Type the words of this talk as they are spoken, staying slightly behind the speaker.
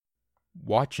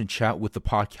Watch and chat with the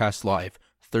podcast live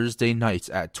Thursday nights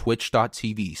at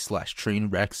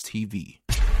twitch.tv/trainwreckstv.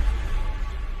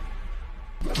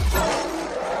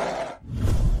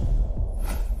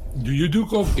 Do you do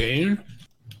cocaine?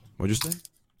 What'd you say?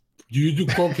 Do you do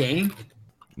cocaine?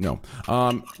 No.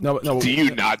 No. Do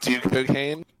you not do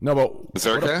cocaine? No, but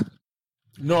Zerka?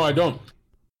 No, I don't.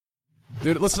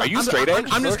 Dude, listen. Are you I'm straight edge?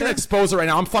 I'm just gonna expose it right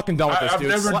now. I'm fucking done with this, I've dude.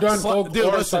 never done coke dude,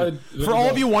 or listen. side- For all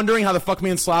of you wondering how the fuck me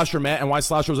and Slasher met and why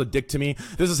Slasher was a dick to me,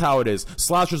 this is how it is.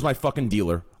 Slasher's my fucking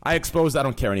dealer. I exposed. I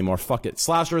don't care anymore. Fuck it.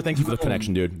 Slasher, thank you for the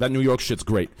connection, dude. That New York shit's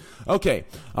great. Okay.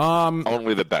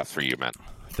 Only the best for you, man.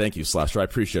 Thank you, Slasher. I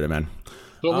appreciate it, man.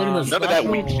 So wait a minute, None of that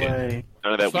Slasher- weak shit. way.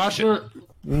 None of that weak shit. Slasher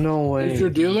No way. is your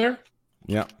dealer?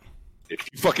 Yeah. If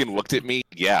you fucking looked at me,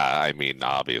 yeah, I mean,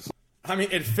 obviously. I mean,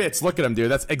 it fits. Look at him, dude.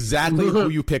 That's exactly who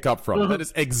you pick up from. That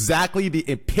is exactly the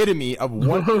epitome of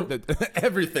what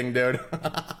everything, dude.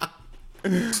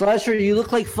 Slasher, you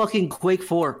look like fucking Quake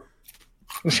 4.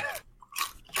 What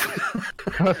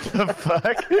the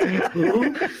fuck?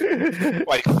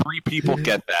 Like, 3 people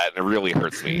get that, and it really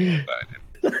hurts me.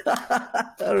 But I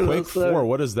don't know, Quake son. 4,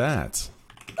 what is that?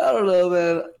 I don't know,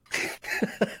 man.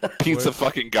 piece of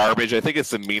fucking garbage. I think it's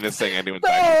the meanest thing anyone's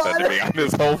ever said to me on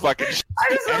this whole fucking shit. I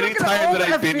just want to Anytime get an that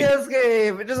old I've been- FPS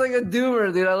game. Just like a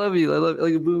doomer, dude. I love you. I love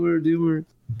like a boomer, doomer.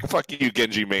 Fuck you,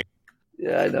 Genji, mate.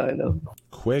 Yeah, I know.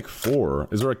 Quake 4?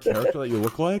 Is there a character that you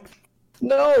look like?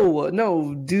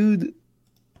 No, dude.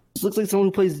 This looks like someone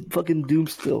who plays fucking Doom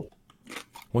still.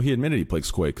 Well, he admitted he plays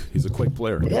Quake. He's a Quake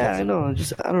player. Yeah, I know.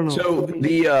 I don't know. So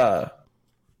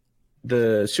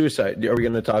the suicide. Are we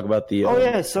going to talk about the? Oh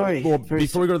yeah, sorry. Well, First-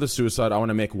 before we go to the suicide, I want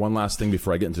to make one last thing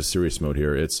before I get into serious mode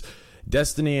here. It's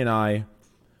Destiny and I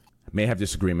may have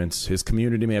disagreements. His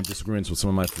community may have disagreements with some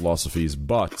of my philosophies,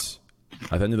 but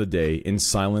at the end of the day, in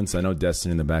silence, I know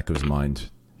Destiny in the back of his mind.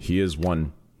 He is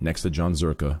one next to John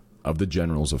Zerka of the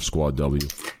generals of Squad W.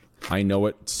 I know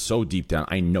it so deep down.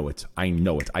 I know it. I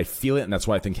feel it, and that's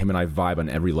why I think him and I vibe on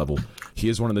every level. He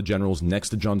is one of the generals next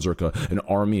to John Zerka. An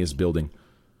army is building.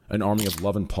 An army of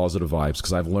love and positive vibes,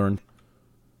 because I've learned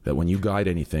that when you guide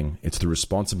anything, it's through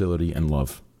responsibility and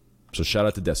love. So shout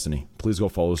out to Destiny. Please go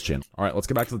follow his channel. All right, let's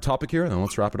get back to the topic here, and then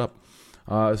let's wrap it up.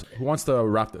 Who wants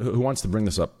to bring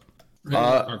this up? I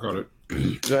got it.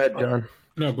 Go ahead, John.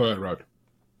 No, go ahead, Rod.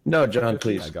 No, John,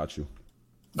 please. I got you.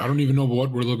 I don't even know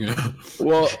what we're looking at.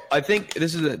 Well, I think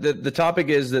this is the topic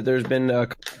is that there's been a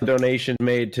donation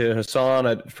made to Hassan.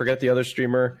 I forget the other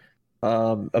streamer.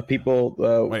 Of people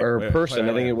person.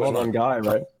 I think it was hold on. one guy,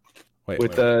 right? Wait,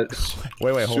 With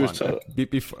wait, hold suicide.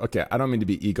 on. Okay, I don't mean to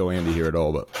be ego Andy here at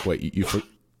all, but wait,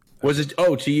 Was it?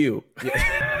 Oh, to you.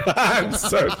 I'm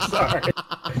so sorry.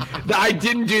 I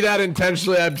didn't do that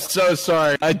intentionally. I'm so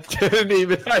sorry. I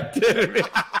didn't.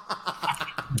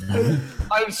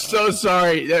 I'm so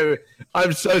sorry.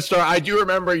 I'm so sorry. I do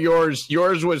remember yours.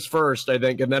 Yours was first, I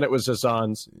think, and then it was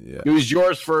Hassan's. Yeah. It was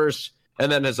yours first,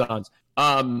 and then Hassan's.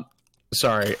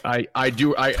 Sorry. I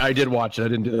did watch it. I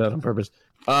didn't do that on purpose.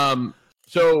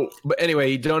 So, but anyway,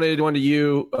 he donated one to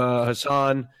you,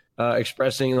 Hassan,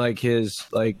 expressing like his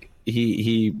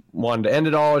he wanted to end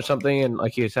it all or something, and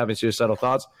like he was having suicidal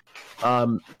thoughts.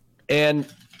 And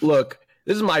look,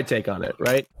 this is my take on it,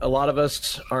 right? A lot of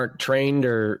us aren't trained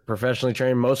or professionally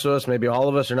trained. Most of us, maybe all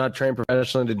of us, are not trained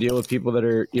professionally to deal with people that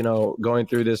are, going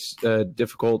through this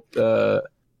difficult,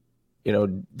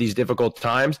 these difficult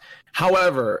times.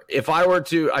 However, if I were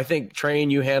to, I think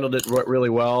Train, you handled it really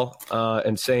well,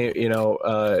 and say,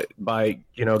 by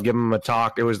giving them a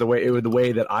talk, it was the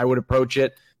way that I would approach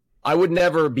it. I would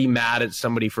never be mad at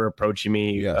somebody for approaching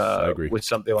me Yes, I agree. with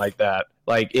something like that.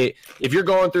 Like if you're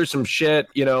going through some shit,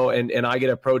 and I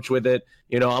get approached with it,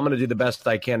 I'm going to do the best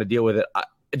I can to deal with it.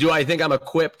 Do I think I'm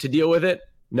equipped to deal with it?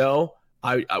 No.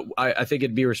 I think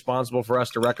it'd be responsible for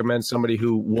us to recommend somebody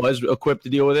who was equipped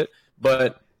to deal with it.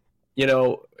 But,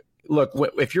 look,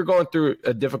 if you're going through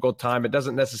a difficult time, it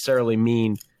doesn't necessarily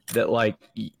mean that,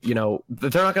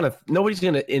 that they're not going to, nobody's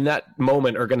going to, in that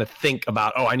moment, are going to think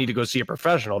about, I need to go see a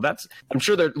professional. I'm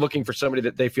sure they're looking for somebody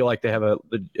that they feel like they have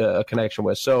a connection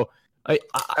with. So I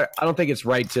don't think it's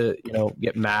right to,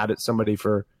 get mad at somebody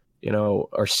for,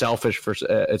 or selfish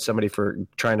at somebody for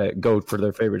trying to go for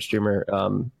their favorite streamer.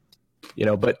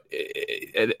 But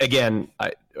again,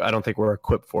 I don't think we're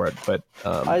equipped for it, but,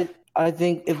 I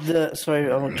think I'm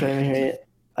trying to hear it.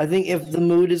 I think if the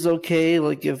mood is okay,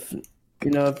 like if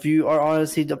you are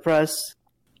honestly depressed,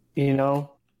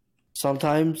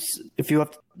 sometimes if you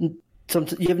have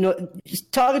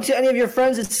talking to any of your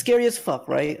friends, it's scary as fuck,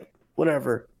 right?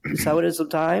 Whatever. It's how it is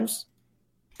sometimes.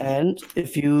 And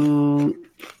if you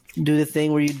do the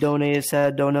thing where you donate a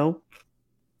sad dono,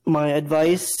 my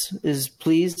advice is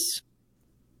please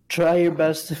try your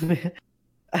best.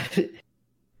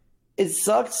 It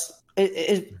sucks.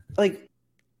 It like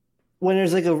when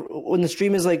there's like when the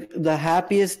stream is like the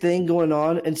happiest thing going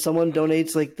on and someone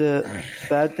donates like the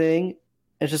bad thing.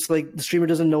 It's just like the streamer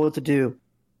doesn't know what to do.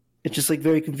 It's just like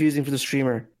very confusing for the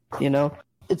streamer. You know,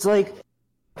 it's like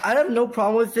I have no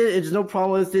problem with it. It's no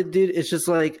problem with it, dude. It's just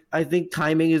like I think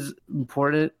timing is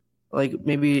important. Like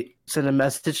maybe send a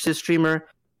message to the streamer,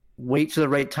 wait for the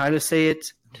right time to say it.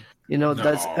 You know,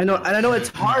 that's I know, and I know it's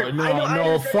hard.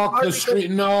 No, fuck the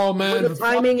stream. No, man. The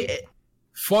timing.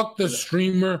 Fuck the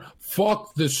streamer.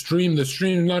 Fuck the stream. The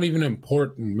stream's not even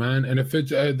important, man. And if it's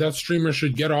that streamer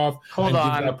should get off. Hold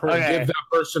on. Give that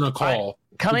person a call.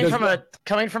 Coming from a.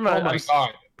 Oh my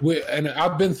god. And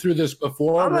I've been through this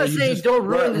before. I'm not saying don't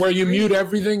ruin where you mute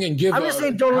everything and give. I'm just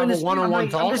saying don't ruin a one-on-one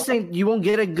talk. I'm just saying you won't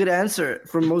get a good answer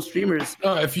from most streamers.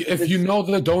 No, if you know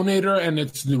the donator and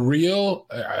it's real,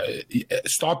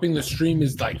 stopping the stream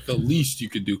is like the least you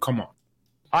could do. Come on.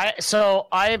 I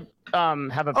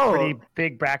have a pretty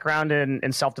big background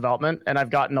in self-development, and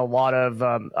I've gotten a lot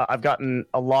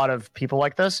of people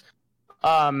like this.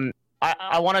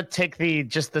 I want to take the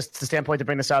standpoint to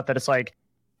bring this out that it's like,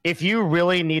 if you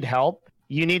really need help,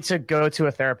 you need to go to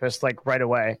a therapist like right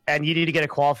away, and you need to get a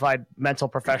qualified mental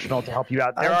professional to help you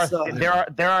out.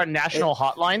 There are national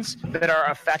hotlines that are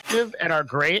effective and are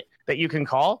great that you can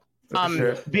call.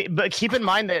 But keep in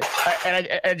mind that,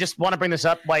 and I just want to bring this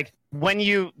up, like when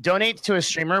you donate to a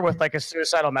streamer with like a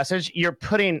suicidal message, you're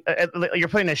putting a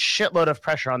shitload of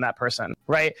pressure on that person,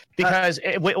 right? Because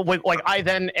like I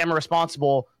then am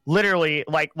responsible. Literally,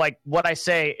 like what I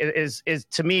say is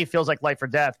to me feels like life or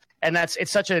death, and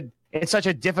it's such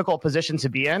a difficult position to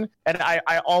be in. And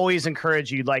I always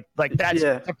encourage you, like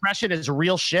that depression is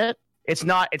real shit. It's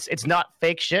not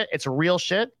fake shit. It's real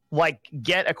shit. Like,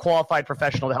 get a qualified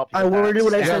professional to help you. I worded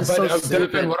what I said but so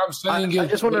stupid. What I'm saying I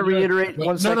just want to reiterate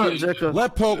one second, Zirka.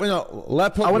 Let Pope.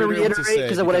 I want to reiterate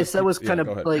because what I said was kind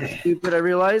of like stupid. I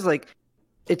realized like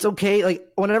it's okay. Like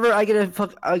whenever I get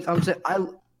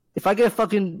if I get a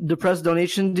fucking depressed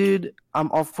donation, dude,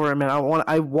 I'm all for it, man.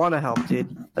 I want to help,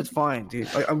 dude. That's fine,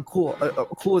 dude. Like, I'm cool. I'm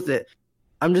cool with it.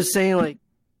 I'm just saying, like,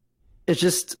 it's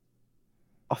just.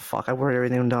 Oh fuck! I worded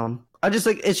everything down. I just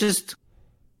like it's just.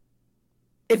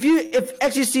 If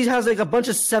XGC has like a bunch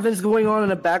of sevens going on in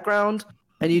the background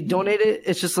and you donate it,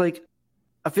 it's just like,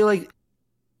 I feel like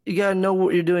you gotta know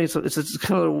what you're doing. So it's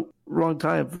kind of the wrong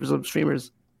time for some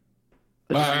streamers.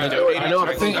 I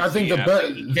think the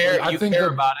best. You care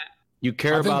about it. You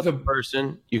care about the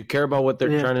person. You care about what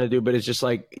they're trying to do. But it's just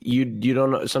like you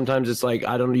don't know. Sometimes it's like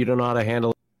you don't know how to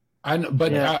handle it.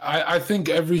 I think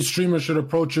every streamer should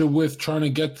approach it with trying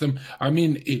to get them. I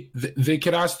mean, they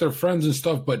could ask their friends and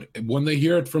stuff, but when they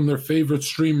hear it from their favorite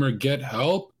streamer, get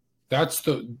help.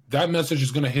 That message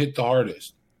is going to hit the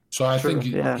hardest. So I think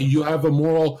you have a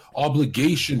moral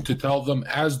obligation to tell them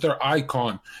as their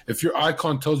icon. If your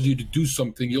icon tells you to do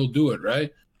something, you'll do it,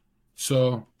 right?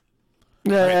 So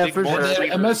for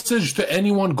sure. A message to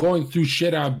anyone going through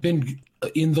shit. I've been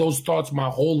in those thoughts my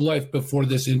whole life before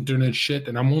this internet shit,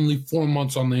 and I'm only 4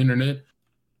 months on the internet.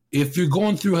 If you're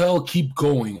going through hell, keep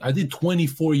going. I did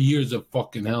 24 years of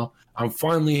fucking hell. I'm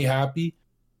finally happy.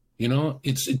 You know,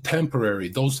 it's temporary.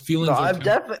 Those feelings. No, I've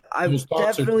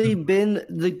definitely been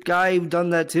the guy who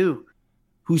done that too,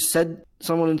 who said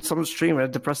someone in some stream a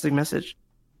depressing message.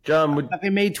 John, I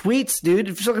made tweets, dude.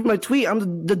 If you look at my tweet,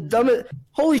 I'm the dumbest.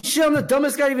 Holy shit, I'm the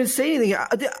dumbest guy to even say anything.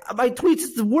 My tweets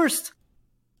is the worst.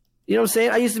 You know what I'm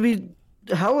saying? I used to be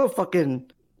hella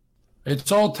fucking.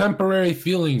 It's all temporary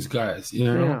feelings, guys. You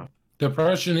know,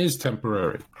 depression is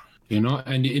temporary. You know,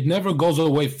 and it never goes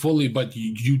away fully, but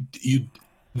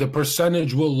the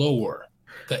percentage will lower.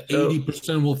 The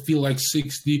 80% will feel like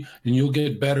 60, and you'll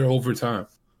get better over time.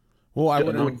 Well, I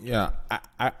would. Yeah,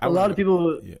 a lot of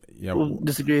people will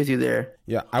disagree with you there.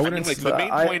 Yeah, I wouldn't. Like, the main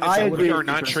point is that we are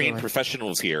not trained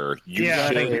professionals here.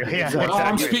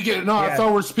 I'm speaking. No, I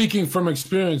thought we're speaking from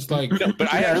experience. Like, no,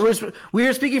 but we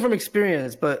are speaking from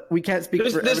experience, but we can't speak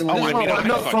for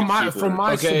everyone. From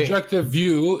my subjective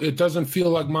view, it doesn't feel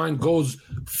like mine goes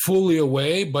fully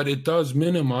away, but it does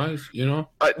minimize. You know,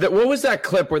 what was that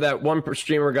clip where that one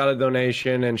streamer got a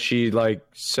donation and she like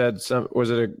said some? Was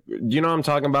it you know what I'm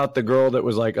talking about? The girl that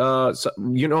was like,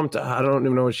 you know, I don't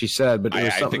even know what she said, but it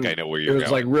was I think I know where you're. It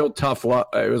was like real tough.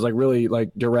 It was like really like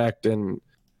direct and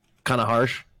kind of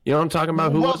harsh. You know what I'm talking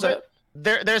about? Who was that?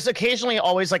 there's occasionally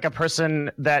always like a person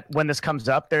that when this comes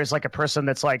up, there's like a person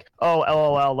that's like, oh,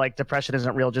 LOL, like depression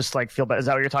isn't real, just like feel bad. Is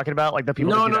that what you're talking about? Like the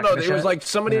people? No. It was like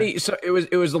somebody. So it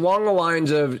was along the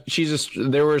lines of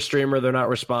they were a streamer. They're not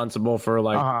responsible for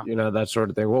like that sort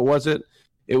of thing. What was it?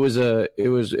 It was a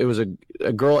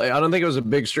girl. I don't think it was a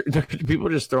big stream. People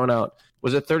just throwing out.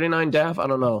 Was it 39 Daff? I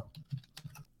don't know.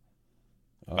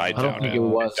 I don't think it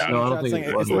was. No, I don't think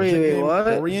it was. Wait, what?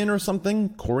 Korean or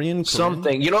something? Korean?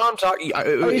 Something. You know what I'm talking?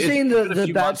 Are you saying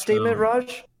the bad statement,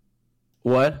 Raj?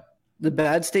 What? The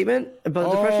bad statement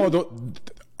about depression?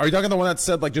 Are you talking the one that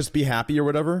said like just be happy or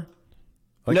whatever?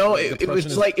 Like, no, it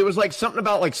was like something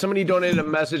about like somebody donated a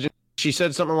message and she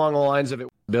said something along the lines of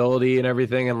ability and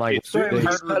everything and like. It's really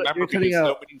hard to remember because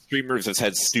so many streamers have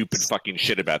said stupid fucking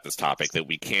shit about this topic that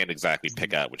we can't exactly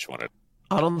pick out which one it.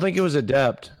 I don't think it was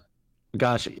Adept.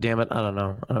 Gosh, damn it! I don't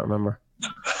know. I don't remember.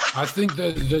 I think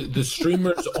the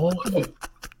streamers only.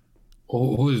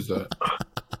 Who is that?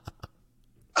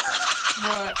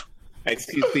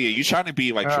 Excuse me, are you trying to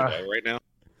be like Joel right now?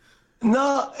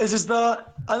 No, it's just I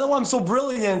know I'm so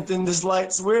brilliant in this light.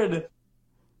 It's weird.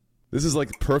 This is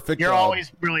like perfect. You're always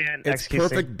brilliant. It's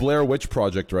perfect Blair Witch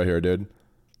Project right here, dude.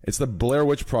 It's the Blair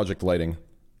Witch Project lighting.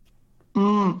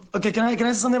 Okay, can I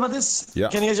say something about this? Yeah.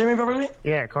 Can you guys hear me properly?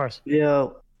 Yeah, of course.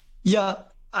 Yeah,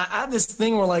 I have this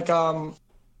thing where like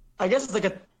I guess it's like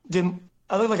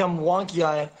I look like I'm wonky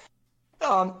eye.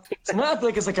 So now I feel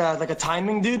like it's like a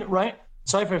timing, dude, right?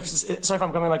 Sorry if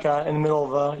I'm coming like in the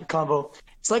middle of a combo.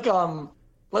 It's like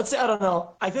let's say I don't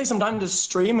know. I think sometimes the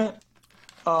stream,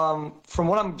 from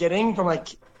what I'm getting from like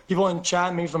people in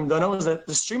chat, maybe from Dono, is that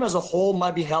the stream as a whole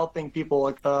might be helping people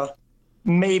like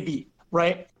maybe,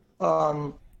 right?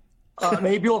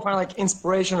 Maybe people find like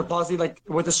inspiration or positive like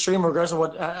with the stream regardless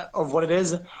of what it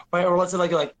is, right? Or let's say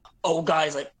like oh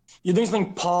guys, like you're doing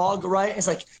something pog, right? It's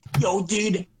like, yo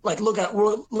dude, like look at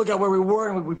where we were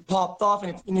and we popped off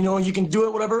and you can do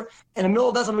it, whatever. And in the middle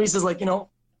of that somebody says like, yo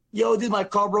dude, my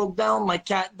car broke down, my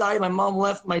cat died, my mom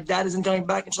left, my dad isn't coming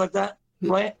back and shit like that,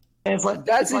 right? And it's like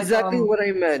that's exactly what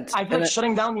I meant. I feel like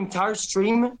shutting down the entire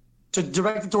stream to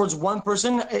direct it towards one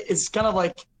person is kind of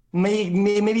like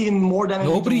maybe even more damage.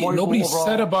 Nobody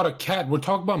said about a cat. We're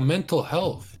talking about mental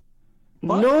health.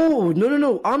 What?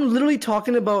 No. I'm literally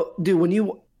talking about, dude,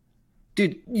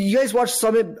 you guys watch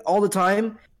Summit all the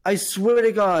time. I swear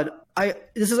to God,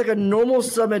 this is like a normal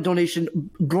Summit donation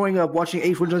growing up watching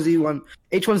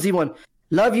H1Z1.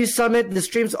 Love you, Summit. The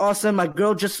stream's awesome. My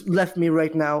girl just left me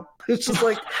right now. It's just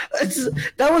like,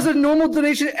 that was a normal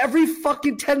donation every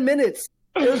fucking 10 minutes.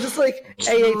 It was just like,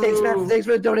 hey, thanks, man. Thanks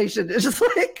for the donation. It's just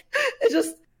like,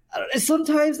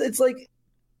 sometimes it's like,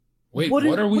 wait,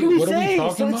 what are we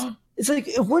talking about? It's like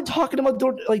if we're talking about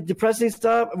like depressing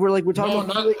stuff, we're talking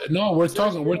about.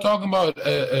 We're talking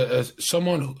about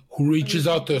someone who reaches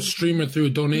out to a streamer through a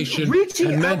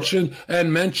donation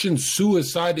and mentions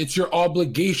suicide. It's your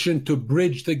obligation to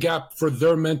bridge the gap for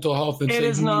their mental health and say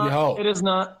you need help. It is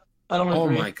not. I don't agree. Oh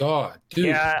my God, dude.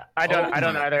 Yeah, I don't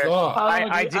either.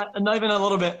 Not even a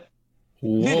little bit.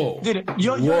 Whoa. Dude,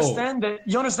 you understand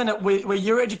that with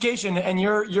your education and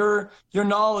your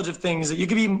knowledge of things, that you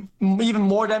could be even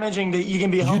more damaging. That you can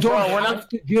be helpful. You don't have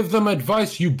to give them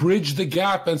advice. You bridge the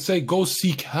gap and say, "Go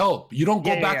seek help." You don't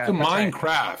go back to Minecraft.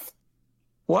 Right.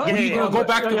 What? You gonna go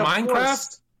back to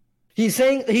Minecraft? He's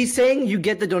saying you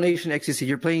get the donation, XQC.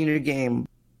 You're playing your game.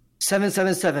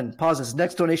 777 pauses.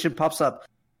 Next donation pops up.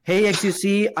 Hey,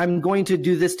 XQC, I'm going to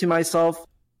do this to myself.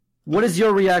 What is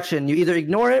your reaction? You either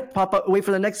ignore it, pop up, wait for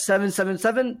the next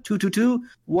 777, 222.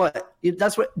 What?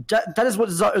 That is what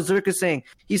Zerk is saying.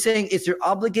 He's saying it's your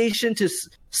obligation to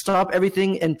stop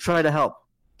everything and try to help.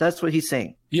 That's what he's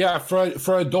saying. Yeah, for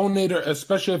a donator,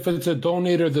 especially if it's a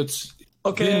donator that's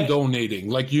been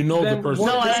donating, like the person.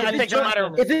 No, I think no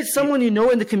matter if it's someone you know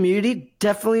in the community,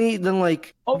 definitely. Then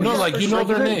like their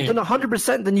name. Then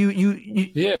 100%. Then you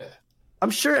yeah. I'm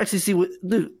sure XCC would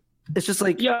do. It's just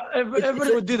like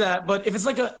everybody would do that, but if it's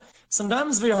like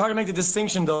sometimes it's very hard to make the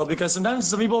distinction though, because sometimes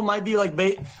some people might be like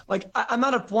I'm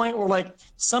at a point where like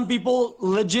some people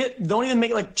legit don't even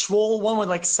make like troll one with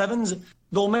like sevens.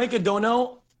 They'll make a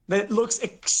dono that looks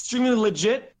extremely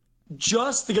legit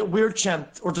just to get weird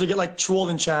champed or to get like trolled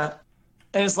in chat,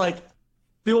 and it's like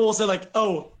people will say like,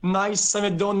 oh nice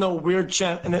summit dono weird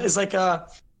champ, and it's like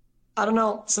I don't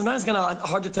know. Sometimes it's kind of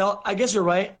hard to tell. I guess you're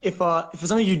right. If it's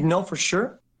something you know for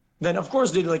sure, then of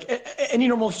course, dude, like any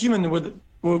normal human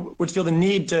would feel the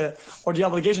need to or the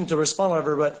obligation to respond,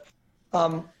 whatever. But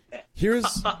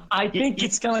I think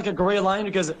it's kind of like a gray line,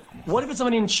 because what if it's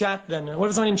somebody in chat then? What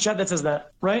if somebody in chat that says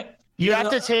that, right? You have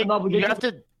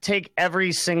to take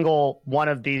every single one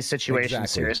of these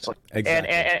situations seriously.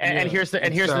 Exactly. And here's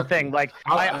the thing. Like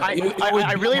I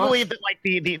really believe that like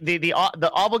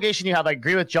the obligation you have. I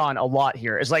agree with John a lot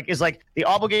here. Is like the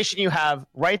obligation you have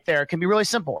right there can be really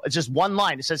simple. It's just one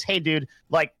line. It says, "Hey, dude,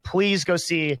 like please go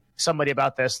see somebody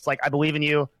about this. It's like I believe in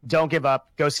you. Don't give up.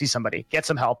 Go see somebody. Get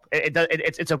some help.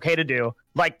 It's okay to do.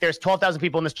 Like there's 12,000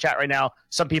 people in this chat right now.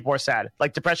 Some people are sad.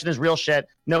 Like depression is real shit.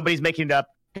 Nobody's making it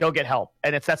up. Go get help,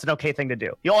 and that's an okay thing to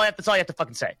do. That's all you have to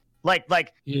fucking say. Then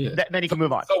you can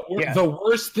move on. The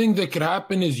worst thing that could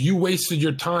happen is you wasted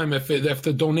your time if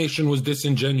the donation was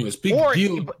disingenuous. Or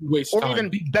even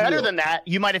better than that,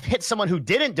 you might have hit someone who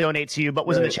didn't donate to you but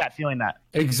was in the chat feeling that.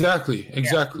 Exactly.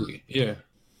 Yeah.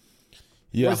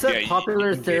 What's that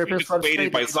popular therapist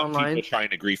website by some online? people trying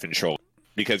to grief and troll,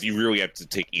 because you really have to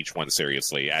take each one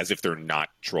seriously, as if they're not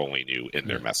trolling you in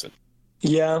their message.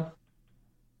 Yeah.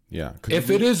 Yeah. If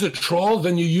it is a troll,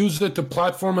 then you use it to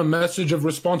platform a message of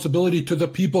responsibility to the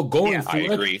people going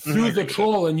through the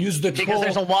troll and use the troll. Because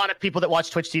there's a lot of people that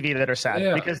watch Twitch TV that are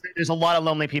sad because there's a lot of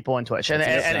lonely people in Twitch. And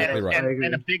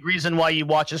a big reason why you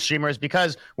watch a streamer is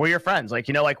because we're your friends. Like,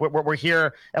 like we're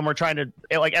here and we're trying to,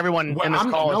 like everyone in this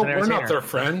call is an entertainer. We're not their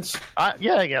friends.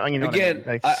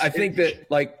 Again, I think that,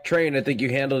 like, Train, I think you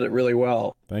handled it really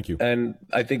well. Thank you. And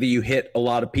I think that you hit a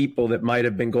lot of people that might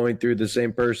have been going through the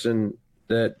same person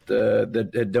that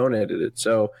had donated it.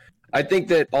 So I think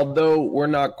that although we're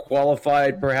not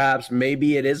qualified, perhaps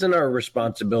maybe it isn't our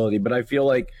responsibility, but I feel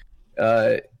like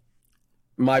our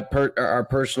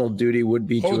personal duty would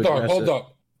be to address Hold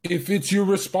up. If it's your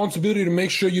responsibility to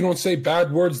make sure you don't say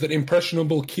bad words that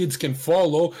impressionable kids can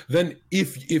follow, then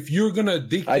if you're gonna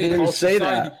dictate, I didn't say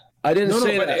that. I didn't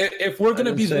say that. If we're going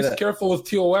to be this careful with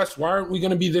TOS, why aren't we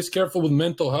going to be this careful with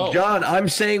mental health? John, I'm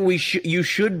saying you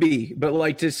should be, but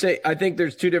like to say, I think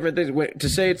there's two different things. To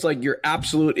say it's like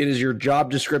it is your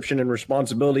job description and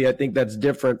responsibility. I think that's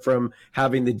different from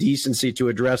having the decency to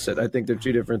address it. I think they're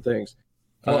two different things.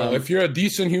 Well, if you're a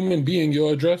decent human being,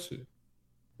 you'll address it.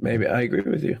 Maybe I agree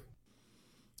with you.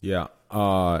 Yeah.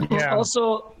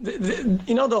 Also,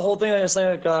 the whole thing that you're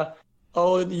saying, like,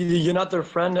 you're not their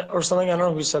friend or something. I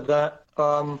don't know who said that.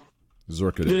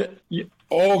 Zorka did.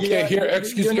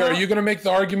 Excuse me. Are you going to make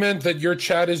the argument that your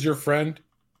chat is your friend?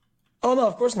 Oh no,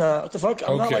 of course not. What the fuck?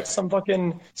 I'm not like some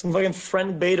fucking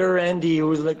friend baiter Andy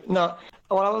who's like, no.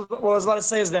 What I was about to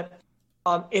say is that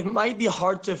it might be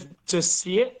hard to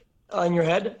see it in your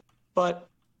head, but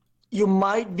you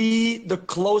might be the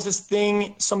closest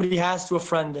thing somebody has to a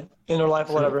friend in their life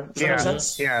or whatever. Does that make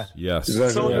sense? Yeah. Yes.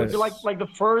 Exactly. So you're like the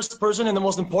first person and the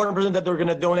most important person that they're going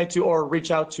to donate to or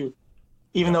reach out to,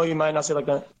 even though you might not say it like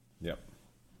that.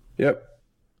 Yep.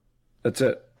 That's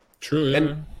it. True.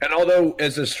 Yeah. And although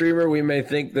as a streamer we may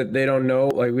think that they don't know,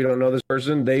 like we don't know this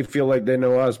person, they feel like they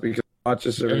know us because they watch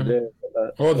us every day.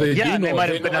 They might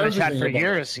have been on the chat for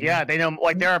years. Yeah, they know.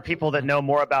 Like there are people that know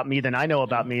more about me than I know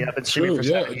about me. I've been streaming for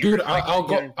 7 years. Dude, I'll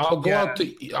go out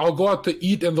to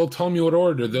eat and they'll tell me what to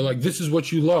order. They're like, "This is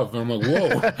what you love." And I'm like,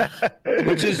 "Whoa."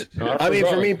 Which is, I mean,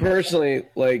 for me personally,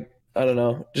 like I don't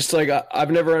know, just like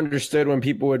I've never understood when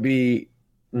people would be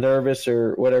nervous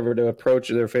or whatever to approach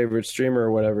their favorite streamer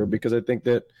or whatever, because I think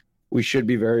that we should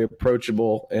be very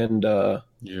approachable and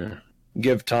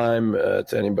give time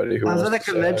to anybody who. I was at a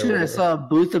convention and I saw a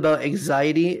booth about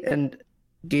anxiety and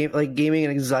gaming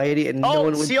and anxiety, and no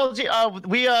one would...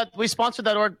 CLG. We sponsored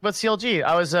that org with CLG.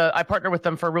 I partnered with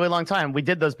them for a really long time. We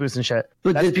did those booths and shit.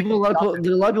 But did a lot of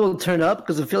people turn up?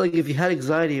 Because I feel like if you had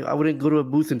anxiety, I wouldn't go to a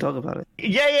booth and talk about it.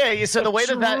 Yeah. So the way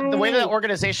that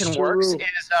organization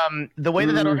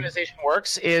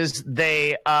works is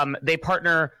they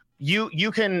partner.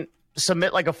 You can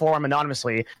submit like a form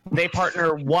anonymously. They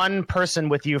partner one person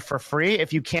with you for free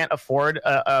if you can't afford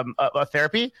a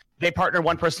therapy. They partner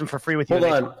one person for free with you.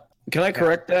 Hold on. Can I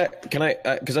correct that? Can I?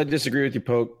 Because I disagree with you,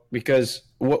 Poke. Because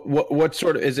what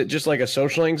sort of is it? Just like a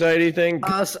social anxiety thing?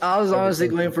 I was honestly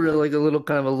going for like a little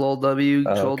kind of a lol W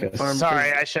troll farm.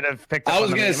 Sorry, I should have picked. I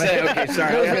was gonna say okay.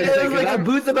 Sorry, it was like a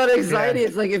booth about anxiety.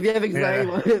 It's like if you have anxiety,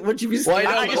 what you be?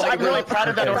 I'm really proud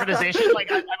of that organization.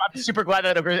 Like I'm super glad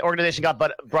that organization got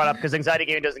brought up because anxiety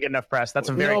gaming doesn't get enough press. That's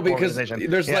a very cool organization.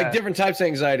 There's like different types of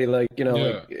anxiety. Like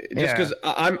like just because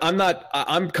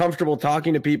I'm comfortable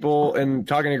talking to people and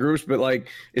talking to groups, but like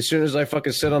as soon as I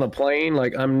fucking sit on a plane,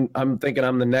 like I'm thinking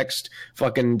I'm the next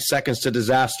fucking seconds to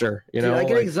disaster. You know, I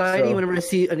get anxiety whenever I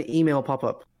see an email pop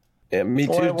up. Yeah, me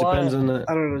too. Depends on the.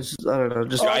 I don't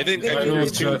know. I think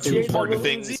there's two important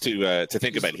things to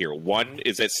think about here. One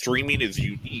is that streaming is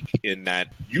unique in that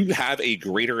you have a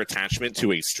greater attachment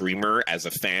to a streamer as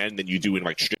a fan than you do in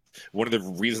like one of the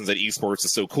reasons that esports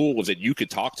is so cool is that you could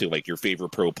talk to like your favorite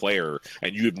pro player,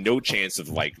 and you have no chance of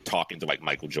like talking to like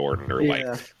Michael Jordan or like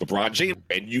LeBron James,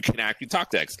 and you can actually talk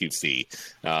to XQC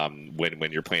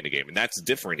when you're playing a game, and that's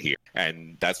different here,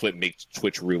 and that's what makes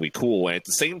Twitch really cool. And at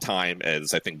the same time,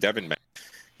 as I think Devin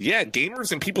mentioned,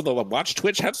 gamers and people that watch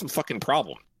Twitch have some fucking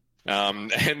problem.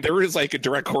 And there is like a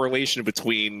direct correlation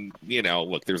between,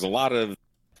 look, there's a lot of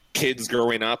kids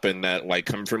growing up and that like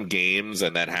come from games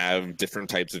and that have different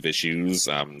types of issues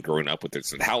growing up with their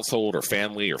household or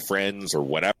family or friends or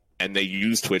whatever. And they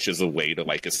use Twitch as a way to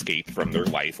like escape from their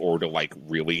life or to like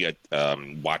really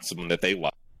watch someone that they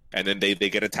love. And then they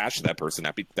get attached to that person.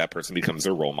 That person becomes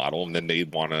their role model, and then they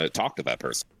want to talk to that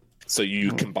person. So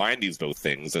you combine these both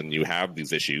things, and you have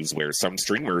these issues where some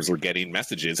streamers are getting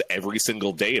messages every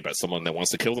single day about someone that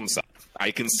wants to kill themselves.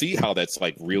 I can see how that's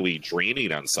like really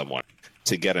draining on someone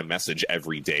to get a message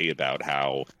every day about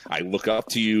how I look up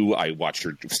to you, I watch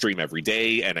your stream every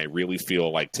day, and I really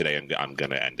feel like today I'm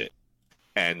going to end it.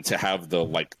 And to have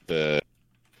the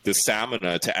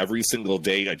stamina to every single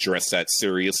day address that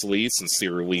seriously,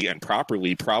 sincerely, and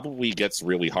properly probably gets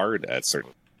really hard at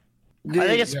certain. I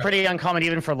think it's pretty uncommon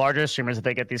even for larger streamers that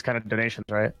they get these kind of donations,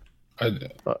 right? I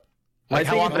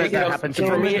think that happens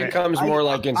for me. It comes more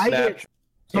like in Snapchat. I get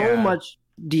so much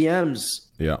DMs.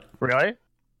 Yeah. Really?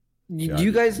 Do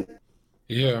you guys?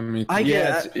 Yeah, I mean,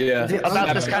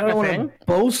 about this kind of thing.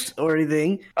 Boast or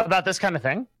anything about this kind of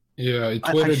thing? Yeah,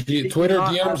 Twitter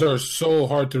DMs are so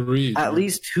hard to read. At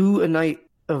least 2 a night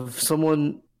of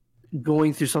someone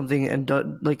going through something and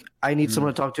like I need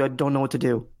someone to talk to. I don't know what to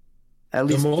do. At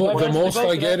least the most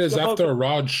I get is after a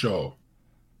Rod show.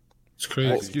 It's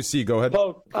crazy. XQC, go ahead.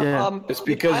 It's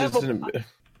because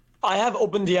I have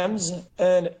open DMs,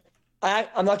 and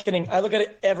I'm not kidding. I look at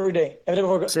it every day.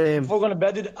 Before going to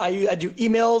bed, dude, I do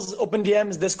emails, open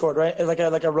DMs, Discord, right? It's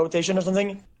like a rotation or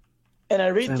something, and I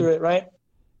read through it, right?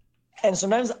 And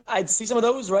sometimes I'd see some of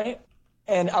those, right?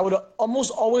 And I would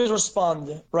almost always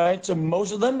respond, right, to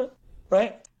most of them,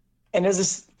 right? And there's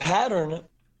this pattern.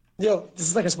 Yo, this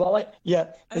is like a spotlight. Yeah.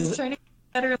 I'm trying to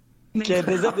get better. Okay,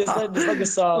 there's like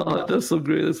this. Oh, that's so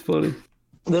great. That's funny.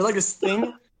 There's like this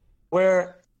thing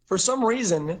where, for some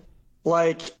reason,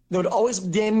 like they would always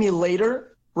DM me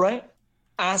later, right,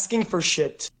 asking for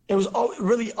shit. It was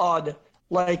really odd.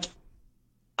 Like,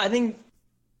 I think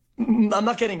I'm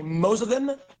not kidding. Most of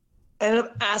them ended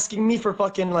up asking me for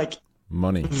fucking like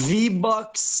money,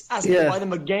 V-Bucks, asking to buy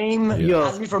them a game,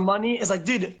 asking me for money. It's like,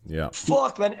 dude,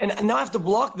 fuck, man. And now I have to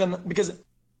block them because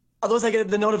otherwise I get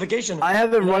the notification. I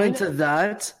haven't run into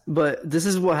that, but this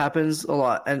is what happens a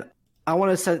lot. And I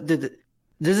want to send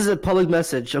this is a public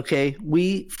message, okay?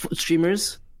 We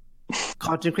streamers,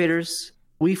 content creators,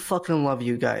 we fucking love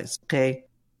you guys, okay?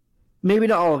 Maybe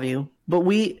not all of you, but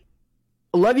we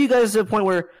love you guys to the point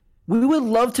where we would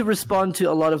love to respond to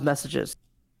a lot of messages,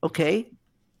 okay?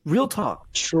 Real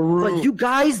talk. True. But you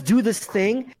guys do this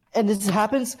thing, and this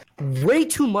happens way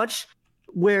too much,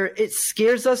 where it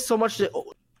scares us so much to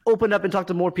open up and talk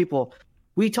to more people.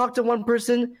 We talk to one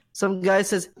person, some guy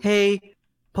says, hey,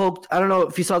 Poked, I don't know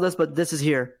if you saw this, but this is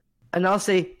here. And I'll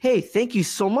say, hey, thank you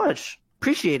so much.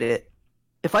 Appreciate it.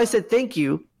 If I said thank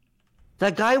you,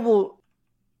 that guy will,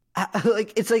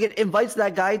 like, it's like it invites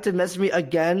that guy to message me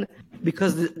again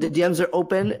because the DMs are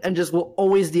open and just will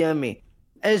always DM me.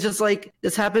 And it's just like,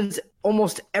 this happens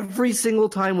almost every single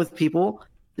time with people.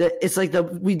 That it's like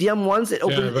we DM once, it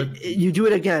opens, you do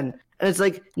it again. And it's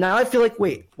like, now I feel like,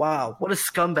 wait, wow, what a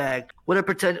scumbag. What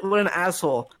an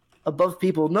asshole above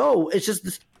people. No, it's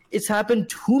just, it's happened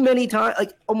too many times,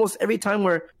 like almost every time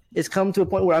where it's come to a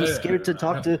point where I'm scared to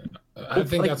talk to. I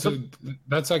think like,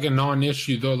 that's like a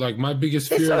non-issue though. Like my biggest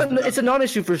fear it's a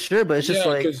non-issue for sure, but it's just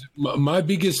like my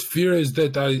biggest fear is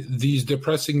that these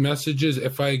depressing messages,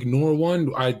 if I ignore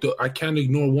one, I can't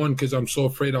ignore one because I'm so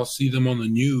afraid I'll see them on the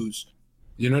news.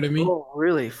 You know what I mean? Oh,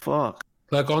 really? Fuck.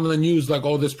 Like on the news, like,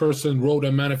 oh, this person wrote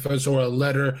a manifest or a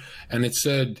letter and it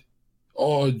said,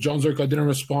 oh, John Zerka didn't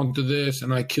respond to this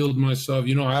and I killed myself.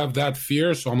 You know, I have that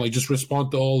fear, so I'm like, just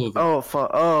respond to all of them. Oh, fuck.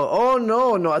 Oh,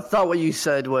 no. I thought what you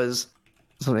said was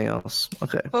something else.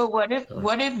 Okay. But what if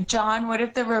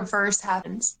the reverse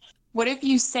happens? What if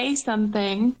you say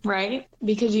something, right?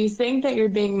 Because you think that you're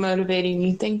being motivating,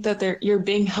 you think that you're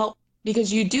being helped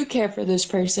because you do care for this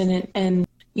person and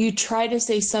you try to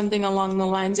say something along the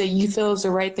lines that you feel is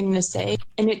the right thing to say,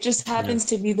 and it just happens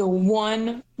to be the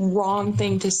one wrong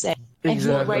thing to say. and he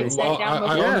writes that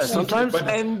down. Sometimes,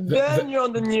 and then you're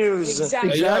on the news.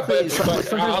 Exactly.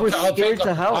 Sometimes we're scared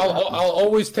to help. I'll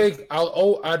always take.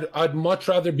 I'd much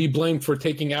rather be blamed for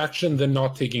taking action than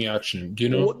not taking action. You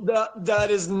know. That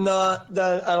is not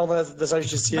that. I don't think that's how you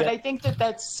should see it. But I think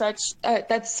that's such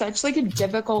like a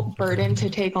difficult burden to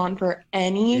take on for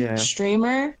any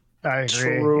streamer. I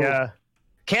agree. True. Yeah.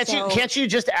 Can't you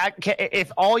just act?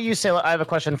 If all you say, I have a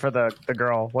question for the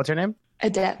girl. What's her name?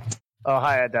 Adept. Oh,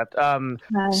 hi, Adept. Hi.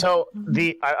 So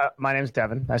my name's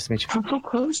Devin. Nice to meet you. So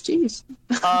close, jeez.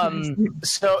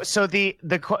 So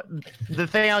the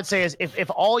thing I would say is if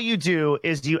all you do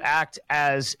is you act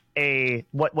as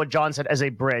what John said, as a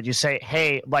bridge, you say,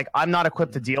 hey, like, I'm not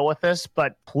equipped to deal with this,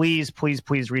 but please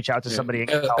reach out to somebody.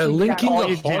 Linking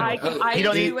I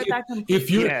agree with that completely. If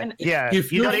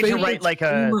you don't need to write like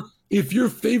if your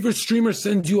favorite streamer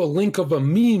sends you a link of a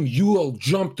meme, you will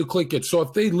jump to click it. So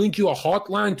if they link you a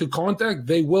hotline to contact,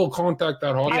 they will contact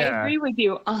that hotline. I agree with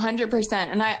you 100%.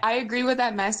 And I agree with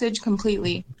that message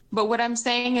completely. But what I'm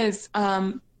saying is,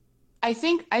 I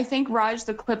think Raj,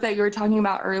 the clip that you were talking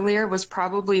about earlier was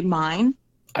probably mine.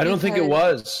 I don't think it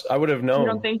was. I would have known. You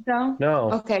don't think so?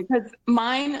 No. Okay, because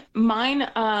mine,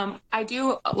 I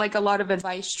do like a lot of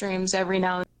advice streams every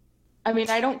now and then. I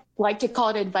mean, I don't like to call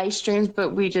it advice streams,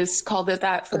 but we just called it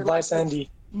that for advice,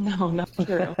 Andy. No, not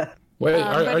true. Wait,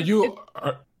 are you?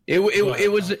 It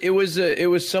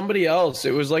was somebody else.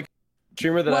 It was like a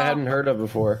streamer that I hadn't heard of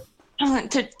before.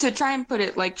 To try and put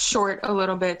it like short a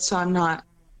little bit, so I'm not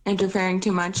interfering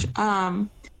too much.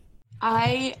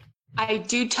 I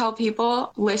do tell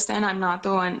people, listen, I'm not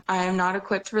the one. I am not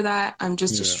equipped for that. I'm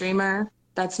just a streamer.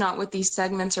 That's not what these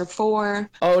segments are for.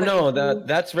 Oh, no,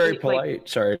 that's very polite.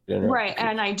 Sorry. Right,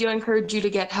 and I do encourage you to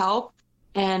get help.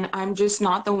 And I'm just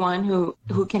not the one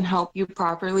who can help you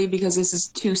properly because this is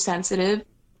too sensitive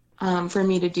for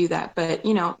me to do that. But,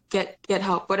 get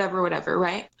help, whatever,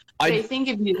 right? I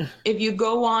think if you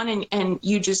go on and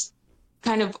you just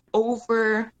kind of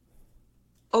over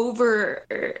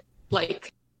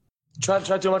like try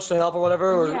too much to help or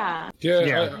whatever. Or... No,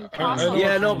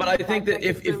 but I think that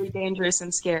if really dangerous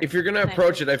and scary. If you're gonna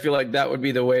approach it, I feel like that would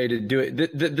be the way to do it.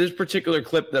 This particular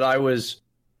clip that I was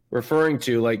referring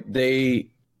to, like they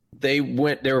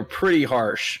were pretty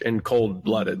harsh and cold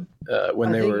blooded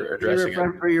when they were addressing it.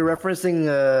 You're referencing.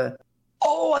 I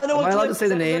know. Am I allowed to say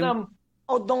the name?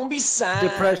 Don't be sad.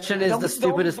 Depression is the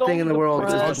stupidest thing in the world.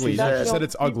 It's ugly. You said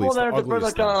it's ugly. It's the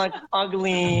ugliest thing. Like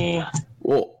ugly.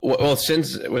 Well,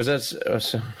 since was that?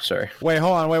 Sorry. Wait,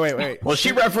 hold on. Wait. Well,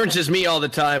 she references me all the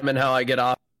time and how I get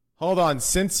off. Hold on.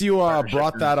 Since you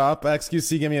brought that up,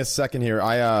 XQC, give me a second here.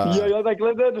 That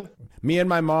clip did? Me and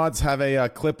my mods have a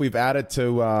clip we've added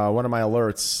to one of my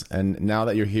alerts, and now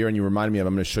that you're here and you reminded me of it,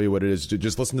 I'm going to show you what it is.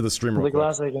 Just listen to the stream real quick.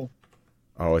 Last second.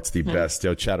 Oh, it's the best.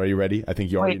 Yo, chat, are you ready? I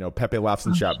think you already know. Pepe laughs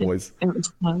in chat, boys.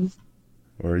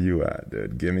 Where are you at,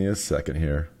 dude? Give me a second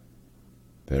here.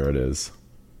 There it is.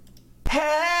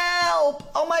 Help!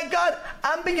 Oh my god,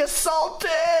 I'm being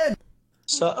assaulted!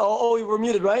 So, you were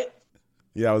muted, right?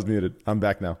 Yeah, I was muted. I'm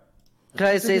back now. Can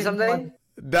I say something?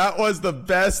 That was the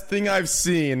best thing I've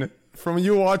seen from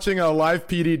you watching a live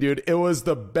PD, dude. It was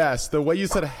the best. The way you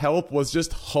said help was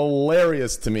just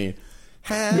hilarious to me.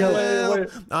 Help! Wait.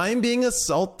 I'm being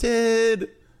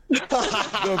assaulted.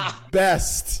 The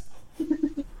best.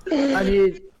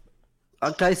 Can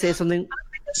I say something?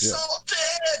 Assaulted!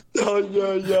 Oh,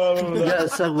 yeah. Yeah,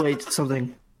 segue to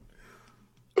something.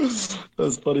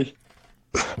 That's funny.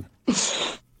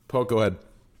 Poke, go ahead.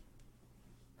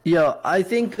 Yo, I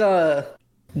think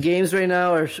games right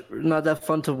now are not that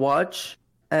fun to watch.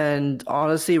 And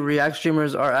honestly, React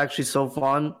streamers are actually so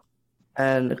fun.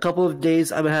 And a couple of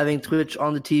days I've been having Twitch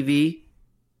on the TV.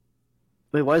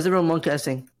 Wait, why is everyone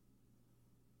monkessing?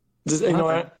 Just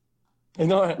ignore it.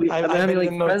 Ignore it. I've been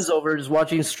having friends over just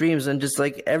watching streams and just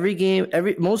like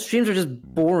most streams are just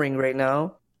boring right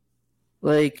now.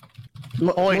 Like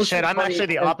holy shit, I'm actually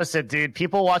the opposite, dude.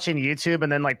 People watching YouTube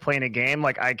and then like playing a game,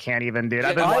 like I can't even, dude.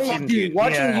 I've been watching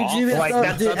YouTube. Like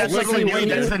that's literally me.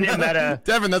 That's the new meta.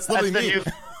 Devin, that's literally me.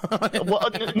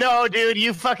 Well, no, dude,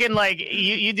 you fucking like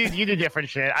you do different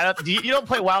shit. You don't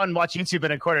play WoW and watch YouTube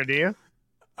in a quarter, do you?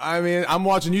 I mean, I'm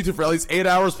watching YouTube for at least 8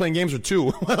 hours playing games or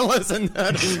 2. Listen,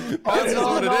 that's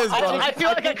what it is, bro. I feel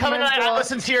like I come in and I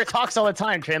listen to your talks all the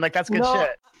time, Train. Like that's good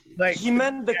shit. Like he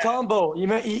meant the combo. He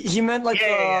meant like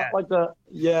the.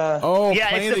 Oh,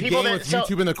 playing the game with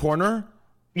YouTube in the corner.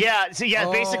 Yeah, so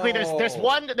basically there's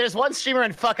one streamer,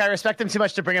 and fuck, I respect him too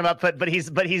much to bring him up, but he's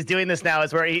doing this now,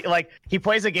 is where he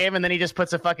plays a game and then he just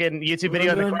puts a fucking YouTube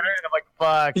video in the corner, and I'm like,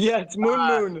 fuck. Yeah, it's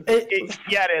Moon.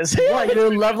 Yeah, it is. What,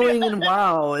 you're leveling in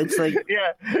WoW. It's like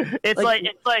it's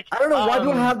like I don't know why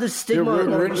people have this stigma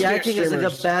of reacting as like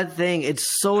a bad thing.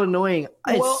 It's so annoying.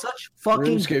 It's such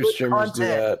fucking good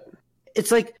content. It's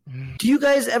like, do you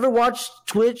guys ever watch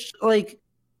Twitch? Like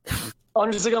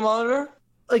on your single monitor?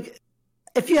 Like,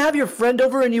 if you have your friend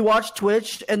over and you watch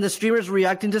Twitch and the streamer's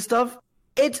reacting to stuff,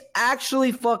 it's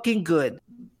actually fucking good.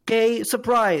 Okay,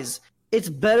 surprise. It's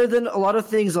better than a lot of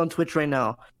things on Twitch right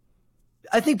now.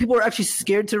 I think people are actually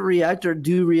scared to react or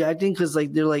do reacting because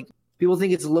like they're like people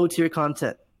think it's low tier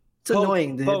content. It's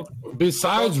annoying, dude.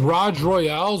 Besides Raj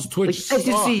Royale's Twitch, like, as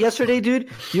you see yesterday, dude,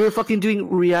 you were fucking doing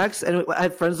reacts, and I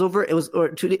had friends over. It was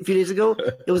a few days ago.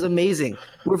 It was amazing.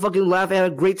 We were fucking laughing,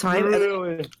 had a great time.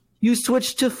 Really? You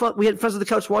switched to we had friends on the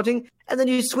couch watching, and then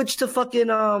you switched to fucking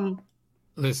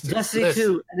Destiny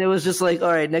 2, and it was just like, all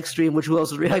right, next stream, who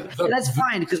else is reacting? And that's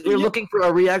fine because we're looking for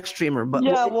a react streamer. But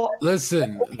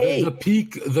listen,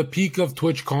 the peak of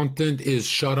Twitch content is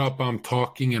shut up, I'm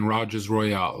talking, and Rogers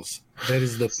Royales. That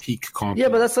is the peak content. Yeah,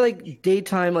 but that's like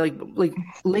daytime, like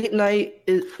late night.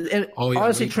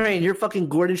 Honestly, Train, your fucking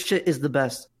Gordon shit is the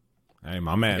best. Hey,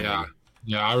 my man.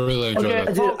 Yeah, I really enjoy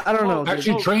that. Dude, I don't know.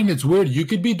 Actually, Train, it's weird. You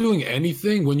could be doing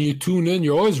anything. When you tune in,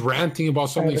 you're always ranting about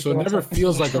something, so it never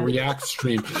feels like a react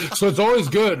stream. So it's always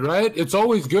good, right? It's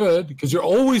always good because you're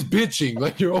always bitching.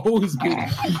 Like, you're always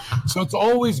bitching. So it's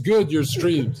always good, your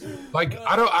streams. Like,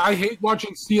 I hate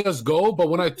watching CSGO, but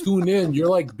when I tune in, you're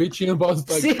like bitching about like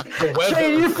the weather.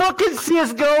 Train, your fucking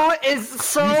CSGO is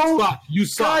so You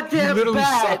suck. You literally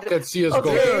bad. suck at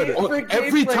CSGO. Okay,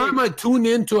 every time I tune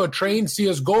into a Train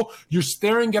CSGO, you're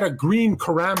staring at a green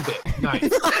karambit knife.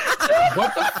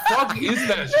 What the fuck is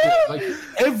that shit? Like,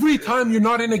 every time you're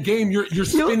not in a game, you're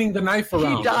spinning the knife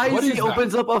around. He dies, what is he that?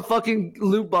 opens up a fucking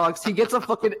loot box. He gets a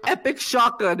fucking epic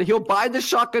shotgun. He'll buy the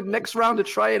shotgun next round to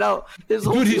try it out.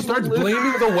 Dude, he starts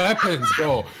blaming the weapons,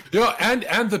 bro.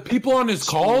 And the people on his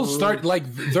calls start like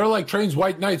they're like Train's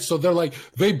white knights, so they're like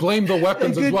they blame the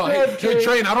weapons as well. Hey,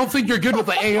 Train, I don't think you're good with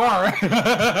the AR.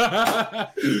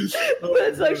 But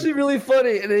it's actually really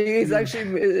funny, and he's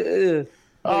actually.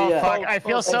 Fuck! I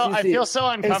feel so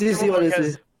uncomfortable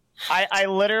because I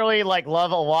literally like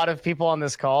love a lot of people on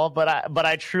this call, but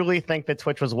I truly think that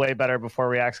Twitch was way better before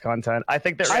React's content. I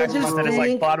think that React's content is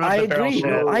like bottom of the barrel shit.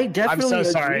 No, I definitely I'm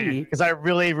so sorry because I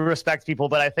really respect people,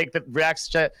 but I think that React's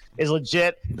shit is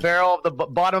legit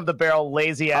bottom of the barrel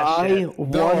lazy ass shit.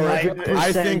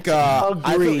 I think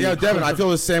agree. Devin, I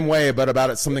feel the same way, but about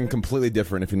it something completely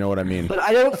different, if you know what I mean. But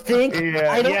I don't think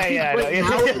I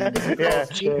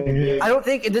don't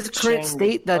think in this current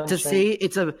state that to say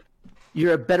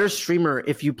you're a better streamer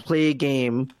if you play a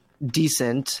game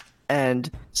decent and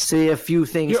say a few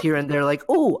things here and there, like,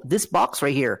 oh, this box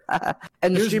right here.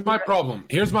 And here's my problem.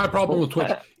 Here's my problem with Twitch.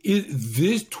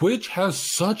 This Twitch has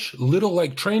such little,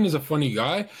 like, Train is a funny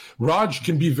guy. Raj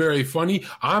can be very funny.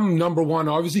 I'm number one,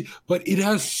 obviously, but it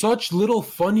has such little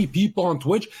funny people on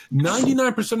Twitch.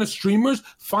 99% of streamers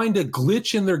find a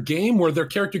glitch in their game where their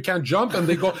character can't jump and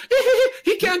they go,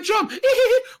 he can't jump.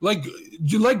 like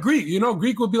Greek,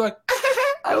 Greek would be like,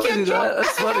 I would do that.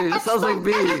 That's funny. It sounds like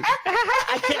me.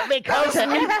 I can't make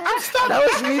content. That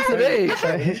was me today.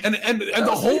 And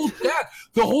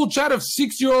the whole chat of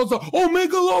 6-year-olds are, oh,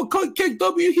 Megalo, kick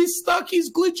W, he's stuck,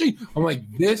 he's glitching. I'm like,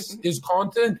 this is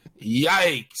content?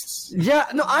 Yikes. Yeah,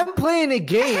 no, I'm playing a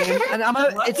game, and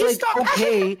it's like,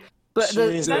 okay, but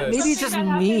maybe it's just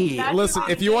me. Listen,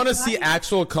 if you want to see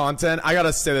actual content, I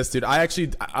gotta say this, dude. I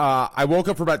actually, I woke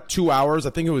up for about 2 hours. I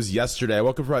think it was yesterday. I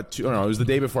woke up for about it was the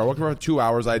day before. I woke up for about 2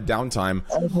 hours. I had downtime.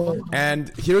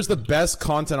 And here's the best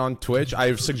content on Twitch.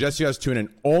 I suggest you guys tune in.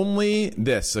 Only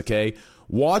this, okay?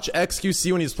 Watch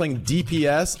XQC when he's playing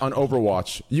DPS on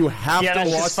Overwatch. You have to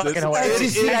watch this.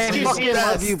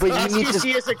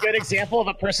 XQC is a good example of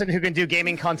a person who can do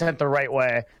gaming content the right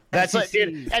way. That's like,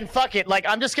 dude, and fuck it. Like,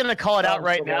 I'm just gonna call it out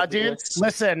right now, dude.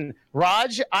 Listen,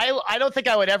 Raj, I don't think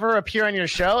I would ever appear on your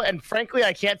show, and frankly,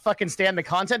 I can't fucking stand the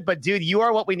content. But dude, you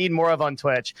are what we need more of on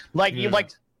Twitch. Like, you like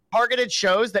targeted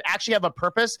shows that actually have a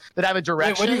purpose, that have a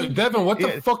direction. Devin, what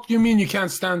the fuck do you mean you can't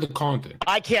stand the content?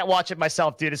 I can't watch it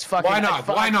myself, dude. It's fucking. Why not?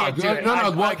 Why not?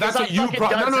 No, that's a you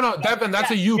problem. No, Devin,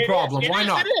 that's a you problem. Why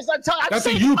not? It is. That's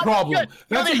a you problem.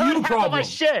 That's a you problem.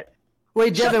 Shit.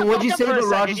 Wait, Devin, what did you say about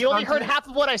Raj's You only heard half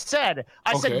of what I said.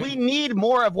 I said we need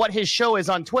more of what his show is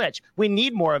on Twitch. We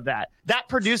need more of that. That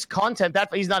produced content.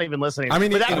 That he's not even listening. I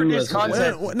mean, that produced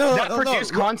content.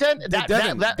 Content.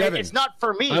 Devin, it's not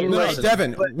for me.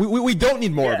 Devin, we don't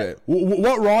need more of it.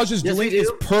 What Raj is doing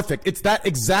is perfect. It's that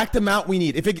exact amount we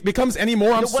need. If it becomes any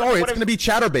more, I'm sorry, it's going to be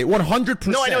ChatterBait. 100%.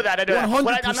 No, I know that.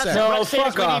 100%. No,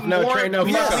 fuck off. No, Trey, no,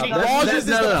 fuck off. Raj is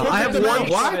the perfect I have one.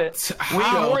 What?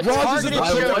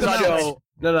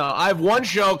 I have one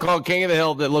show called King of the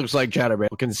Hill that looks like ChatterBait.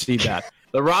 You can see that.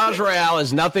 The Raj Royale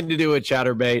has nothing to do with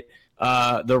ChatterBait.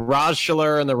 The Raj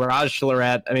Shiller and the Raj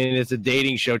Shillerette. I mean, it's a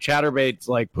dating show. ChatterBait's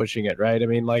like pushing it, right? I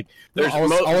mean, like there's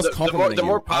the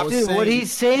more popular. Dude, what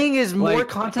he's saying is more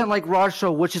content like Raj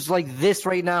Show, which is like this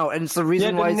right now, and it's the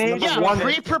reason why it's number one.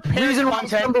 Pre-prepared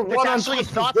content that's actually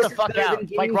thought the fuck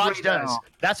out, like Raj does.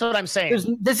 That's what I'm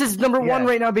saying. This is number one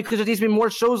right now because there needs to be more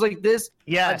shows like this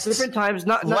at different times.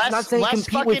 Not saying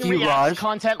compete with you, Raj.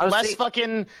 Content, less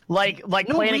fucking like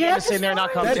playing against in there,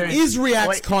 not coming. That is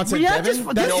React's content,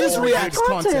 Devin. That is React's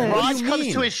content. Raj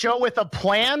comes to his show with a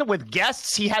plan, with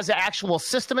guests. He has an actual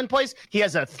system in place. He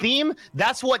has a theme.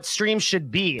 That's what streams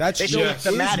should be. That is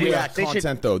React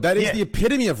content, though. That is the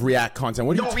epitome of React content.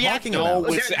 What are you talking about?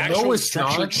 No, it's actual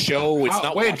structured show. It's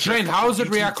not. Wait, Train, how is it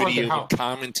React content?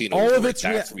 Commenting. All of it's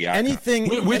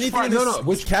anything in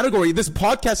this category. This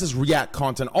podcast is React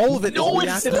content. All of it is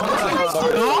React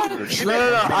content.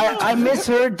 No. I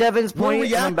misheard Devin's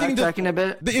point. I'm backtracking a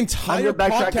bit. The entire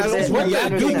podcast is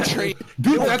React.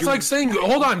 Dude, that's like saying,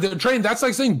 hold on, Train, that's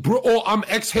like saying, bro, I'm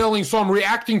exhaling, so I'm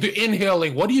reacting to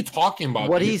inhaling. What are you talking about?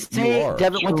 What he's saying,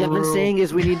 what Devin's saying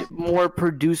is we need more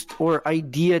produced or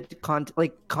idea content,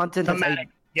 like content that's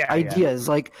ideas.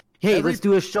 Like, hey, let's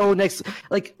do a show next.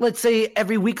 Like, let's say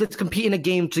every week, let's compete in a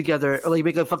game together, or like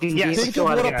make a fucking game. Think of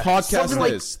what a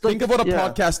podcast is. Think of what a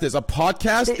podcast is. A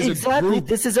podcast is a group.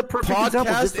 This is a perfect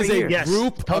example. Podcast is a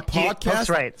group. A podcast.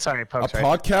 Right. Sorry, a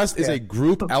podcast is a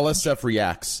group. LSF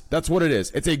reacts. That's what it is.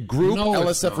 It's a group.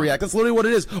 LSF react. That's literally what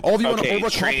it is. All of you want to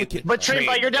overcomplicate. But Train,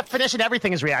 by your definition,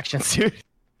 everything is reactions, dude.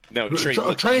 No,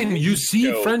 Train, you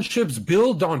see friendships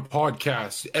build on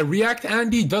podcasts. React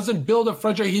Andy doesn't build a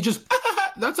friendship. He just,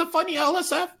 that's a funny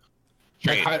LSF.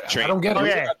 I don't get it.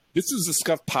 Okay. This is a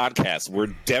Scuff podcast where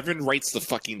Devin writes the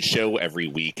fucking show every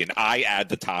week and I add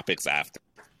the topics after.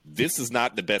 This is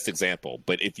not the best example,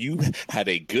 but if you had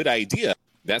a good idea,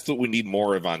 that's what we need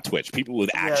more of on Twitch. People with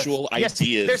actual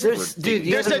ideas. There's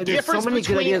a difference so many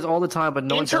good ideas all the time, but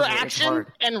no interaction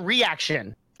and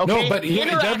reaction. Okay? No, but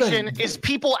interaction is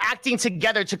people acting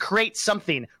together to create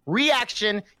something.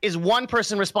 Reaction is one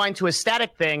person responding to a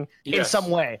static thing in some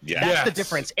way. That's the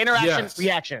difference. Interaction,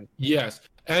 reaction. Yes.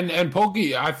 And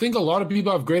Pokey, I think a lot of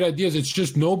people have great ideas. It's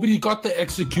just nobody got the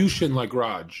execution like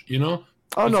Raj, you know?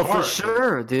 Oh, it's hard, for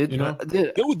sure, dude. You know?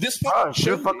 No, this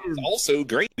show is also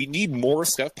great. We need more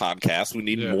Scuff podcasts. We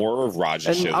need more of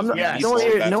Raj's shows.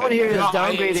 No one here is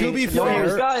downgrading. To be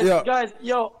fair, guys,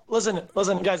 yo, listen,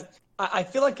 guys. I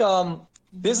feel like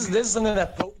this is something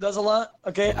that Pope does a lot.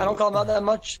 Okay, I don't call him out that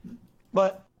much,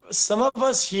 but some of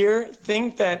us here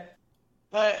think that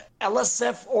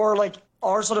LSF or like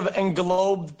our sort of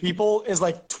englobed people is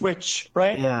like Twitch,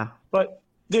 right? Yeah. But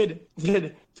dude,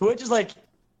 Twitch is like,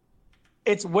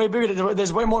 it's way bigger.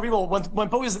 There's way more people. When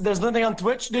Pope is, there's nothing on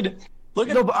Twitch, dude. Look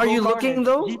at. No, but are you looking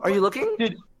though? Are you looking?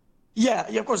 Dude, yeah,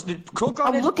 of course, dude.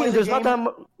 I'm looking. There's not that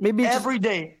maybe every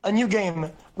day a new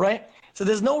game, right? So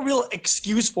there's no real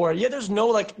excuse for it. Yeah, there's no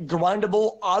like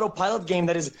grindable autopilot game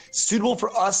that is suitable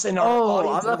for us and our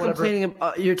audience. I'm not complaining.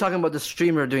 You're talking about the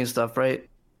streamer doing stuff, right?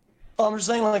 I'm just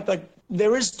saying like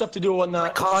there is stuff to do and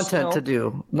content to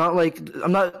do. Not like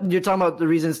I'm not. You're talking about the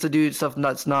reasons to do stuff.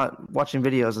 That's not watching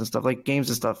videos and stuff like games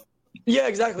and stuff. Yeah,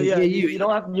 exactly. Yeah, you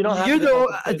don't have. You don't have. You know,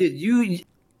 dude.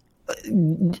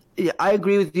 I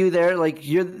agree with you there. Like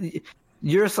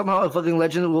you're somehow a fucking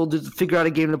legend. We'll just figure out a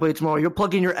game to play tomorrow. You'll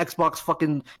plug in your Xbox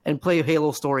fucking and play a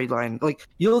Halo storyline. Like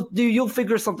you'll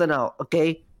figure something out,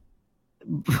 okay?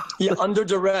 Yeah, under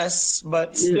duress,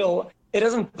 but still, it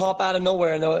doesn't pop out of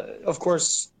nowhere. No, of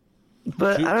course.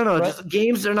 But I don't know. Just,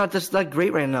 games are not just that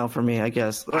great right now for me, I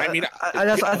guess. I mean,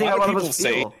 I think a lot of us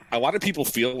feel. A lot of people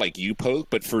feel like you, Poke,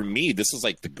 but for me, this is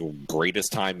like the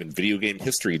greatest time in video game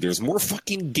history. There's more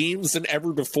fucking games than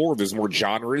ever before. There's more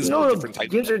genres, more different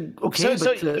types. Games are okay.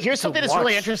 So here's something that's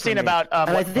really interesting about.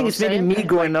 And I think it's maybe me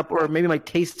growing up, or maybe my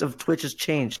taste of Twitch has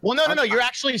changed. Well, no. You're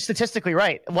actually statistically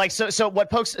right. Like, so what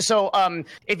Poke's. So,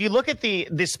 if you look at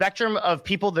the spectrum of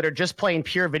people that are just playing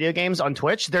pure video games on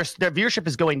Twitch, their viewership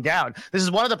is going down. down. This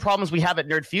is one of the problems we have at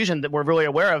Nerd Fusion that we're really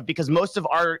aware of, because most of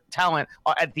our talent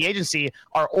at the agency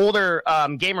are older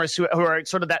gamers who are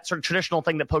sort of that sort of traditional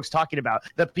thing that Poke's talking about,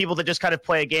 the people that just kind of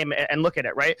play a game and look at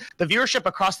it, right? The viewership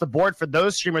across the board for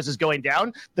those streamers is going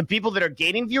down. The people that are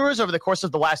gaining viewers over the course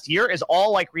of the last year is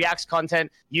all like Reacts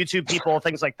content, YouTube people,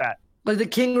 things like that. Like the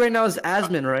king right now is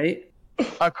Asmon, right?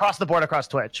 Across the board, across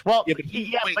Twitch. Well, but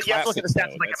you have to look at the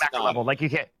stats like a macro level. Like you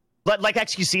can't. Like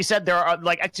XQC said, there are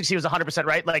like XQC was 100%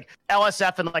 right. Like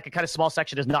LSF and like a kind of small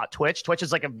section is not Twitch. Twitch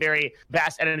is like a very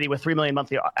vast entity with 3 million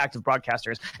monthly active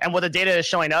broadcasters. And what the data is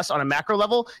showing us on a macro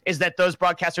level is that those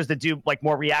broadcasters that do like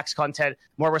more Reacts content,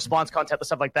 more response content,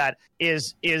 stuff like that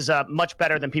is much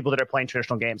better than people that are playing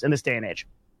traditional games in this day and age.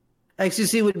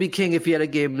 XQC would be king if he had a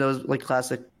game that was like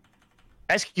classic.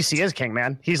 XQC is king,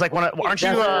 man. He's like one of, aren't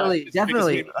you?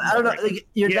 Definitely. I don't know. Like,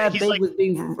 you're that big like, with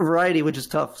being variety, which is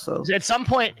tough. So at some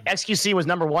point, XQC was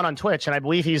number 1 on Twitch, and I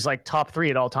believe he's like top 3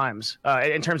 at all times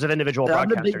in terms of individual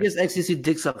broadcasters. I'm the biggest XQC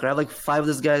dick sucker. I have like 5 of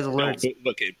this guy's alerts. No,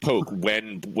 look at Poke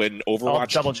when Overwatch. I'll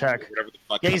double check.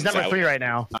 Yeah, he's number 3 right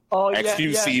now.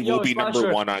 XQC will be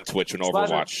number 1 on Twitch when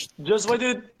Overwatch. Just what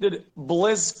did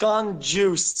BlizzCon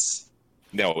juice?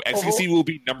 No, XQC will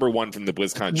be number 1 from the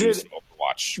BlizzCon juice.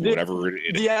 Whatever it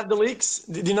is. Do you have the leaks?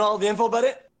 Do you know all the info about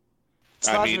it?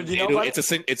 I mean,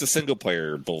 it's a single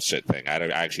player bullshit thing. I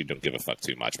actually don't give a fuck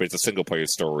too much, but it's a single player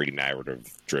story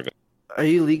narrative driven. Are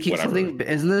you leaking something?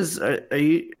 Isn't this? Are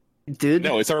you, dude?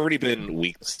 No, it's already been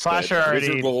leaked. Slasher already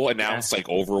Blizzard will announce like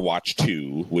Overwatch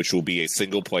 2, which will be a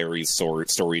single player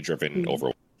story driven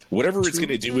Overwatch. Whatever it's going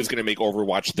to do is going to make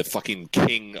Overwatch the fucking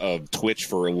king of Twitch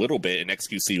for a little bit, and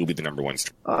XQC will be the number 1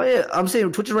 stream. Oh yeah, I'm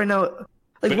saying Twitch right now.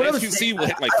 Like, but XQC will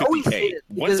hit like 50K.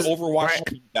 Once Overwatch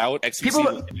comes out, XQC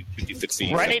will hit 50,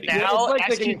 60. Right now, like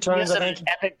XQC is in an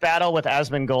epic battle with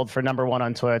Asmongold for number 1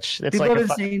 on Twitch. It's people like have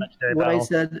been saying what I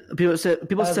said. People said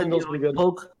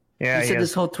Poke. Yeah, he said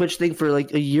this whole Twitch thing for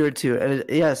like a year or two, and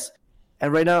yes.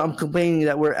 And right now, I'm complaining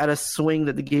that we're at a swing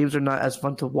that the games are not as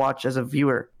fun to watch as a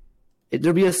viewer.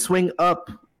 There'll be a swing up,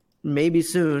 maybe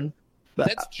soon. But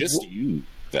that's just you.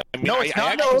 I mean, no, it's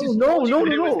not. No.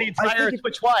 It was the entire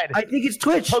Twitch wide. I think it's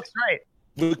Twitch. Poke's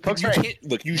right.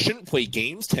 Look, you shouldn't play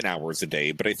games 10 hours a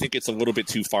day, but I think it's a little bit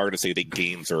too far to say that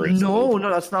games are. No,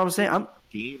 that's not what I'm saying.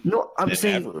 I'm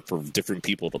saying ever for different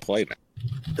people to play now.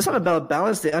 It's not about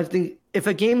balance. I think if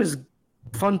a game is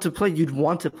fun to play, you'd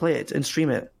want to play it and stream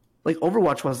it. Like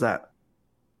Overwatch was that.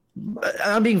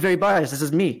 I'm being very biased. This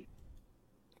is me.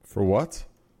 For what?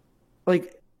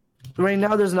 Like right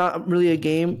now, there's not really a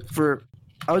game for.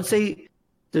 I would say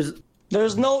there's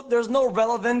no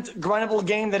relevant grindable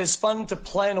game that is fun to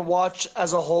play and watch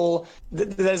as a whole.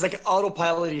 That is like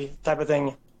autopilot-y type of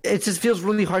thing. It just feels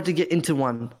really hard to get into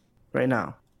one right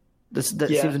now. That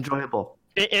seems enjoyable.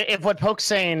 If what Poke's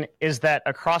saying is that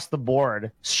across the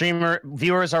board,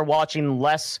 viewers are watching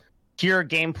less pure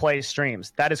gameplay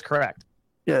streams, that is correct.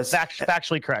 Yes,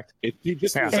 factually correct.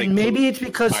 And maybe it's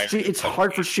because it's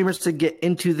hard for streamers to get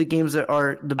into the games that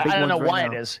are the big ones. I don't know why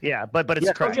now. it is. Yeah, but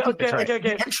it's correct. Okay.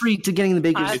 The entry to getting the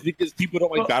biggest. It's because people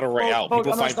don't like Battle Royale.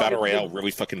 People find Battle Royale really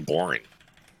fucking boring.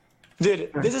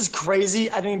 Dude, this is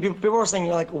crazy. I mean, people are saying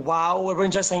like, "Wow,"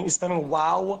 everyone's just saying spamming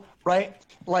 "Wow," right?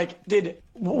 Like, dude,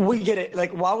 we get it.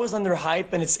 Like, WoW is under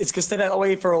hype, and it's gonna stay that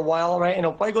way for a while, right? And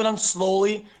it'll probably go down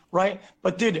slowly, right?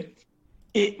 But dude.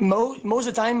 Most of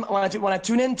the time when I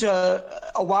tune into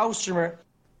a WoW streamer,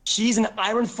 she's an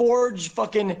Ironforge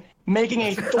fucking making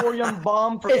a thorium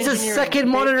bomb for it's engineering. It's a second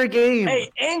monitor game.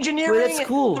 Hey, engineering that's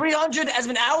cool. 300 has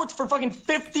been out for fucking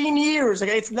 15 years. Like,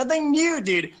 it's nothing new,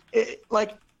 dude. Does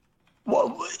that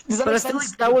but I feel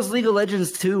like that was League of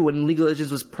Legends too, when League of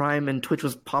Legends was prime and Twitch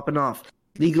was popping off.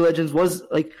 League of Legends was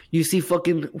like, you see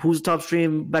fucking who's top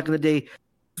stream back in the day.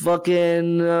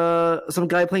 Fucking some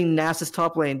guy playing NASA's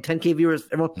top lane, 10K viewers,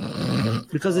 everyone,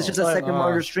 because it's just a second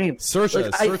monitor stream. Search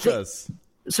as.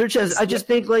 I just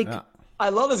think like I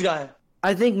love this guy.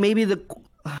 I think maybe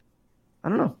I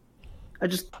don't know. I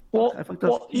fucked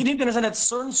up. You need to understand that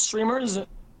certain streamers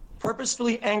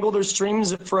purposefully angle their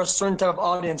streams for a certain type of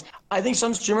audience. I think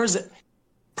some streamers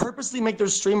purposely make their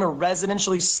stream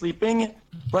residentially sleeping,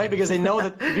 right? Because they know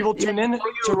that people tune in to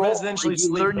residentially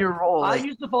sleep. Learn your role. I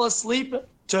used to fall asleep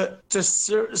to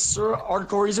Sir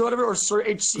Hardcore or whatever, or Sir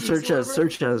HC. Search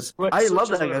as. Right, I love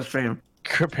that guy's stream.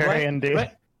 Kripparrian,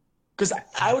 dude. Because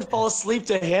I would fall asleep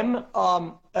to him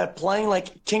playing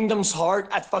like Kingdom's Heart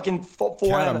at fucking 4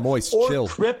 a.m. Moist, or chill.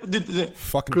 Fucking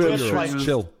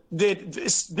chill.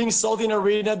 Being salty in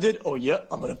arena, oh yeah,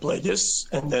 I'm going to play this,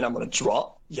 and then I'm going to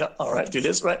draw. Yeah, all right, do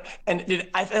this, right? And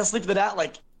I fell asleep to that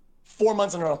like 4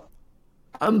 months in a row.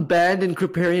 I'm banned in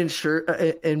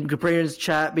Kripparrian's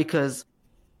chat because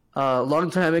A long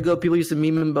time ago, people used to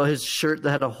meme him about his shirt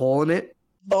that had a hole in it.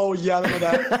 Oh yeah, I remember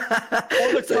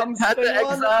that. So I had to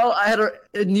exile. I had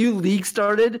a new league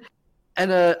started,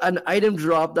 and an item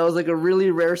drop that was like a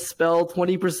really rare spell,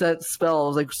 20% spell. It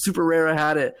was like super rare. I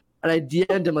had it, and I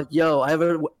DM'd him like, "Yo, I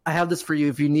have this for you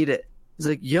if you need it." He's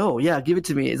like, "Yo, yeah, give it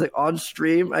to me." He's like, on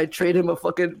stream, I trade him a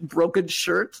fucking broken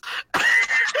shirt,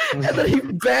 and then he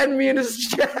banned me in his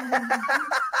chat.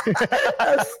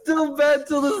 I'm still banned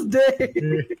till this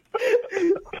day.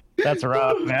 That's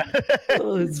rough, man.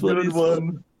 Oh, it's funny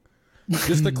one.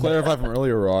 Just to clarify from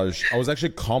earlier, Raj, I was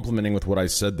actually complimenting with what I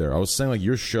said there. I was saying, like,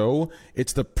 your show,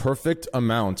 it's the perfect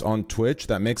amount on Twitch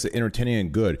that makes it entertaining and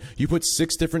good. You put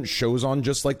 6 different shows on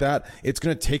just like that, it's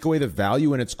going to take away the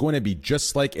value, and it's going to be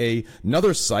just like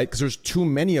another site because there's too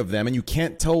many of them, and you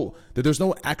can't tell that there's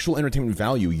no actual entertainment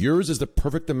value. Yours is the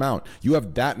perfect amount. You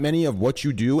have that many of what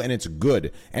you do, and it's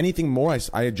good. Anything more,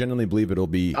 I genuinely believe it'll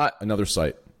be another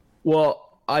site.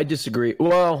 Well, I disagree.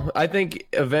 Well, I think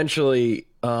eventually,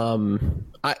 I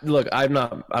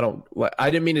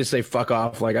didn't mean to say fuck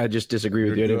off. Like, I just disagree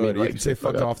with you. I didn't mean, you can say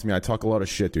fuck off to me. I talk a lot of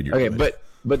shit, dude. You're okay, good.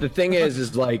 but the thing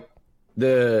is like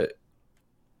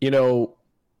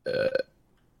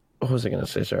what was I gonna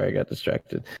say? Sorry, I got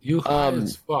distracted. You high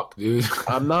as fuck, dude.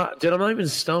 I'm not even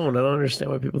stoned. I don't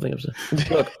understand why people think I'm stoned.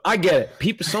 Look, I get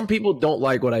it. Some people don't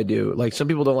like what I do. Like, some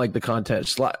people don't like the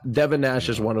content. Devin Nash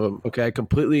is one of them. Okay, I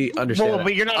completely understand. Well,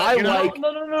 but you're not. No.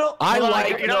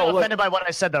 You're not offended by what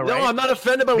I said, though, right? No, I'm not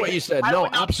offended by what you said. No,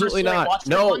 absolutely not.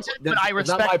 No, but I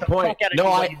respect not my point. No,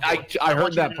 I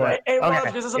heard that part. Hey,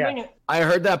 Raj, this is something. I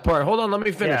heard that part. Hold on, let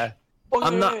me finish. Yeah.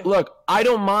 I'm not. Look, I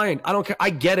don't mind. I don't care.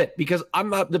 I get it because I'm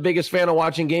not the biggest fan of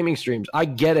watching gaming streams. I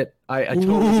get it. I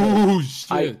totally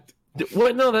get it.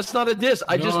 What? No, that's not a diss.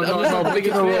 I'm just not the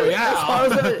biggest fan.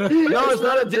 No, it's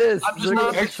not a diss. I'm just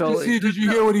not. XQC, did you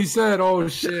hear what he said? Oh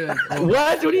shit!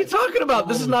 What are you talking about?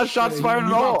 This is not shots fired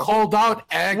at all. Called out.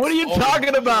 What are you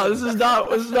talking about? This is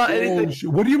not anything.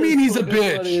 What do you mean he's a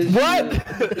bitch?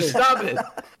 What? Stop it.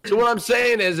 So what I'm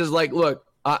saying is like, look.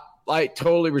 I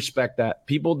totally respect that.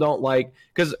 People don't like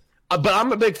but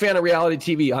I'm a big fan of reality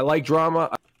TV. I like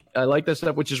drama. I like that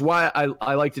stuff, which is why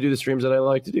I like to do the streams that I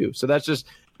like to do. So that's just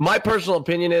my personal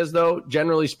opinion is, though,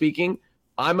 generally speaking,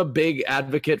 I'm a big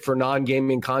advocate for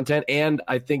non-gaming content, and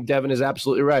I think Devin is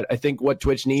absolutely right. I think what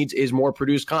Twitch needs is more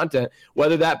produced content,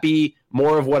 whether that be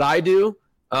more of what I do.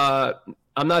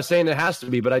 I'm not saying it has to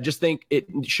be, but I just think it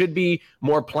should be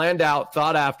more planned out,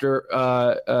 thought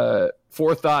after,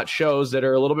 forethought shows that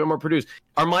are a little bit more produced.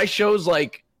 Are my shows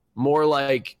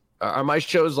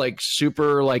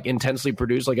super like intensely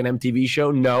produced like an MTV show?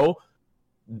 No.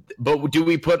 But do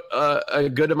we put a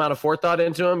good amount of forethought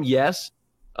into them? Yes.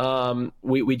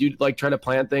 We do like try to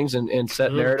plan things and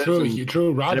set narratives.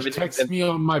 True. Raj texts me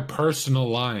on my personal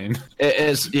line.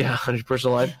 On your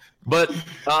personal line. But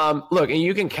look, and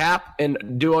you can cap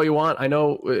and do all you want. I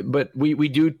know, but we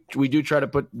do try to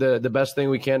put the best thing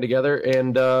we can together,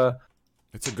 and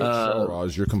it's a good show,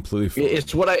 Raj. You're completely fine.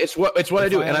 It's what I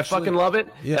do, and I fucking love it,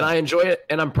 and I enjoy it,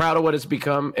 and I'm proud of what it's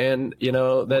become, and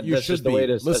that's just the way it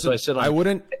is. Listen, that's what I sit on. I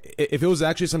wouldn't. If it was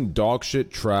actually some dog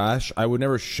shit trash, I would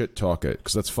never shit talk it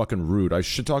because that's fucking rude. I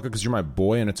shit talk it because you're my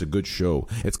boy and it's a good show.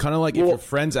 It's kind of like if your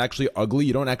friend's actually ugly,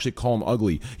 you don't actually call them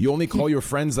ugly. You only call your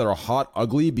friends that are hot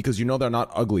ugly because you know they're not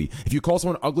ugly. If you call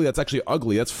someone ugly that's actually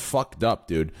ugly, that's fucked up,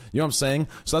 dude. You know what I'm saying?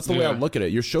 So that's the way I look at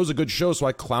it. Your show's a good show, so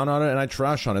I clown on it and I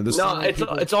trash on it.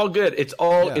 It's all good. It's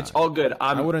all good.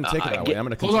 I wouldn't take it that way. I'm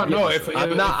gonna hold on. No,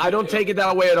 I don't take it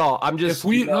that way at all. I'm just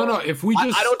I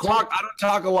don't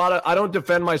talk a lot of. I don't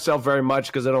defend myself very much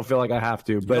because I don't feel like I have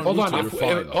to. But hold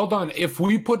on. If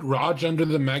we put Raj under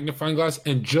the magnifying glass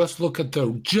and just look at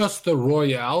the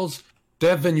Royales,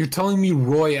 Devin, you're telling me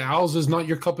Royales is not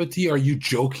your cup of tea? Are you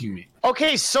joking me?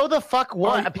 Okay, so the fuck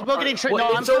what? People are getting tricked.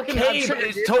 No, it's okay.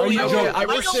 It's totally okay. I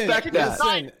respect that.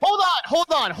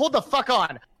 Hold the fuck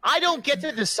on. I don't get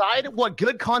to decide what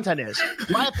good content is.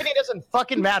 My opinion doesn't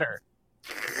fucking matter.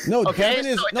 No, okay?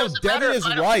 Devin is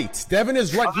right. Devin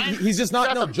is right. He's just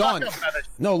not. No, John.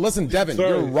 No, listen, Devin,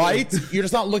 you're right. You're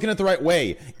just not looking at it the right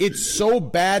way. It's so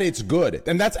bad, it's good.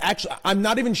 And that's actually, I'm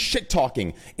not even shit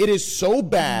talking. It is so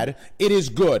bad, it is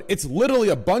good. It's literally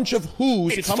a bunch of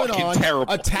who's coming on,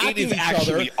 terrible. attacking each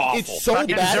other. Awful. It's so bad,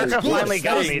 it's good.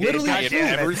 That is literally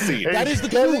true. That is the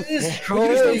truth. You just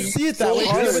don't see it that way. You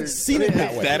haven't seen it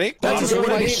that way. That's just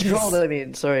what I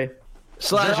mean. Sorry.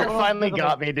 Slasher finally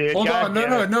got me, dude. Hold God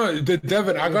on, no.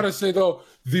 Devin, I gotta say though,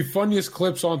 the funniest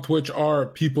clips on Twitch are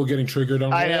people getting triggered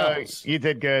on. I know you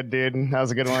did good, dude. That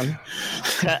was a good one.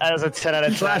 That was a 10 out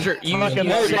of 10. Slasher, you by the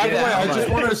way, I just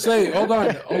want to say, hold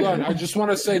on. I just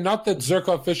want to say, not that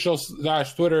Zerka official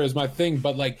 / Twitter is my thing,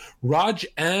 but like Raj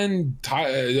and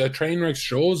Trainwreck's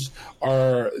shows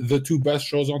are the two best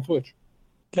shows on Twitch.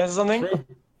 Can I say something?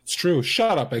 It's true.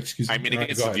 Shut up, excuse me. I mean,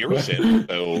 it's the viewership.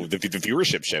 So the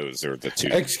viewership shows are the two.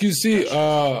 Excuse me.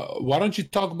 Why don't you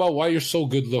talk about why you're so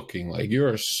good looking? Like, you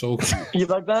are so cute. You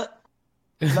like that?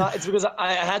 No, it's because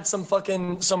I had some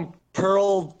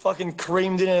pearl fucking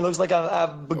creamed in it. It looks like I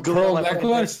have pearl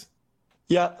necklace.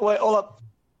 Yeah. Wait, hold up.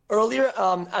 Earlier,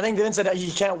 I think Dylan said that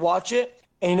he can't watch it,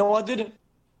 and you know what, dude?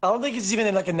 I don't think it's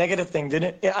even like a negative thing, did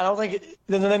it? Yeah, I don't think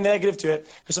there's nothing negative to it.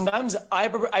 Because sometimes I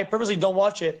purposely don't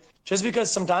watch it just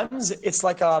because sometimes it's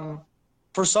like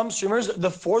for some streamers the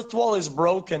fourth wall is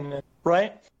broken,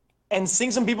 right? And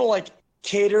seeing some people like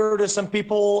cater to some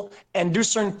people and do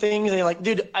certain things, they're like,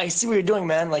 dude, I see what you're doing,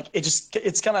 man. Like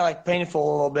it's kind of like painful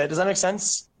a little bit. Does that make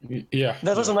sense? Yeah.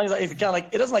 That's what sometimes like, it kind of like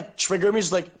it doesn't like trigger me.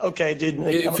 It's like, okay, dude.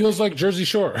 Like, it feels like Jersey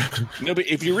Shore. No, but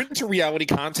if you're into reality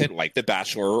content like The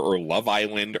Bachelor or Love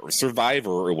Island or Survivor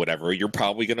or whatever, you're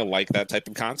probably going to like that type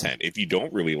of content. If you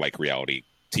don't really like reality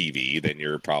TV, then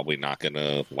you're probably not going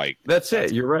to like. That's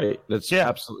it. You're right. That's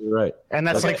absolutely right. And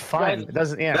that's like fine. It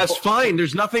doesn't. Yeah. That's fine.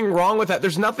 There's nothing wrong with that.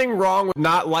 There's nothing wrong with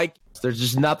not like. There's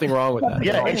just nothing wrong with that.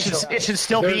 Yeah, it should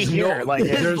still be here. Like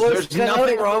there's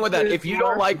nothing wrong with that. If you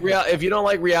don't like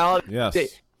reality, yes.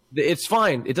 It's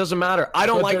fine. It doesn't matter. I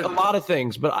don't like a lot of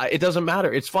things, but it doesn't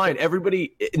matter. It's fine.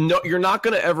 Everybody, no, you're not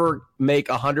going to ever make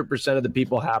 100% of the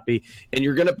people happy, and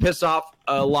you're going to piss off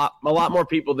a lot more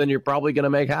people than you're probably going to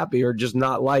make happy or just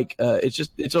not like.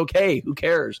 It's okay. Who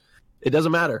cares? It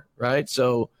doesn't matter, right?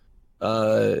 So,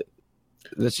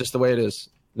 that's just the way it is.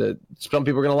 Some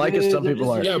people are gonna like it, some people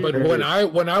aren't. Yeah, but when I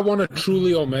want to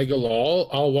truly Omega LOL,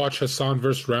 I'll watch Hassan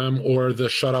vs. Ram or the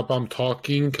Shut Up I'm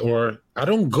Talking, or I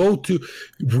don't go to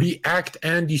react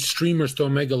Andy streamers to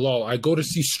Omega LOL. I go to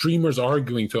see streamers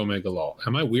arguing to Omega LOL.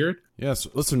 Am I weird? Yes.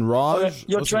 Listen, Raj. Okay,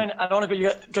 you're trying. I don't want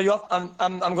to cut you off.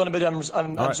 I'm going to bed.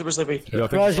 I'm right. Super sleepy. Yeah,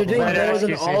 Raj, you're doing better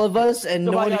than all of us, and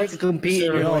no one here can compete.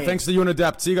 Thanks to you and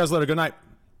Adept. See you guys later. Good night.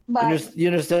 Bye. You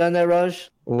understand that, Raj?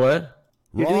 What?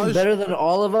 You're doing better than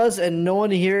all of us, and no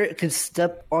one here can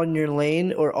step on your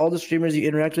lane, or all the streamers you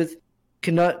interact with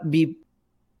cannot be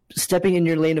stepping in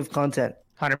your lane of content.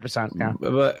 100%, yeah.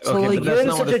 But, so, like, you're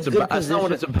in such a good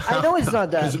position. I know it's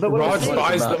not that, but Raj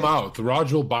buys them out.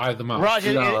 Raj will buy them out. Raj,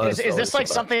 is this like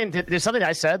something? There's something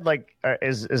I said like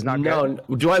is not good?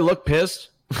 No. Do I look pissed?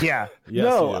 Yeah. Yes,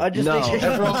 no, I just think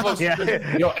everyone looks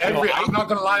I'm not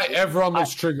gonna lie, everyone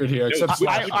looks triggered here. Except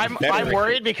I'm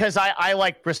worried because I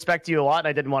like respect you a lot, and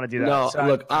I didn't want to do that. No, so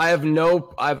look, I've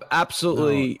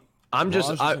absolutely. I'm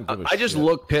just I just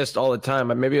look pissed all the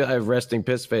time. Maybe I have resting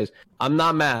piss face. I'm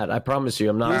not mad. I promise you,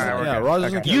 I'm not mad. Yeah,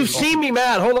 Raj You've seen me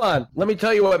mad. Hold on. Let me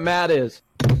tell you what mad is.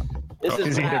 This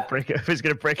is gonna break it. He's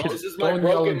gonna break it. This is my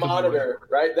broken monitor,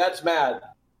 right? That's mad.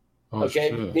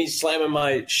 Okay, he's slamming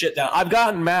my shit down. I've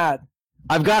gotten mad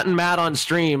on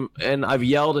stream, and I've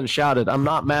yelled and shouted. I'm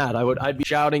not mad. I'd be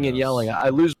shouting and yelling. I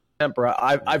lose my temper.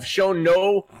 I've shown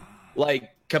no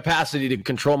capacity to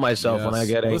control myself when I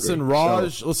get angry. Listen,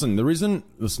 Raj.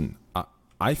 Listen.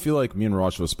 I feel like me and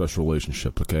Raj have a special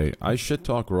relationship, okay? I shit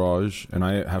talk Raj, and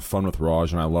I have fun with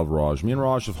Raj, and I love Raj. Me and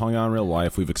Raj have hung out in real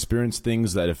life. We've experienced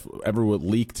things that if ever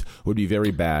leaked would be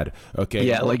very bad, okay?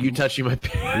 Yeah, like you touching my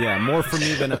yeah, more for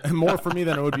me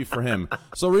than it would be for him.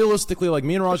 So realistically, like,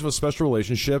 me and Raj have a special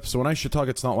relationship, so when I shit talk,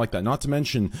 it's not like that. Not to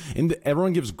mention,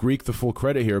 everyone gives Greek the full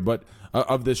credit here, but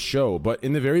of this show. But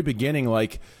in the very beginning,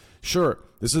 like, sure,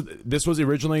 this was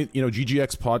originally,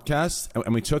 GGX podcast,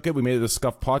 and we took it. We made it a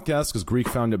Scuff podcast because Greek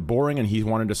found it boring and he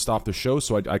wanted to stop the show,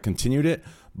 so I continued it.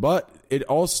 But it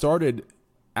all started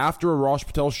after a Raj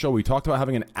Patel show. We talked about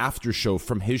having an after show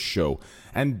from his show,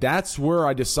 and that's where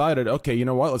I decided, okay, you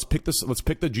know what? Let's pick the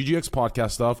GGX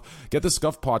podcast stuff, get the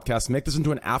Scuff podcast, make this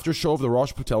into an after show of the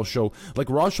Raj Patel show. Like,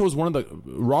 Raj was one of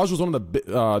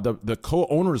the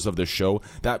co-owners of this show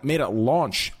that made it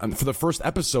launch for the first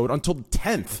episode until the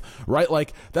 10th, right?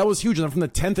 Like, that was huge, and then from the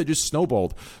 10th it just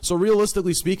snowballed. So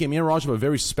realistically speaking, me and Raj have a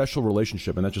very special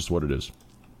relationship, and that's just what it is.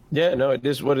 Yeah, no, it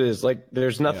is what it is. Like,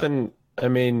 there's nothing. I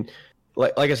mean.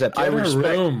 Like I said, I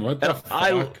respect. What the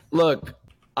fuck?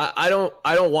 I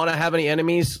don't want to have any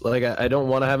enemies. Like, I don't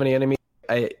want to have any enemies.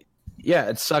 yeah,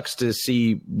 it sucks to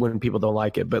see when people don't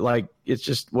like it, but like it's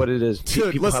just what it is.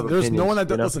 Dude, People listen, have there's opinions, no one that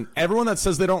you know? listen. Everyone that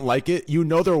says they don't like it,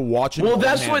 they're watching. Well, with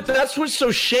that's one hand. that's what's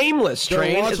so shameless, They're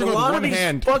Train. Is watching a with lot of one these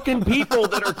hand. fucking people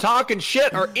that are talking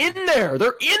shit are in there.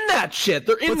 They're in that shit.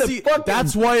 They're in But the see, fucking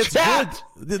that's why it's chat.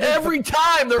 good. Every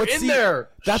time they're But in see, there.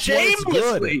 That's why it's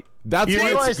shamelessly. good. That's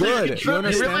why it's good. You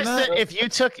understand that?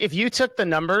 If you took the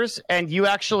numbers and you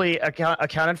actually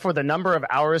accounted for the number of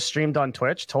hours streamed on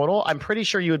Twitch total, I'm pretty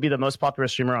sure you would be the most popular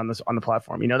streamer on the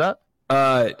platform. You know that?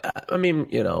 I mean,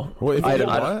 you know, I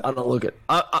don't look at.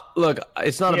 Look,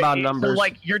 it's not about numbers. So,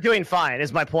 like, you're doing fine.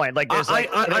 Is my point. Like, there's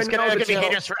there's gonna be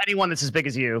haters for anyone that's as big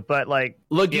as you. But like,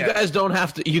 look, you guys don't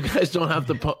have to. You guys don't have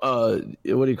to.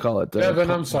 What do you call it? Devin,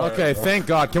 I'm sorry. Okay, thank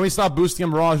God. Can we stop boosting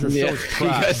him, Raj? Your show is trash. You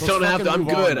guys don't have to. I'm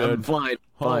good. I'm fine.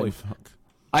 Holy fuck.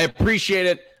 I appreciate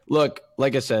it. Look,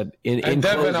 like I said, in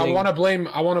Devin, closing, I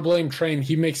want to blame Train.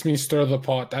 He makes me stir the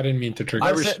pot. I didn't mean to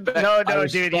trigger.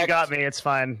 Dude, you got me. It's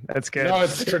fine. It's good. No,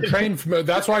 it's Train.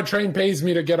 That's why Train pays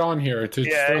me to get on here to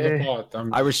stir the pot.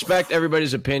 I respect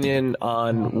everybody's opinion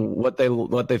on what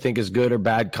they think is good or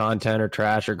bad content or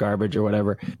trash or garbage or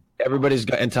whatever. Everybody's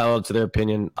entitled to their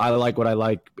opinion. I like what I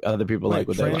like. Other people like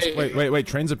what they like. Wait.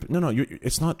 Trains. No.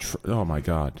 It's not. Oh my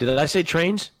God. Did I say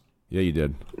Trains? Yeah, you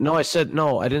did. No, I said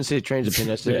no. I didn't say Train's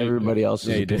opinion. I said everybody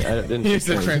else's opinion. I didn't You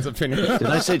said Train's opinion. Did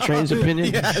I say Train's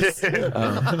opinion? Yes.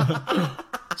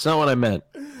 It's not what I meant.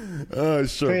 Oh,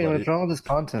 sure. Train, buddy. what's wrong with this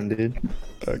content, dude?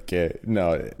 Okay,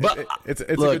 no, But, it's look,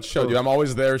 a good show, dude. I'm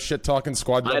always there, shit talking,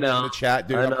 squad in the chat,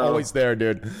 dude. I'm always there,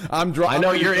 dude. I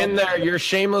know you're in there. You're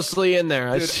shamelessly in there.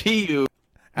 I see you.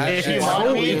 If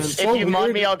you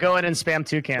mod me, I'll go in and spam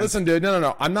toucans. Listen, dude,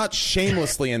 no. I'm not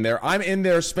shamelessly in there. I'm in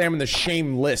there spamming the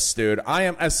shameless, dude. I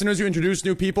am. As soon as you introduce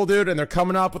new people, dude, and they're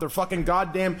coming up with their fucking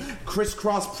goddamn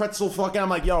crisscross pretzel fucking, I'm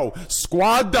like, yo,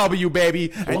 squad W,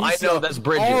 baby. And Well, I know that's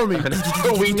Bridget. Army.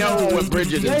 We know what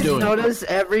Bridget is doing. Notice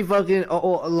every fucking a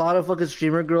lot of fucking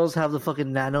streamer girls have the fucking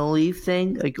Nanoleaf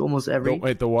thing. Like almost every.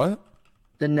 Wait, the what?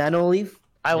 The Nanoleaf.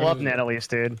 I love Nanoleafs,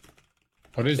 dude.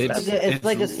 What is it? It's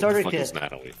like a starter kit.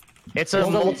 It's a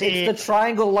multi. It's the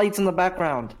triangle lights in the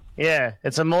background. Yeah,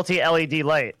 it's a multi-LED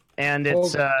light, and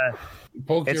it's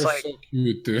it's like so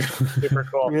cute, dude. Super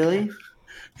cool. Really?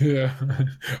 Yeah.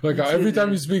 Like every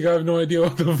time you speak, I have no idea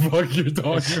what the fuck you're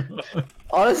talking about.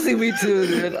 Honestly, me too,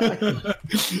 dude.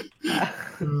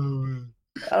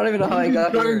 I don't even know how I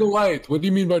got triangle light. What do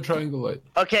you mean by triangle light?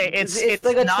 Okay, it's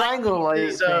like a triangle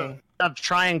light thing. Of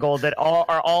triangle that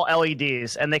are all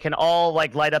LEDs, and they can all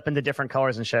like light up into different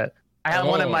colors and shit. I have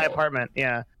one in my apartment.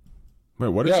 Yeah. Wait,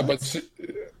 what is? Yeah, it? but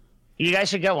you guys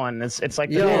should get one. It's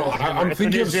like I'm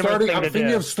thinking of starting. I'm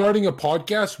thinking of starting a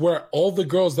podcast where all the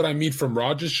girls that I meet from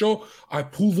Raj's show, I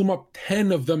pull them up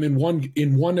 10 of them in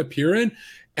one appearance.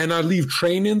 And I leave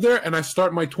Train in there, and I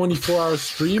start my 24-hour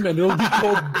stream, and it'll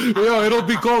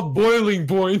be called Boiling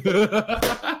Point.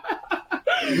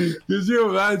 Could you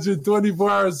imagine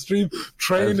 24-hour stream,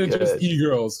 Train and just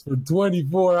e-girls for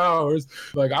 24 hours?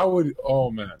 Like I would.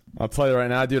 Oh man! I'll tell you right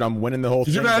now, dude. I'm winning the whole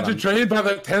thing. Could you imagine Train by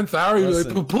the 10th hour? You're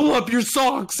like, pull up your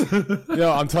socks.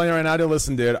 Yo, I'm telling you right now, dude.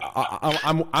 Listen, dude.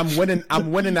 I'm winning.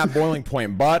 I'm winning that Boiling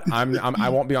Point, but I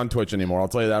won't be on Twitch anymore. I'll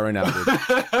tell you that right now, dude.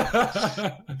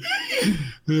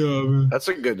 Yeah, man. That's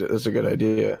a good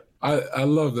idea. I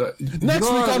love that. Next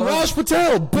week on Raj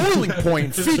Patel, Boiling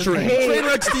Point, featuring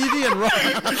Trainwreck TV and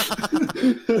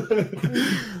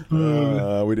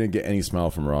Raj. We didn't get any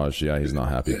smile from Raj. Yeah, he's not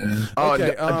happy. Oh,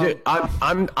 okay,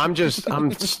 I'm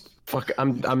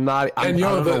not. I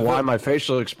don't know why my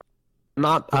facial expression.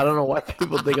 I don't know why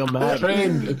people think I'm mad.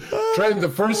 Train.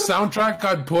 The first soundtrack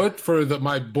I put for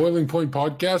my Boiling Point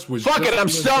podcast was. Fuck it, I'm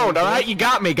stoned. All right, you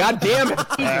got me. God damn it,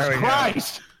 Jesus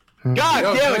Christ.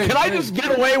 God damn it! Can I just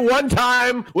get away one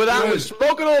time without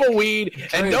smoking a little weed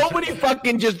and nobody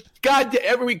fucking just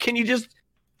every week? Can you just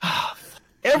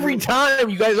every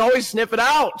time you guys always sniff it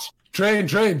out? Train.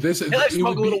 This can I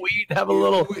smoke a little weed and have a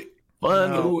little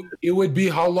fun? It would be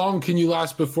how long can you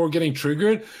last before getting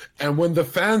triggered? And when the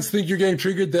fans think you're getting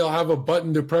triggered, they'll have a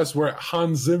button to press where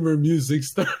Hans Zimmer music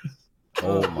starts.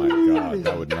 Oh my god,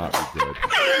 that would not be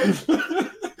good.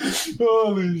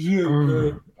 Holy shit,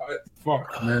 man.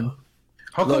 Fuck, man.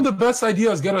 How come the best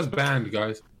ideas get us banned,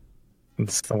 guys?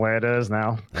 It's the way it is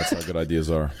now. That's how good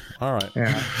ideas are. All right.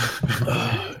 Yeah.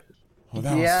 Well,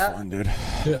 that was fun, dude.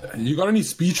 Yeah. You got any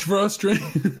speech for us, Trey?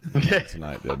 Not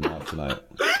tonight, dude. Not tonight.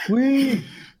 Okay.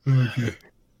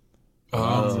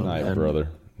 Not tonight, brother.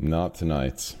 Not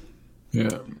tonight.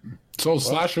 Yeah. So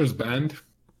Slasher's banned.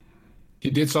 He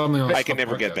did something else. I can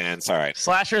never get banned. Sorry.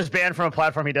 Slasher's banned from a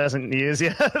platform he doesn't use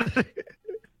yet.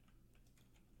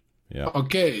 Yeah.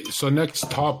 Okay, so next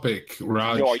topic,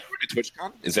 Raj. Yo, are you going to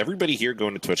TwitchCon? Is everybody here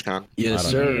going to TwitchCon? Yes,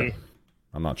 sir.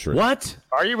 I'm not sure. What?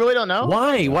 Are you really don't know?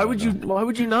 Why? Why would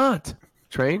you not?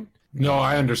 Train? No,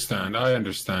 I understand,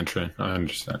 Trent. I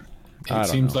understand. It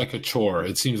seems like a chore.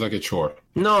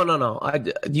 No.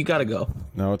 You gotta go.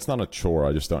 No, it's not a chore.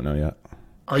 I just don't know yet.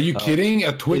 Are you kidding?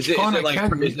 At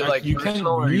TwitchCon, you can't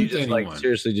mute anyone. Like,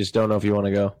 seriously, just don't know if you want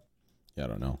to go. Yeah, I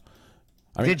don't know.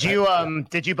 I mean,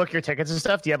 did you book your tickets and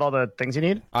stuff? Do you have all the things you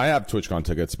need? I have TwitchCon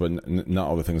tickets, but not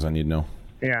all the things I need. No.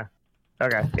 Yeah.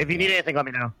 Okay. If you need anything, let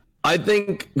me know. I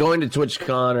think going to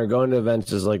TwitchCon or going to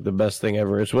events is like the best thing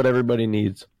ever. It's what everybody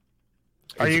needs.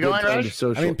 Are you going, Raj?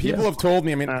 I mean, people have told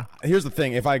me. I mean, here's the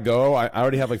thing. If I go, I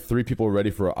already have like 3 people ready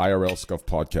for an IRL Scuff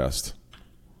podcast.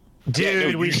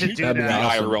 Dude, we should do that.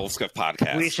 IRL Scuff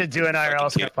podcast. We should do an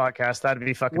IRL Scuff podcast. That'd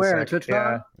be fucking sick.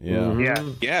 TwitchCon?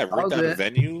 Yeah, rent out a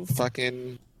venue.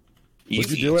 Fucking easy.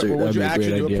 Would you do it? Would you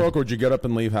actually do it, Proc, or would you get up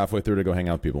and leave halfway through to go hang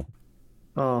out with people?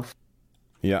 Oh.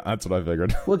 Yeah, that's what I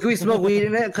figured. Well, can we smoke weed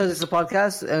in it because it's a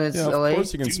podcast and it's LA? Of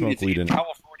course you can smoke weed in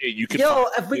California. You can.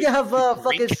 If we could have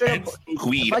fucking straight up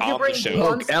weed on the show.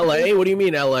 Look, LA? What do you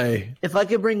mean LA? If I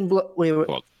could bring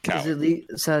is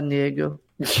it San Diego?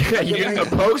 The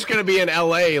Poke's gonna be in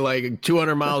LA, like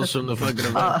 200 miles from the fucking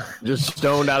event, just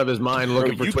stoned out of his mind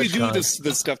looking for TwitchCon. You could do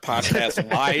this Scuff podcast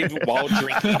live while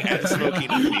drinking and smoking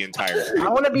the entire time. I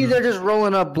want to be there just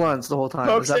rolling up blunts the whole time.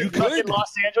 Poke's in fucking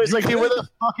Los Angeles. Like, dude, where the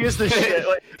fuck is this shit?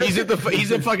 Like,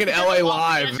 he's in fucking LA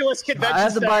live. I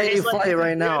have to buy a flight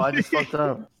right now. I just fucked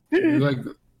up.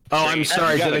 I'm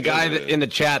sorry to the guy in the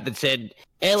chat that said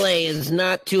LA is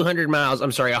not 200 miles.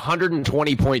 I'm sorry,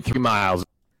 120.3 miles.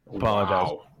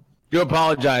 Apologize. Wow. You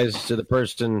apologize to the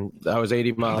person that was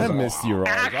 80 miles. I missed you, Raj.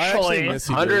 Actually, I miss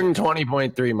you,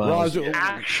 120.3 miles.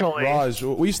 Raj,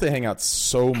 we used to hang out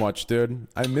so much, dude.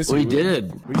 I miss you. We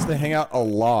did. We used to hang out a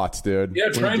lot, dude. Yeah,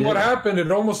 Train, what happened? It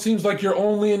almost seems like you're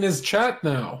only in his chat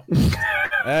now.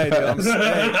 Hey, dude, listen,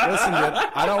 dude.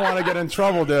 I don't want to get in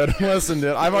trouble, dude. Listen,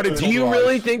 dude. I've already told Do you Raj.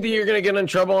 really think that you're going to get in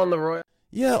trouble on the Royal?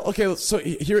 Yeah, okay, so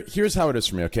here's how it is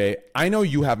for me, okay? I know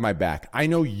you have my back. I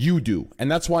know you do. And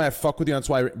that's why I fuck with you. That's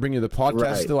why I bring you the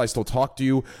podcast still. I still talk to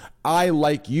you. I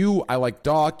like you. I like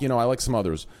Doc. I like some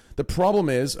others. The problem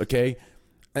is, okay,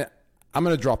 I'm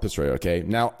going to drop this right, okay?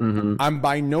 Now, I'm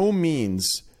by no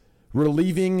means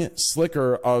relieving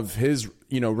Slicker of his,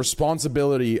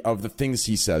 responsibility of the things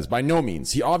he says. By no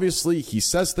means. He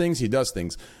says things, he does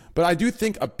things. But I do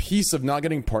think a piece of not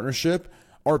getting partnership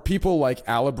are people like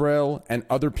Alabrail and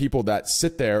other people that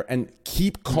sit there and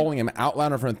keep calling him out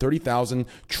loud in front of 30,000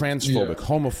 transphobic,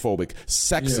 homophobic,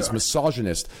 sexist,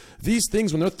 misogynist. These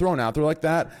things, when they're thrown out there like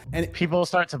that, and people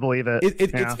start to believe it.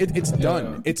 It's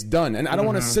done. It's done. And I don't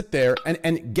want to sit there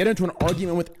and get into an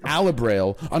argument with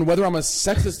Alabrail on whether I'm a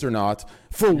sexist or not.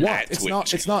 For what?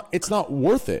 It's not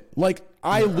worth it. Like,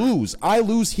 I lose.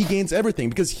 He gains everything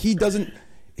because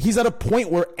he's at a point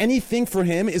where anything for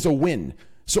him is a win.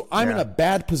 So I'm in a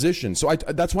bad position. So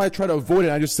that's why I try to avoid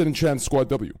it. I just sit in chat and squad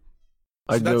W.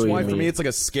 So that's why for me it's like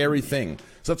a scary thing.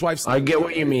 So that's why I get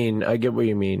what you mean. You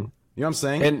know what I'm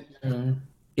saying? And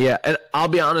and I'll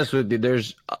be honest with you.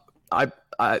 There's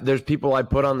people I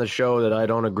put on the show that I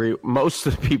don't agree. Most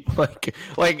of the people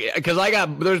like because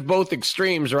there's both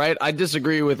extremes, right? I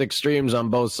disagree with extremes on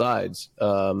both sides.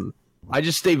 I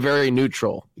just stay very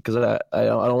neutral because I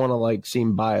don't want to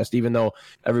seem biased, even though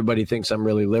everybody thinks I'm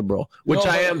really liberal, which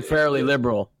I am fairly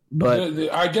liberal.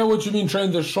 But I get what you mean,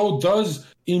 Train. The show does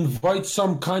invite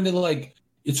some kind of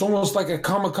it's almost like a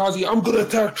kamikaze. I'm gonna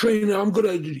attack Train. I'm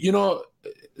gonna,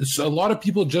 a lot of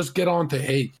people just get on to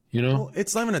hate. Well,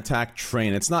 it's not even attack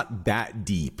Train. It's not that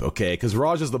deep, okay? Because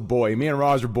Raj is the boy. Me and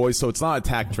Raj are boys, so it's not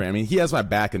attack Train. I mean, he has my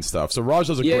back and stuff. So Raj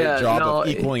does a great job of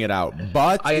equaling it out.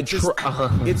 But it's just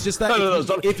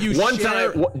that if you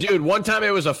one time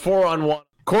it was a 4-on-1.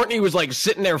 Courtney was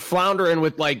sitting there floundering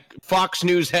with Fox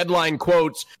News headline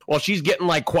quotes while she's getting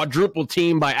quadruple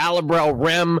teamed by Alabrail,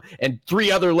 Rem, and 3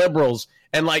 other liberals,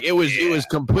 and it was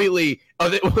completely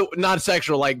not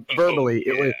sexual, verbally.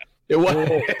 It was. It was.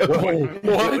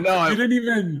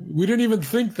 We didn't even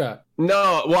think that.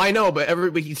 No, well, I know, but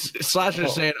everybody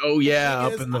Slasher's saying, "Oh yeah,"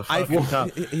 up in the fucking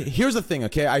top. Here's the thing,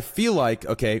 okay? I feel like,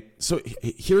 okay, so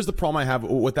here's the problem I have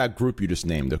with that group you just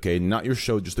named, okay? Not your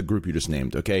show, just the group you just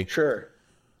named, okay? Sure.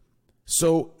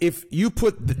 So if you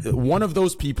put one of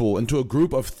those people into a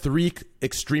group of 3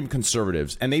 extreme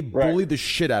conservatives and they bully the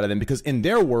shit out of them because in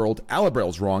their world,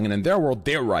 Alabrail's wrong, and in their world,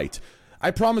 they're right. I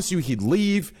promise you he'd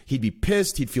leave, he'd be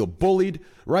pissed, he'd feel bullied,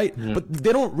 right? Yeah. But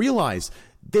they don't realize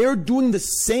they're doing the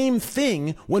same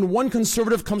thing when one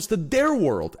conservative comes to their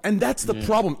world. And that's the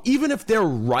problem. Even if they're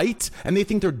right and they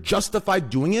think they're justified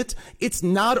doing it, it's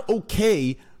not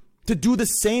okay to do the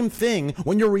same thing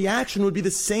when your reaction would be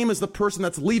the same as the person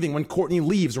that's leaving when Courtney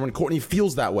leaves or when Courtney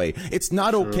feels that way. It's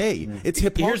not okay. It's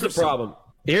hypocrisy.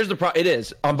 Here's the problem. It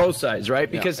is on both sides,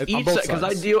 right? Because because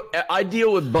I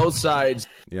deal with both sides.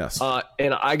 Yes.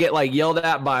 And I get like yelled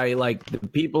at by like the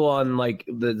people on like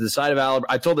the side of Alabrow.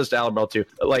 I told this to Alabrow too.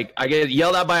 Like I get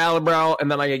yelled at by Alabrow, and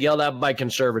then I get yelled at by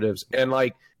conservatives, and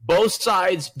like both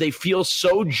sides, they feel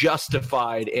so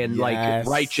justified and like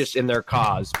righteous in their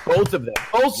cause. Both of them,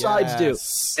 both sides do,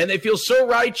 and they feel so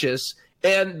righteous,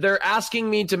 and they're asking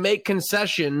me to make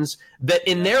concessions that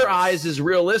in their eyes is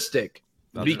realistic.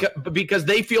 Because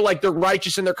they feel like they're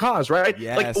righteous in their cause, right?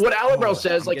 Yes. Like what Alabrow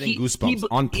says, like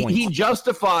he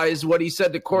justifies what he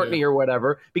said to Courtney or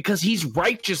whatever because he's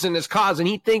righteous in his cause and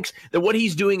he thinks that what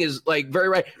he's doing is like very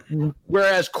right.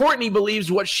 Whereas Courtney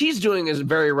believes what she's doing is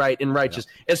very right and righteous.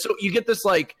 And so you get this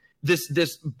like this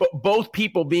both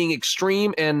people being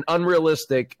extreme and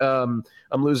unrealistic. I'm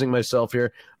losing myself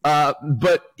here.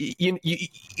 But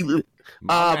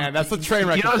man, that's the train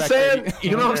wreck. You know what I'm saying?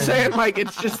 You know what I'm saying? Like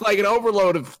it's just like an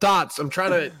overload of thoughts. I'm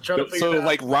trying to figure it out. So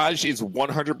like Raj is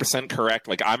 100% correct.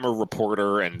 Like I'm a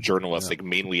reporter and journalist, like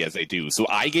mainly as I do. So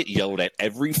I get yelled at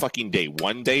every fucking day.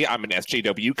 One day I'm an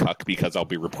SJW cuck because I'll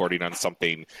be reporting on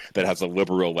something that has a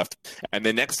liberal left, and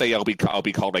the next day I'll be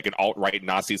called like an alt-right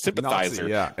Nazi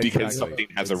sympathizer because something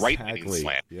has a right-wing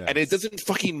slant. Yes. And it doesn't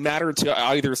fucking matter to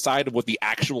either side of what the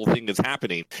actual thing is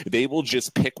happening. They will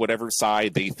just pick whatever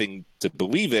side they think to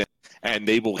believe in, and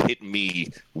they will hit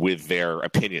me with their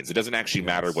opinions. It doesn't actually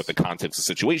matter what the context of the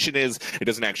situation is. It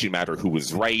doesn't actually matter who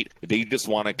is right. They just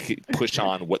want to push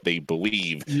on what they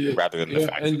believe rather than the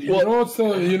facts. And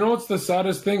you know what's the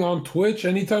saddest thing on Twitch?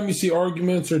 Anytime you see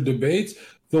arguments or debates,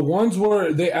 the ones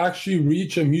where they actually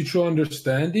reach a mutual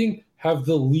understanding have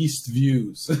the least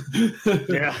views.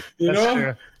 Yeah, you know,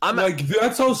 true.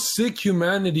 That's how sick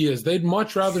humanity is. They'd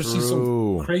much rather see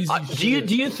some crazy.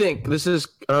 Do you think this is?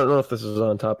 I don't know if this is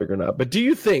on topic or not, but do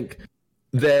you think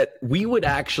that we would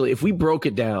actually, if we broke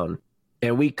it down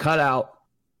and we cut out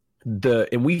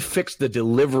and we fixed the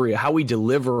delivery, how we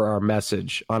deliver our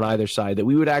message on either side, that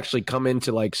we would actually come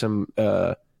into like some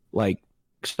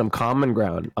common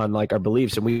ground on like our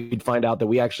beliefs, and we'd find out that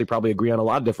we actually probably agree on a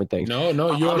lot of different things. No,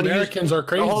 you Americans are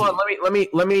crazy. Hold on, let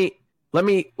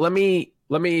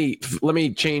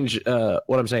me change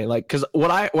what I'm saying. Like, because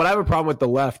what I have a problem with the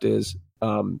left is,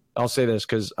 I'll say this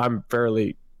because I'm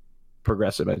fairly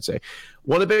progressive, I'd say.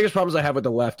 One of the biggest problems I have with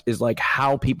the left is like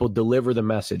how people deliver the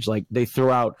message. Like they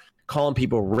throw out calling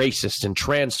people racist and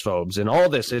transphobes and all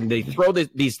this, and they throw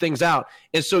these things out,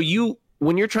 and so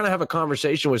when you're trying to have a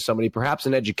conversation with somebody, perhaps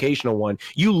an educational one,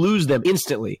 you lose them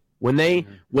instantly. When you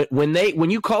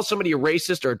call somebody a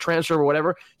racist or a transphobe or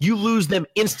whatever, you lose them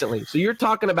instantly. So you're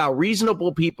talking about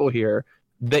reasonable people here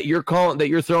that you're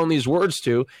throwing these words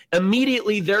to.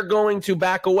 Immediately they're going to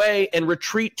back away and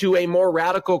retreat to a more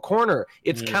radical corner.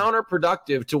 It's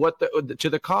counterproductive to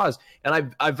the cause,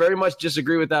 and I very much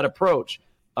disagree with that approach.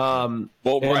 I'll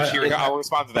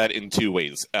respond to that in two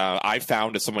ways. I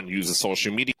found as someone who uses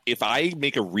social media, if I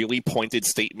make a really pointed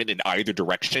statement in either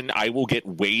direction, I will get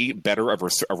way better of a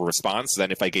response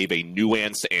than if I gave a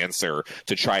nuanced answer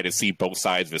to try to see both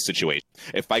sides of the situation.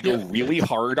 If I go really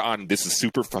hard on this is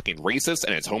super fucking racist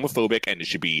and it's homophobic and it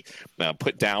should be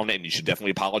put down and you should definitely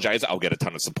apologize, I'll get a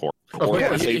ton of support. Or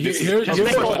if I say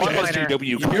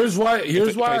here's why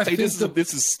I think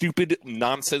this is stupid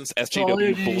nonsense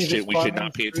SJW bullshit. We should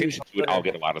not pay attention to it. I'll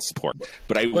get a lot of support.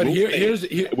 But let me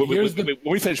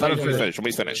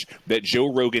finish. That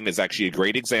Joe Rogan is actually a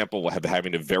great example of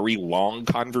having a very long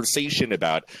conversation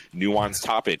about nuanced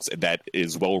topics that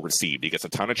is well received. He gets a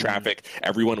ton of traffic.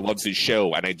 Everyone loves his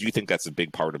show, and I do think that's a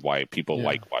big part of why people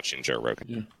like watching Joe Rogan.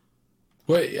 Yeah.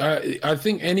 But I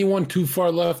think anyone too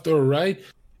far left or right,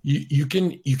 you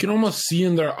can almost see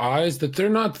in their eyes that they're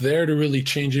not there to really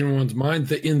change anyone's mind.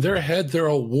 That in their head they're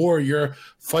a warrior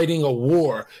fighting a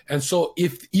war, and so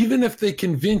even if they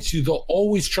convince you, they'll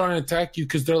always try and attack you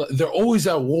because they're always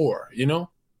at war. You know,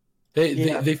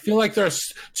 they feel like they're a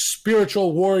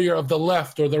spiritual warrior of the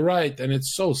left or the right, and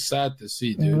it's so sad to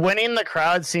see, dude. Winning the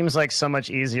crowd seems like so much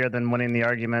easier than winning the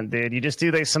argument, dude. You just do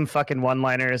like some fucking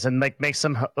one-liners and like make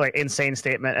some like insane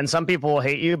statement, and some people will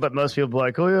hate you, but most people will be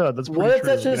like, oh yeah, that's pretty What if true,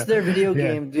 that's just their video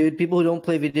game, dude? People who don't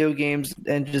play video games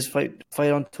and just fight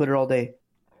on Twitter all day.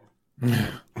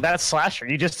 That's Slasher.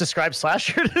 You just described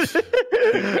Slasher.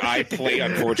 I play,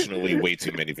 unfortunately, way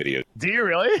too many videos. Do you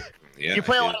really? Yeah, you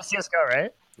play a lot of CSGO,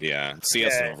 right? Yeah,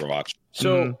 CS and Overwatch.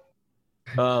 So,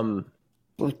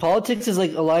 Politics is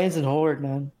like Alliance and Horde,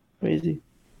 man. Crazy.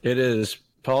 It is.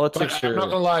 Politics I'm not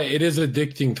gonna lie, it is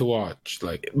addicting to watch.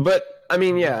 But I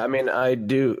mean, yeah, I mean, I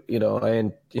do,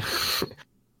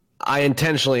 I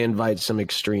intentionally invite some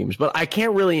extremes, but I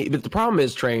can't really. But the problem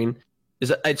is, Train, is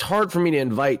that it's hard for me to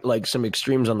invite like some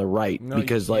extremes on the right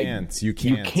because you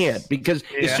can't because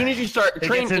as soon as you start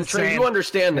Train, you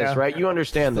understand this, right? You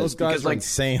understand this. Those guys are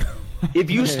insane.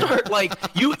 If you start like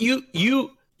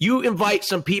you invite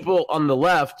some people on the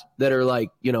left that are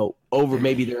like,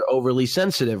 maybe they're overly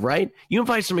sensitive, right? You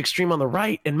invite some extreme on the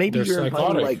right, and maybe you're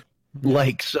inviting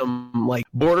like some like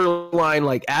borderline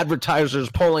like advertisers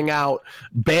pulling out,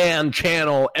 ban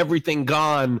channel, everything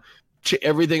gone,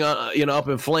 everything up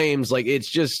in flames. Like it's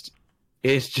just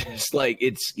like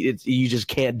it's you just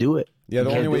can't do it. Yeah,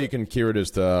 the only way you can cure it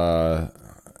is to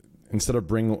instead of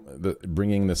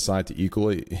bringing this side to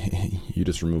equally, you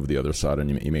just remove the other side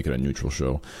and you make it a neutral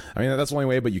show. I mean, that's the only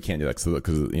way, but you can't do that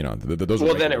because those.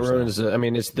 Well, then it ruins it. I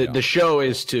mean, it's the show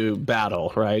is to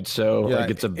battle, right? So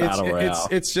it's a battle royale.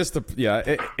 It's just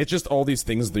it's just all these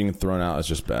things being thrown out. It's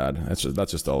just bad. That's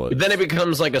just all it is. Then it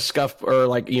becomes like a scuff, or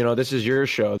like this is your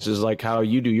show. This is like how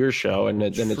you do your show, and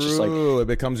then it's just like it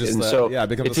becomes just it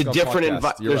becomes a different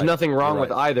environment. There's nothing wrong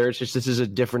with either. It's just this is a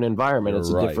different environment. It's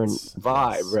a different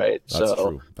vibe, right?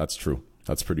 That's true.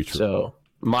 That's pretty true. So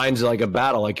mine's like a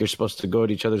battle, like you're supposed to go at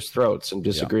each other's throats and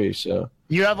disagree. Yeah. So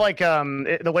you have like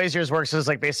the ways yours works is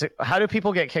like basic. How do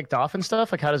people get kicked off and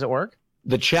stuff? Like how does it work?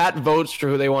 The chat votes for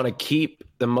who they want to keep.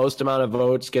 The most amount of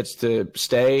votes gets to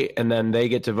stay, and then they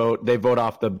get to vote. They vote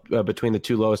off the between the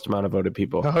two lowest amount of voted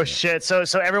people. Oh shit! So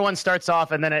everyone starts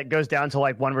off, and then it goes down to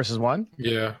like 1 versus 1.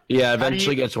 Yeah. Yeah.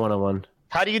 Eventually gets 1-on-1.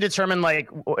 How do you determine, like,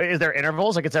 is there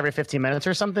intervals? Like, it's every 15 minutes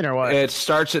or something, or what? It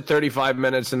starts at 35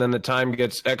 minutes, and then the time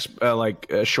gets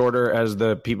shorter as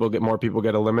more people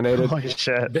get eliminated. Holy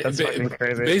shit, that's fucking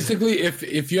crazy. Basically,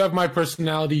 if you have my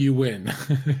personality, you win.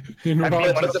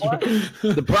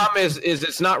 The problem is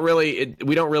it's not really.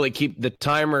 We don't really keep the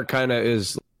timer. Kind of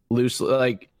is loosely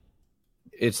like.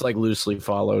 It's like loosely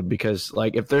followed because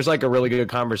like if there's like a really good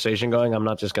conversation going, I'm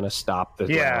not just gonna stop the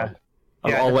round.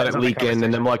 I'll let it leak in,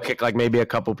 and then we'll kick like maybe a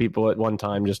couple people at one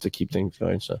time just to keep things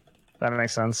going. So that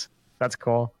makes sense. That's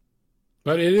cool.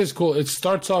 But it is cool. It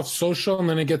starts off social, and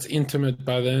then it gets intimate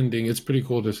by the ending. It's pretty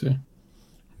cool to see.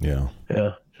 Yeah.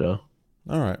 Yeah. So.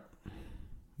 All right.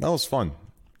 That was fun.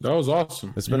 That was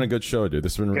awesome. It's been a good show, dude.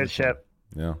 This has been good shit.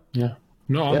 Yeah. Yeah.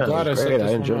 No, I'm glad I said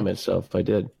I enjoyed myself. I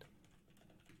did.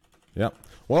 Yeah.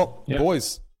 Well,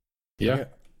 boys. Yeah.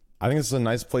 I think this is a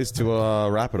nice place to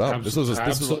wrap it up.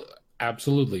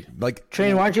 Absolutely. Like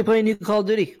Train, why don't you play new Call of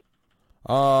Duty?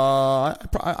 I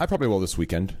probably will this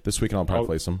weekend. This weekend I'll probably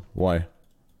play some. Why?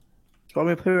 Want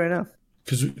me to play right now?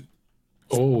 Because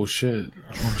oh shit.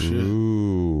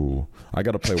 Ooh. I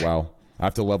gotta play WoW. I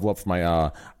have to level up for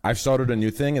my I've started a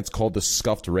new thing. It's called the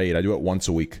Scuffed Raid. I do it once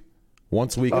a week.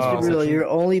 Once a week. You're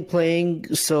only playing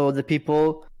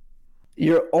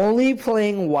You're only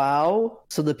playing WoW,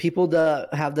 so the people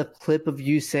that have the clip of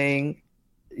you saying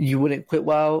you wouldn't quit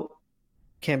WoW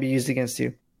can be used against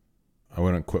you. I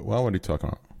wouldn't quit WoW? What are you talking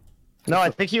about? No,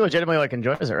 I think he legitimately like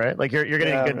enjoys it, right? Like you're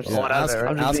getting a good flow out of it.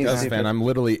 Right? Ask us, fan. I'm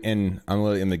literally in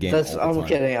the game. I'm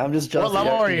kidding. I'm just joking. What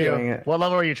level are you? What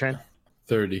level are you, Train?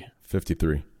 30.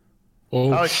 53.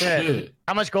 Oh shit.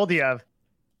 How much gold do you have?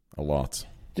 A lot.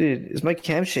 Dude, is my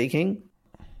cam shaking?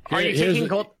 Are you taking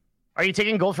gold? Are you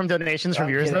taking gold from donations from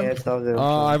viewers though?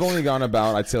 I've only gone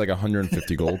about, I'd say, like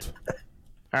 150 gold.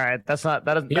 All right, that's not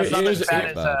as bad as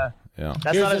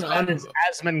that's not as bad as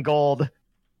Asmon Gold.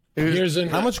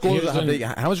 How much gold has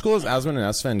Asmon and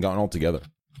Esfand gotten all together?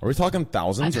 Are we talking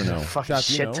thousands or no? Fucking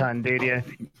shit ton, dude.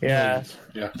 Yeah.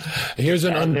 Here's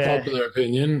an unpopular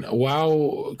opinion.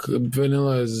 WoW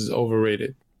vanilla is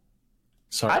overrated.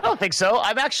 Sorry. I don't think so.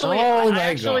 I'm actually.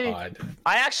 I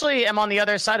actually am on the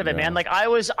other side of it, man. Like I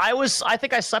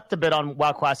think I slept a bit on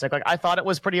WoW Classic. Like I thought it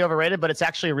was pretty overrated, but it's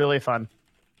actually really fun.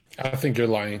 I think you're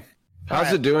lying.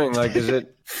 How's it doing? Like, is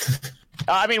it?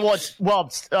 I mean,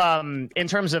 in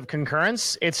terms of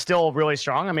concurrence, it's still really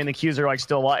strong. I mean, the queues are like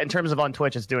still a lot. In terms of on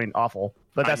Twitch, it's doing awful.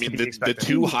 But that's the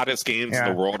two hottest games in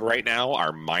the world right now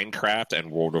are Minecraft and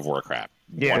World of Warcraft.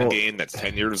 Yeah. One game that's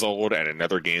 10 years old and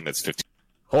another game that's 15.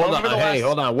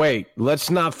 Hold on, wait. Let's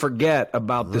not forget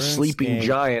about the sleeping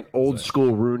giant old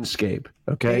school RuneScape,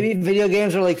 okay? Maybe video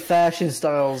games are like fashion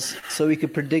styles, so we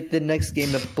could predict the next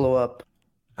game to blow up.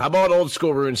 How about old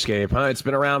school RuneScape, huh? It's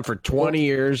been around for 20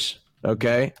 years,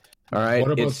 okay? All right.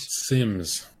 What about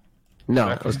Sims?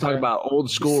 No, let's talk about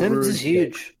old school Sims RuneScape. is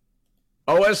huge.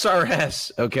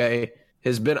 OSRS, okay,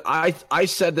 has been... I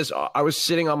said this, I was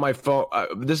sitting on my phone.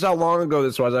 This is how long ago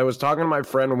this was. I was talking to my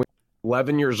friend when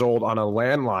 11 years old on a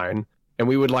landline, and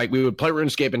we would play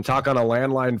RuneScape and talk on a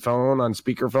landline phone, on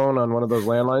speakerphone, on one of those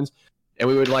landlines. And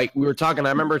we were talking. I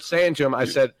remember saying to him, I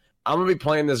said, I'm going to be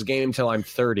playing this game till I'm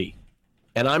 30.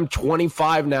 And I'm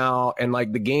 25 now, and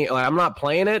like the game, like, I'm not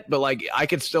playing it, but like I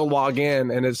could still log in,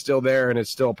 and it's still there, and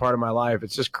it's still a part of my life.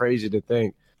 It's just crazy to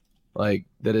think, like,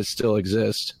 that it still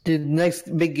exists. Dude, the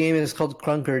next big game is called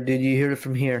Crunker. Dude, you hear it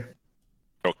from here.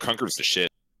 Oh, Crunker's the shit.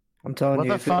 I'm telling What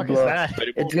you, the fuck is that?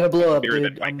 It's gonna blow up, Bigger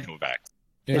dude. than Mike Kovacs.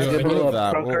 It's gonna blow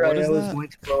up. Crunker, What is I was that? going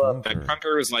to blow up.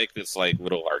 Crunker is like this like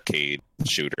little arcade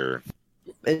shooter.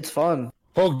 It's fun.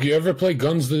 Poke, you ever play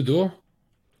Guns the Duel?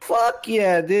 Fuck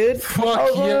yeah, dude. Fuck I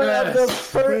was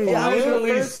yes.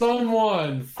 Literally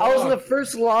someone. I was in the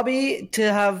first lobby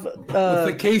to have With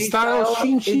the K-style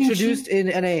introduced in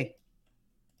NA.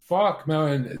 Fuck,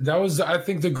 man. That was, I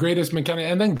think, the greatest mechanic.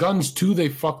 And then Guns 2, they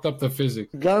fucked up the physics.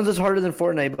 Guns is harder than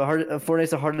Fortnite, but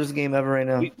Fortnite's the hardest game ever right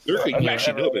now. You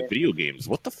actually know about video games.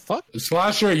 What the fuck?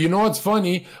 Slasher, you know what's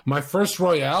funny? My first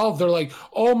Royale, they're like,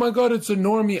 oh my god, it's a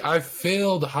normie. I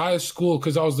failed high school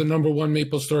because I was the #1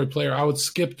 MapleStory player. I would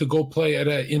skip to go play at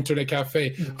an internet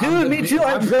cafe. Dude, me too.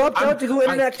 I dropped out to go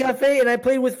internet cafe, and I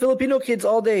played with Filipino kids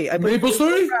all day. I played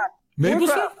MapleStory? MapleStory?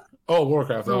 Warcraft. Oh,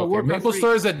 Warcraft. No, Okay. Warcraft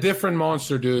MapleStory is a different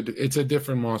monster, dude. It's a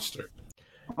different monster.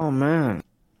 Oh, man.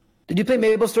 Did you play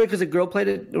MapleStory because a girl played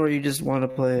it, or you just want to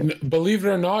play it? Believe it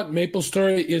or not,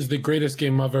 MapleStory is the greatest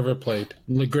game I've ever played.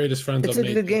 The greatest friends It's I've a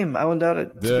made. good game. I won't doubt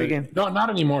it. It's a great game. No, not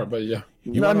anymore, but yeah.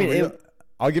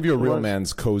 I'll give you a real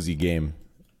man's cozy game.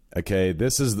 Okay,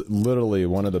 this is literally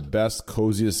one of the best,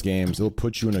 coziest games. It'll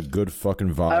put you in a good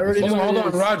fucking vibe. I already know Hold what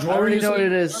on, it is. Raj. I What were already you know what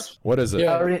saying? it is. What is it?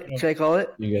 Yeah. Should I call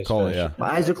it? You guys Call it, yeah.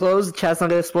 My eyes are closed. Chat's not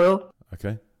going to spoil.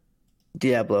 Okay.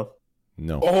 Diablo.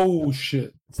 No, Oh,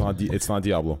 shit. it's not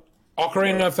Diablo.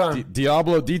 Ocarina of Time.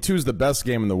 Diablo D2 is the best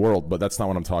game in the world, but that's not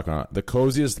what I'm talking about. The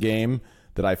coziest game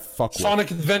that I fuck with.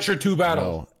 Sonic Adventure 2 Battle.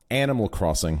 No, Animal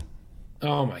Crossing.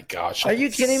 Oh my gosh. Are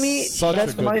you kidding me? Such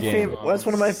That's a good my game. favorite. That's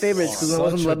one of my favorites because when I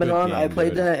was in Such a good Lebanon, I game, played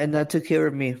dude. that and that took care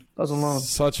of me. I was alone.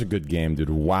 Such a good game, dude.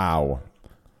 Wow.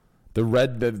 The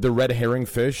red herring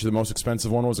fish, the most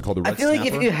expensive one, what was it called? The red I feel like if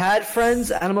snapper? you had friends,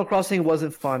 Animal Crossing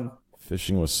wasn't fun.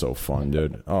 Fishing was so fun,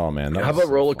 dude. Oh man. How about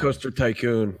Roller Coaster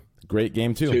Tycoon? Great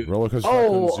game too. Roller Coaster.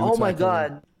 Oh, Tycoon, Zoo oh my Tycoon.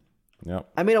 god. Yep.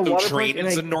 I made a So water Train park and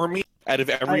is a I, normie. Out of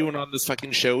everyone on this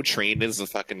fucking show, Train is the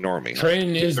fucking normie.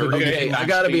 Train is the Okay, biggest. I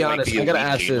gotta be Like, honest. the I gotta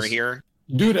elite ask gamer this. here.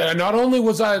 Dude, and not only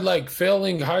was I like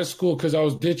failing high school because I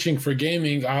was ditching for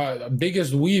gaming,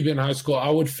 biggest weeb in high school, I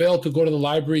would fail to go to the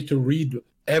library to read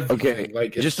everything. Okay,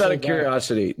 Like, it's just so out of bad.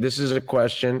 curiosity, this is a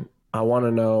question. I want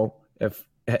to know if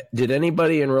did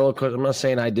anybody in Roller Coaster. I'm not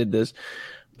saying I did this.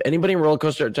 Anybody in Roller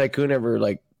Coaster Tycoon ever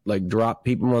like drop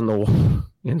people on the wall?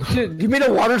 dude, you made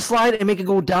a water slide and make it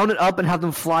go down and up and have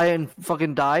them fly and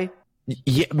fucking die.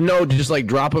 Yeah, no, just like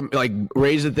drop them, like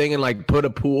raise the thing and like put a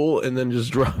pool and then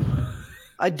just drop.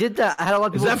 I did that. I had a lot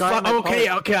of Is people that die in fun? my Okay,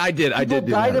 park. okay, I did. I People did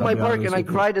do died that. in my I'll be park honest and I with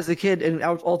you. cried as a kid and I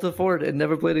was ultra forward and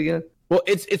never played again. Well,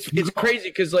 it's crazy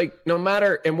because like no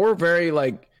matter, and we're very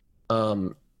like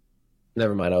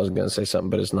never mind. I was gonna say something,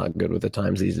 but it's not good with the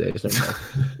times these days. Never mind.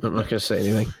 I'm not gonna say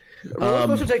anything. Roller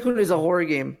Coaster Tycoon is a horror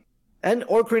game. And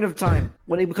Ocarina of Time.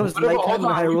 When it becomes Hold nighttime in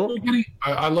on, are we Hyrule. forgetting-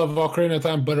 I love Ocarina of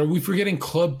Time, but are we forgetting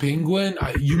Club Penguin?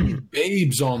 You need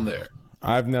babes on there.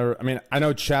 I've never. I mean, I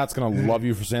know chat's gonna love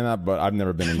you for saying that, but I've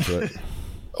never been into it.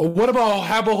 What about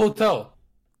Habbo Hotel?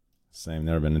 Same.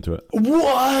 Never been into it.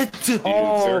 What? Dude,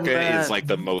 Oh, Zerka man. is like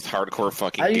the most hardcore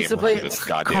fucking I game used to play on this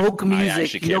goddamn. Coke I music.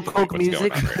 actually You know can't Coke believe what's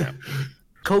going music? on right now.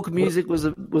 Coke music was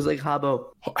like Habbo.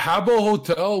 Habbo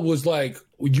Hotel was like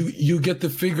you get to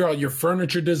figure out your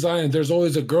furniture design. And there's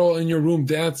always a girl in your room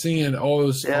dancing, and oh, it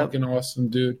was Yep. fucking awesome,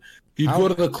 dude. You go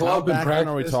to the club How and back then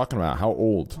are we practice. talking about? How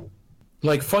old?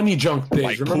 Like Funny Junk days.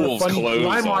 Like Remember Cool's Funny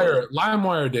clothes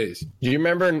LimeWire days. Do you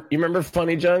remember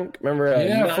Funny Junk? Remember?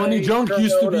 Yeah, Funny Junk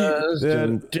used to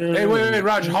be- Dude, Hey, wait,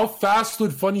 Raj. How fast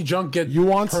would Funny Junk get? You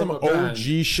want some perma-banned?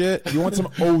 OG shit? You want some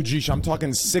OG shit? I'm talking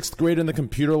 6th grade in the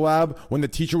computer lab when the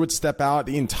teacher would step out.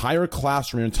 The entire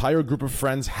classroom, your entire group of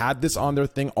friends had this on their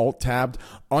thing, alt-tabbed.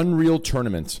 Unreal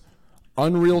Tournament.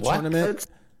 Unreal Tournament.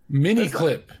 Mini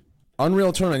clip.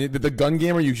 Unreal Tournament. The gun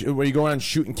game where you go around and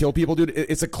shoot and kill people, dude.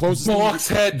 It's the closest.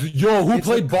 Boxhead. Yo, who It's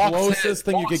played the Boxhead? closest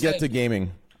thing you could get to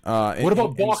gaming. What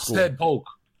about Boxhead Poke?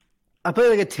 I played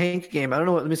like a tank game. I don't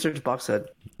know what. Let me search Boxhead.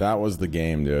 That was the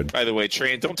game, dude. By the way,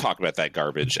 Train, don't talk about that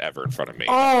garbage ever in front of me.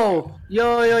 Oh,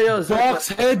 yo.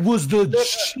 Boxhead was the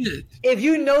shit. If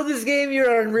you know this game,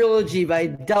 you're a real OG, but I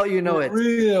doubt you know it.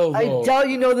 Real. I though. doubt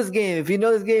you know this game. If you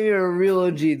know this game, you're a real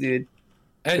OG, dude.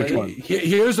 And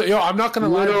here's I'm not gonna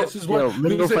lie. This is what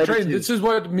this is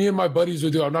what me and my buddies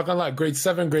would do. I'm not gonna lie. Grade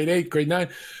 7, grade 8, grade 9,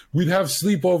 we'd have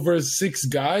sleepovers, 6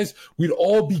 guys. We'd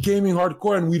all be gaming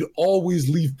hardcore, and we'd always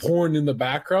leave porn in the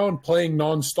background, playing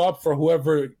nonstop for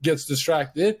whoever gets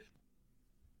distracted.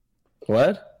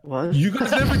 What? You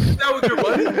guys never did that with your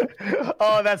buddy?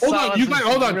 Oh, that's hold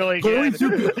on. Really going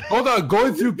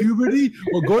through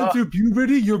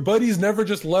puberty, your buddies never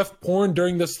just left porn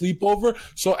during the sleepover.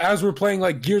 So as we're playing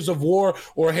like Gears of War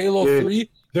or Halo 3,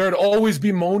 there'd always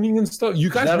be moaning and stuff. You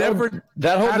guys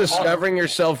that whole discovering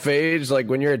yourself phase, like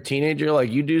when you're a teenager, like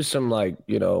you do some like,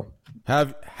 you know.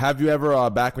 Have you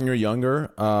ever back when you're younger,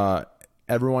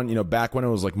 everyone, you know, back when it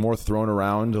was like more thrown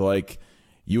around, like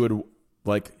you would.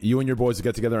 Like you and your boys would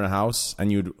get together in a house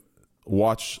and you'd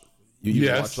watch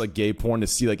watch like gay porn to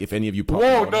see like if any of you popped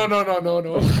no.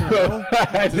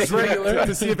 Just regular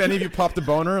to see if any of you popped a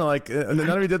boner. Like none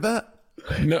of you did that?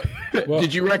 No. Well,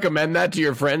 did you recommend that to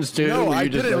your friends too? No, I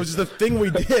didn't. It was just a thing we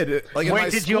did. Like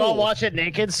wait, did you all watch it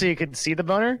naked so you could see the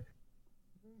boner?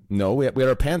 No, we had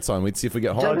our pants on. We'd see if we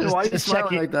get hard. Why are you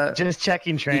smiling like that? Just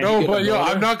checking, Train. No, but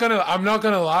I'm not gonna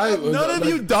lie. None of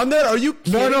you done that? Are you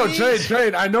kidding me?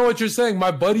 Train. I know what you're saying.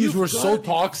 My buddies were so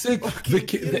toxic. The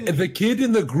kid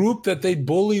in the group that they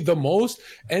bully the most.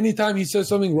 Anytime he says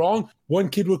something wrong, one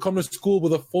kid would come to school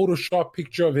with a Photoshop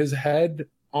picture of his head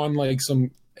on like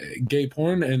some gay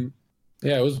porn, and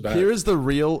yeah, it was bad. Here's the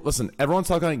real. Listen, everyone's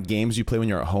talking about games you play when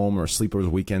you're at home or sleepovers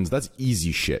weekends. That's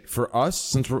easy shit. For us,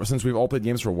 since we've all played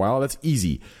games for a while, that's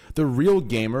easy. The real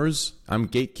gamers, I'm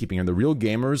gatekeeping here. The real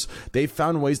gamers, they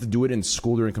found ways to do it in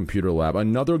school during computer lab.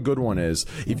 Another good one is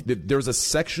if there's a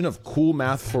section of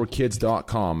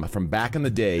coolmathforkids.com from back in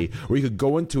the day where you could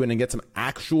go into it and get some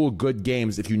actual good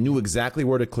games if you knew exactly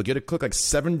where to click. You had to click like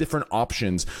 7 different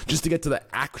options just to get to the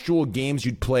actual games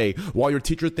you'd play while your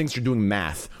teacher thinks you're doing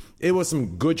math. It was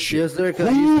some good shit.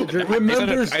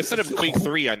 Yes, I set up week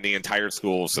 3 on the entire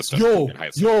school system.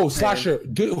 Yo, Slasher,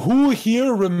 who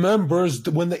here remembers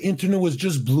when the internet was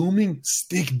just blooming?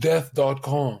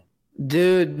 Stickdeath.com.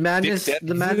 Dude, madness.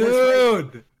 The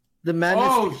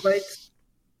madness fights.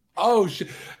 Oh shit!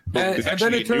 And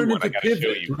then it turned into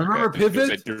Pivot. Remember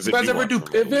Pivot? You guys ever do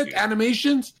Pivot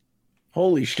animations?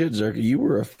 Holy shit, Zerka, you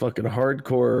were a fucking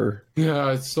hardcore.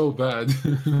 Yeah, it's so bad.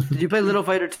 Did you play Little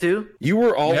Fighter 2? You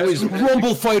were always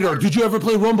Rumble Fighter. Did you ever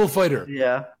play Rumble Fighter?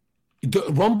 Yeah.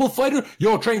 Rumble Fighter?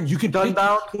 Yo, Train, you can pick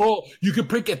a scroll. You can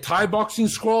pick a Thai boxing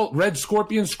scroll, Red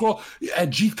Scorpion scroll, a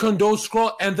Jeet Kune Do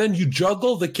scroll, and then you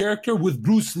juggle the character with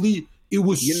Bruce Lee. It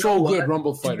was so good,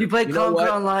 Rumble Fighter. Did you play Conquer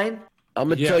Online? I'm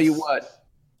gonna tell you what.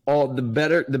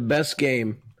 The best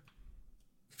game,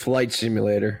 Flight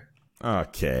Simulator.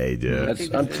 Okay,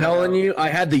 dude. I'm telling you, I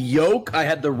had the yoke, I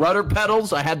had the rudder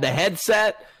pedals, I had the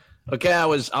headset. Okay, I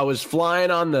was flying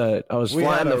on the. We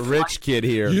had a rich kid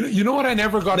here. You know what? I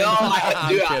never got. No,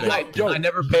 I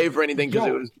never paid for anything because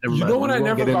it was. You know what? I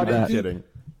never got into.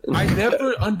 I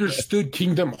never understood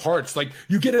Kingdom Hearts. Like,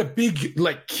 you get a big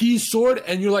like key sword,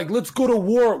 and you're like, let's go to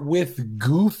war with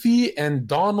Goofy and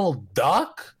Donald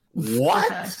Duck.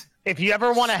 What? If you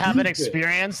ever want to have an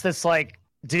experience that's like,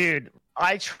 dude.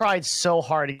 I tried so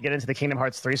hard to get into the Kingdom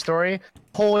Hearts 3 story.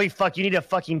 Holy fuck, you need a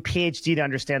fucking PhD to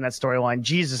understand that storyline.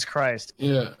 Jesus Christ.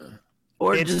 Yeah.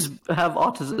 Or just have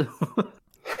autism.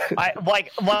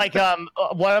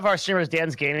 One of our streamers,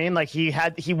 Dan's Gaming, like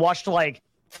he watched like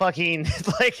fucking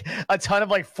like a ton of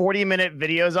like 40-minute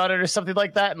videos on it or something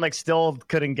like that and like still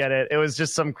couldn't get it. It was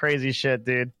just some crazy shit,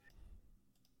 dude.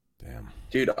 Damn.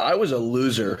 Dude, I was a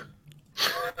loser.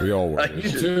 We all were.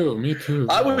 Me too.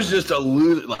 I was just a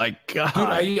loser. Like, God.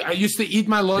 Dude, I used to eat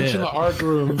my lunch in the art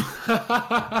room.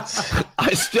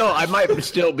 I might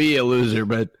still be a loser,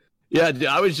 but yeah, dude,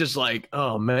 I was just like,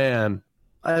 oh man.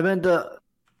 I meant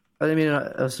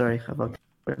sorry.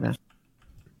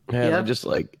 Yeah,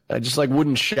 I just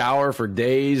wouldn't shower for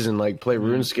days and like play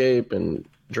RuneScape and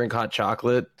drink hot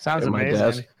chocolate. Sounds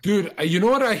amazing. Dude, you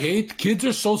know what I hate? Kids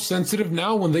are so sensitive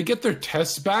now. When they get their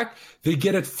tests back, they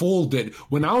get it folded.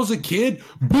 When I was a kid,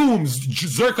 boom,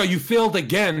 Zerka, you failed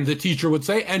again, the teacher would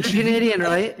say. And you're Canadian,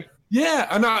 right? Yeah,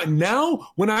 and now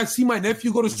when I see my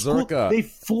nephew go to school, they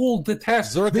fold the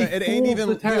test. Zerka, it ain't even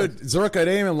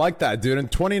like that, dude. In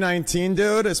 2019,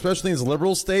 dude, especially in these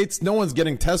liberal states, no one's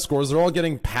getting test scores. They're all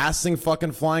getting passing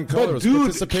fucking flying colors. But dude,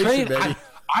 participation, baby.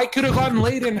 I could have gotten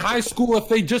late in high school if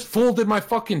they just folded my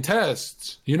fucking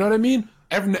tests. You know what I mean?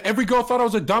 Every girl thought I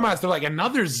was a dumbass. They're like,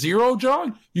 another 0,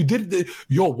 John? You did it.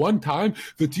 One time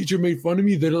the teacher made fun of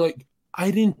me. They're like, I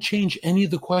didn't change any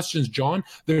of the questions, John.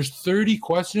 There's 30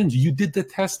 questions. You did the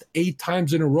test 8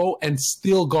 times in a row and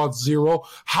still got 0.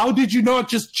 How did you not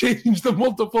just change the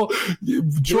multiple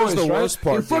choice? The worst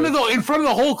part, in front of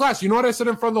the whole class. You know what I said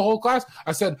in front of the whole class?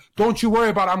 I said, "Don't you worry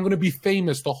about it. I'm going to be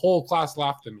famous." The whole class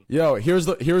laughed at me. Yo, here's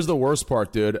the worst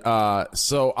part, dude.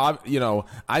 So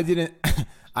I didn't.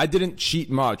 I didn't cheat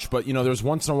much, but, there's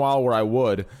once in a while where I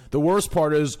would. The worst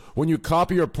part is when you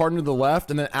copy your partner to the left,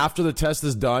 and then after the test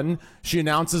is done, she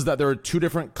announces that there are 2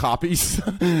 different copies.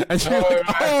 And she's like,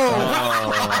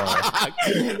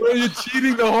 Well, you're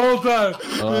cheating the whole time.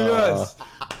 Yes.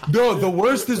 No, the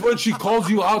worst is when she calls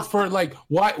you out for, like,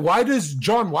 why does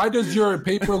your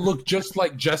paper look just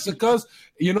like Jessica's?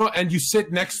 And you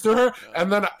sit next to her,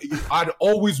 and then I'd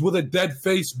always, with a dead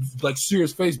face, like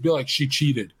serious face, be like, she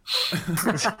cheated.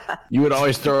 You would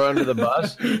always throw her under the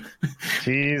bus?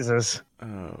 Jesus.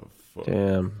 Oh, fuck.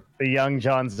 Damn. The young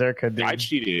John Zerka, dude. I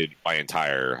cheated my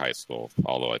entire high school,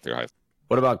 all the way through high school.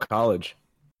 What about college?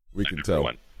 We can tell.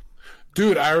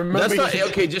 Dude, I remember. That's not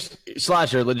okay. Just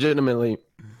Slasher, legitimately.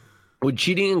 Would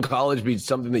cheating in college be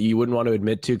something that you wouldn't want to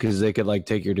admit to because they could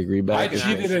take your degree back? I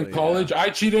cheated in college. Yeah. I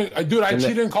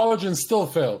cheated in college and still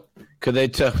failed. Could they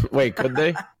wait, could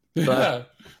they? Yeah.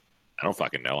 I don't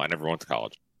fucking know. I never went to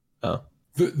college. Oh.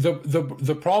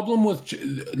 The problem with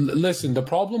the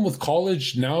problem with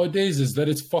college nowadays is that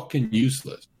it's fucking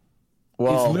useless.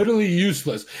 Well, it's literally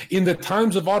useless. In the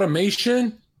times of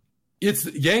automation, it's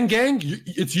gang.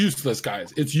 It's useless,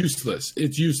 guys. It's useless.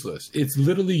 It's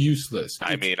literally useless.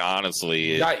 I mean,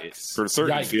 honestly, for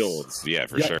certain fields, yeah,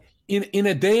 for sure. In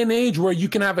a day and age where you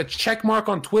can have a check mark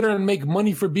on Twitter and make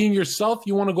money for being yourself,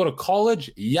 you want to go to college?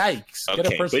 Yikes! Okay,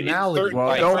 get a personality.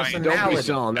 Don't be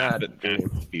selling that.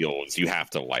 Fields, you have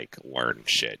to learn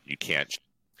shit. You can't.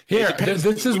 Here,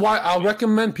 this is why I'll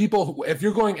recommend people if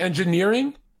you're going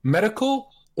engineering,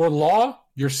 medical, or law,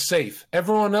 you're safe.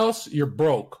 Everyone else, you're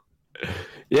broke.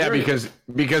 Yeah, because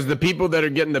the people that are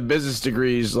getting the business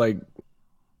degrees,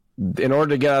 in order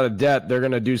to get out of debt, they're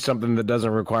going to do something that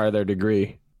doesn't require their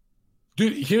degree.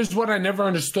 Dude, here's what I never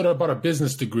understood about a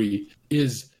business degree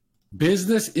is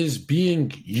business is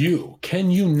being you. Can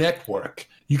you network?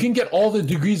 You can get all the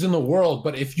degrees in the world,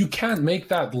 but if you can't make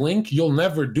that link, you'll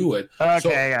never do it.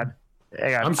 Okay,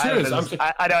 Hang on. I'm serious.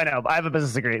 I don't know. I have a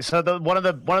business degree. So one of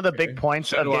the big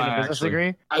points of getting a business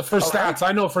degree for stats.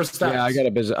 I know for stats. Yeah,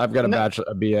 I've got a bachelor,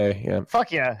 a BA. Yeah.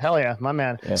 Fuck yeah, hell yeah, my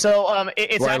man. Yeah. So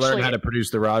it's I actually learned how to produce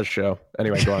the Raj show.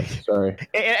 Anyway, go on. Sorry.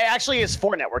 It actually is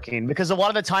for networking because a lot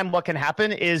of the time, what can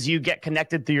happen is you get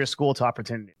connected through your school to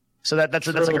opportunity. So that's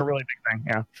a really big thing.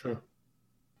 Yeah. True.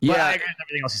 Yeah, I agree with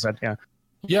everything else you said. Yeah.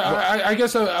 Yeah, I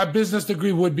guess a business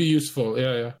degree would be useful.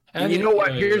 Yeah. And you know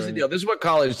what? Here's the deal. This is what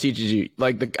college teaches you.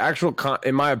 The actual,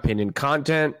 in my opinion, the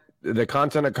content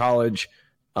of college,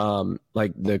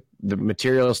 the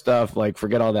material stuff,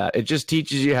 forget all that. It just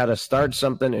teaches you how to start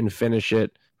something and finish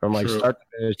it from start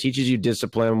to finish. It teaches you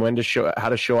discipline, how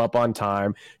to show up on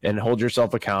time and hold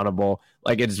yourself accountable.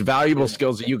 It's valuable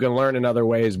skills that you can learn in other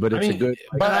ways, but it's a good.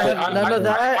 But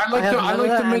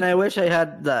I wish I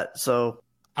had that. So.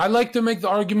 I like to make the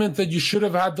argument that you should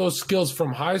have had those skills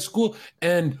from high school,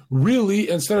 and really,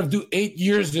 instead of do 8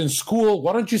 years in school,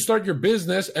 why don't you start your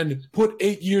business and put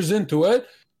 8 years into it?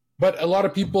 But a lot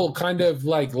of people kind of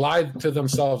lied to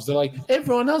themselves. They're like,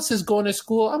 everyone else is going to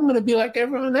school. I'm going to be like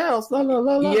everyone else. La, la,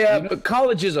 la, la. Yeah, but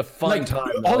college is a fun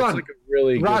time. Hold on.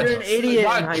 Raj, you're an idiot.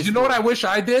 Raj, you know what I wish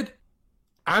I did?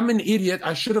 I'm an idiot.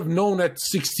 I should have known at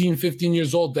 16, 15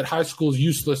 years old that high school is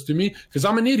useless to me because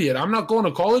I'm an idiot. I'm not going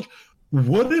to college.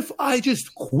 What if I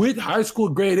just quit high school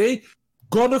grade 8,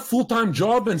 got a full-time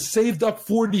job, and saved up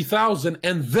 $40,000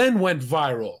 and then went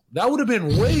viral? That would have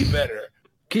been way better.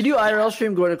 Could you IRL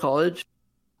stream going to college?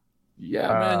 Yeah,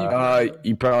 man.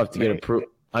 You probably have to get approved.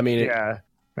 I mean, yeah,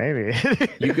 maybe.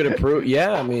 You could approve.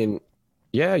 Yeah, I mean,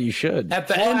 yeah, you should. At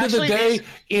the end of the day,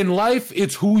 in life,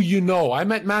 it's who you know. I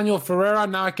met Manuel Ferreira.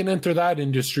 Now I can enter that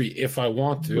industry if I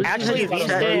want to. Actually,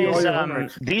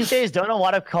 these days, don't a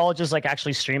lot of colleges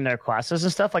actually stream their classes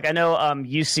and stuff? I know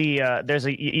UC, there's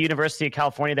a University of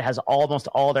California that has almost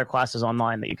all their classes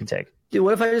online that you can take. Dude,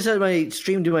 what if I just had my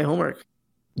stream do my homework?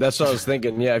 That's what I was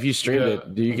thinking. Yeah, if you streamed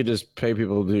it, you could just pay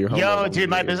people to do your homework. Yo, dude,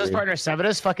 my business partner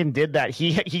Severus fucking did that.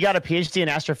 He got a PhD in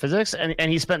astrophysics, and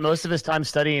he spent most of his time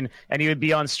studying, and he would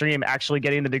be on stream actually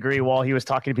getting the degree while he was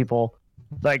talking to people.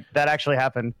 That actually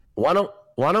happened. Why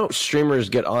don't streamers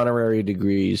get honorary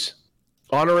degrees?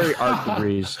 Honorary art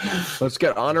degrees. Let's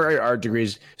get honorary art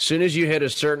degrees. As soon as you hit a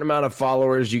certain amount of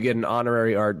followers, you get an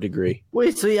honorary art degree.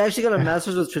 Wait, so you actually got a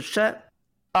master's with Twitch chat?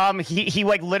 He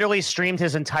literally streamed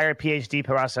his entire PhD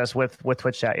process with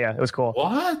Twitch chat. Yeah, it was cool.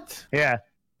 What? Yeah.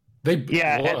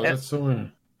 That's so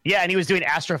weird. Yeah, and he was doing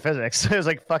astrophysics. It was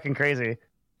like fucking crazy.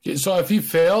 So if he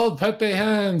failed, Pepe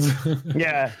hands.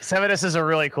 Yeah, Sevenus is a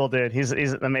really cool dude. He's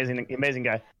an amazing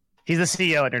guy. He's the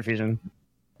CEO at Nerd Fusion.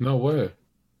 No way.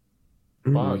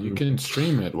 Wow, you can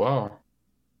stream it. Wow.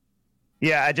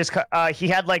 Yeah, I just he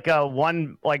had like a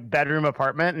one like bedroom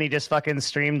apartment, and he just fucking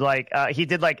streamed he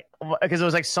did because it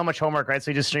was like so much homework, right?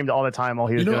 So he just streamed all the time while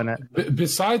he was doing it.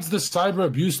 Besides the cyber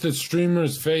abuse that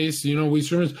streamers face, we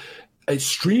streamers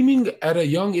streaming at a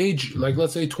young age, like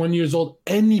let's say 20 years old,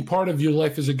 any part of your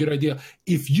life is a good idea.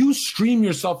 If you stream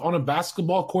yourself on a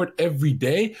basketball court every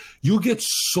day, you'll get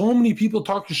so many people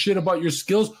talking shit about your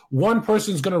skills. One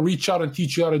person's going to reach out and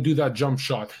teach you how to do that jump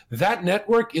shot. That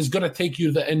network is going to take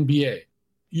you to the NBA.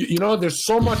 There's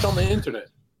so much on the internet.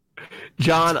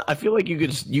 John, I feel like you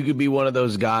could be one of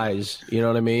those guys, you know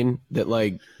what I mean? That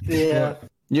yeah.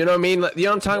 You know what I mean? You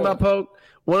know what I'm talking about, Poke?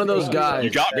 One of those guys.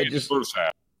 You got me just first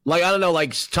half. I don't know,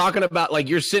 talking about,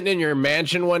 you're sitting in your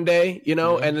mansion one day,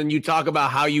 and then you talk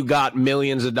about how you got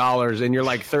millions of dollars and you're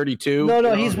 32.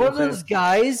 No, he's one of those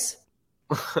guys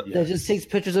that just takes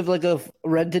pictures of a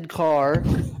rented car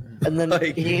and then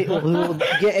he will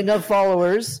get enough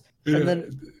followers and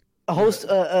then host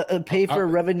pay for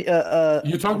revenue.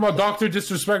 You're talking about Dr.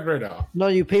 Disrespect right now. No,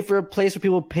 you pay for a place where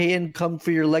people pay and come for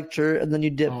your lecture and then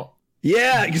you dip. Oh.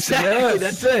 Yeah, exactly. Yes.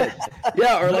 That's it.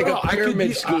 Yeah, or a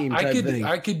pyramid scheme.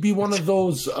 I could be one of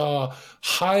those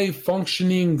high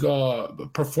functioning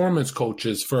performance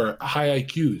coaches for high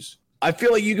IQs. I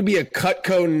feel like you could be a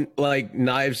Cutco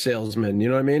knife salesman. You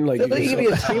know what I mean? You could be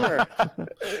a streamer.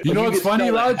 You know what's funny,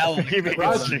 Raj?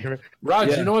 Raj,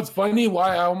 Yeah. You know what's funny?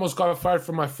 Why I almost got fired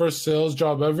from my first sales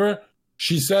job ever?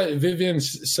 Vivian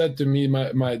said to me,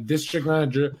 my district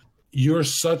manager, "You're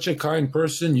such a kind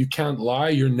person. You can't lie.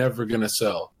 You're never going to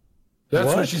sell."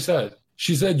 That's what she said.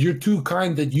 She said, "You're too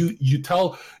kind that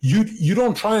you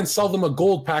don't try and sell them a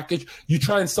gold package. You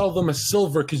try and sell them a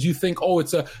silver because you think, oh,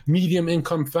 it's a medium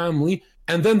income family.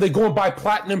 And then they go and buy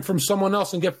platinum from someone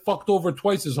else and get fucked over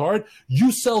twice as hard.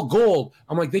 You sell gold."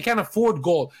 I'm like, "They can't afford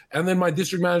gold." And then my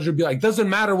district manager would be like, "Doesn't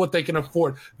matter what they can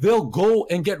afford. They'll go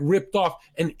and get ripped off.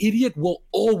 An idiot will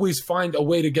always find a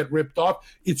way to get ripped off.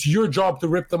 It's your job to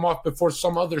rip them off before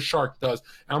some other shark does."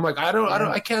 And I'm like,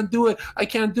 I can't do it. I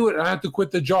can't do it. And I had to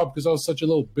quit the job because I was such a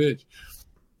little bitch.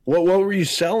 What were you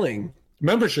selling?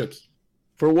 Memberships.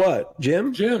 For what?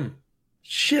 Gym?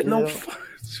 Shit, no.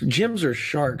 Gyms are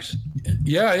sharks.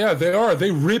 Yeah, they are. They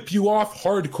rip you off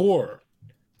hardcore.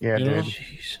 Yeah, dude.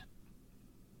 Jeez.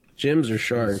 Gyms are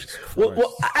sharks.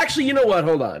 Well, actually, you know what?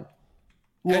 Hold on.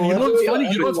 And you know what's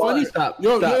funny? You know what's funny? Stop.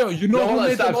 You know who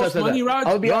made the most money, Raj?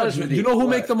 I'll be honest with you. You know who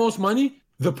make the most money?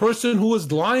 The person who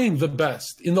was lying the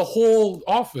best in the whole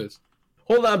office.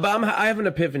 Hold on, but I have an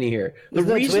epiphany here. The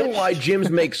reason why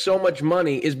gyms make so much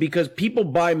money is because people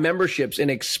buy memberships and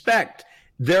expect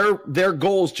their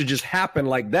goals to just happen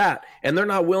like that, and they're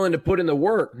not willing to put in the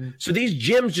work. So these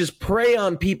gyms just prey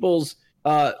on people's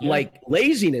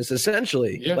laziness,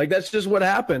 essentially. Yeah. That's just what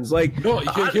happens. Here's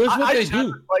what they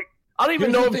do. I don't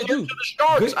even know if they do the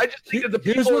sharks. I just think that the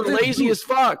people are lazy as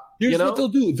fuck. Here's what they'll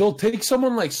do. They'll take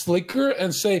someone like Slicker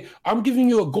and say, "I'm giving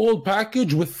you a gold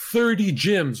package with 30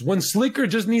 gyms." When Slicker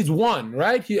just needs one,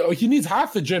 right? He needs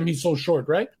half a gym. He's so short,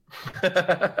 right?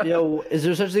 Is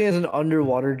there such thing as an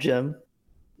underwater gym?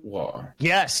 Wow.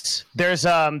 Yes, there's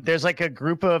a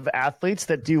group of athletes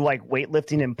that do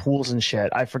weightlifting in pools and shit.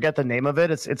 I forget the name of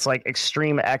it. It's like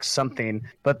Extreme X something,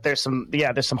 but there's some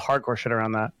hardcore shit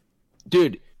around that.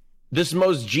 Dude, this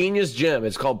most genius gym,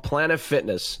 it's called Planet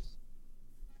Fitness.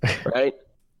 Right?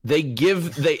 They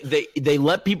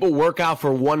let people work out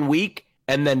for 1 week,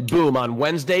 and then boom, on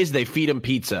Wednesdays they feed them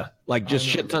pizza.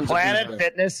 Shit tons Planet of pizza.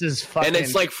 Fitness is fucking, and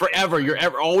it's forever.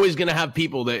 You're always gonna have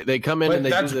people. They come in but and they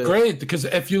that's do great, because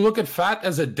if you look at fat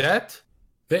as a debt,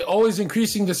 they always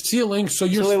increasing the ceiling, so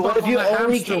you're stuck on the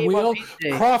hamster wheel.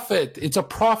 Profit. It's a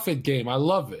profit game. I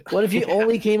love it. What if you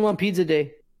only came on pizza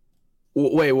day?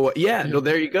 Wait, yeah. No,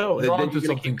 there you go. Then you're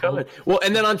gonna keep coming. Well,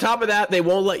 and then on top of that, they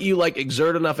won't let you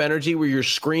exert enough energy where you're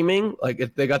screaming.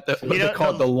 If they got they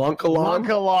call it the lunk alarm. Lunk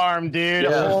alarm, dude.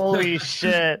 Yeah. Holy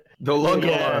shit. The lunk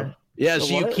alarm. Yeah,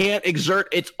 so you can't exert.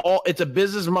 It's a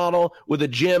business model with a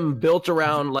gym built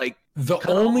around The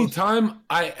only time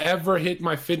I ever hit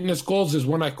my fitness goals is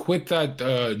when I quit that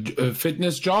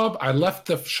fitness job. I left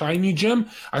the shiny gym.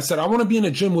 I said, I want to be in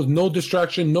a gym with no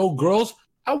distraction, no girls.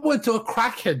 I went to a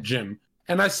crackhead gym,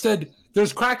 and I said,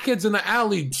 there's crackheads in the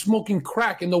alley smoking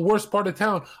crack in the worst part of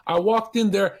town. I walked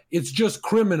in there. It's just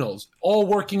criminals all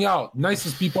working out.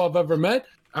 Nicest people I've ever met.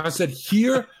 I said,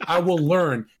 here I will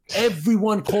learn.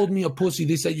 Everyone called me a pussy.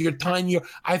 They said, you're tiny.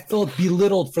 I felt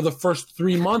belittled for the first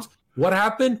 3 months. What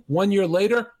happened? 1 year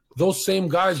later, those same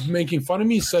guys making fun of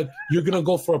me said, you're going to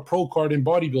go for a pro card in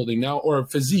bodybuilding now or a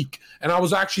physique. And I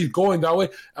was actually going that way.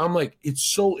 I'm like,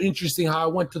 it's so interesting how I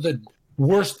went to the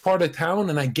worst part of town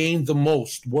and I gained the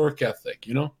most work ethic,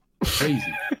 you know? Crazy.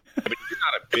 I mean, you're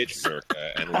not a bitch,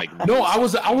 Circa, and like no, I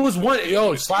was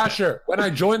Slasher. When I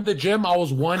joined the gym, I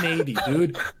was 180,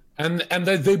 dude. And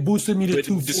they boosted me to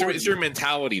 240. It's your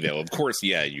mentality, though. Of course,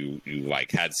 yeah, you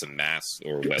like had some mass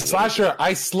or whatever. Slasher,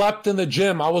 I slept in the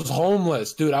gym. I was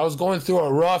homeless, dude. I was going through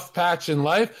a rough patch in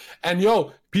life. And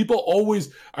people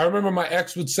always, I remember my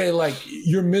ex would say, like,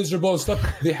 you're miserable and stuff.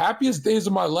 The happiest days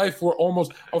of my life were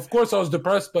of course I was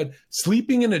depressed, but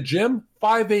sleeping in a gym,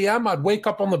 5 a.m., I'd wake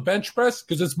up on the bench press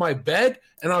because it's my bed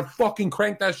and I'd fucking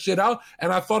crank that shit out.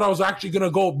 And I thought I was actually going to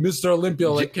go Mr.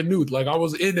 Olympia like Canute. Like I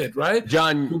was in it, right?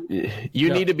 John,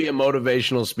 you need to be a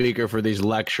motivational speaker for these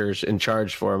lectures and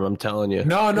charge for them. I'm telling you.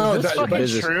 No,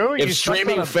 that's true. If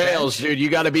streaming fails, dude, you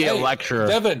got to be a lecturer.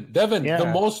 Devin,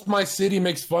 the most my city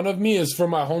makes fun of me is for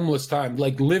my homeless time.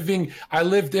 Like I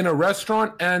lived in a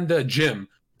restaurant and a gym.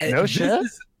 And no shit.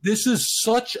 This is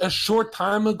such a short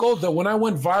time ago that when I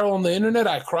went viral on the internet,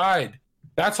 I cried.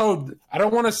 That's how, I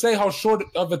don't want to say how short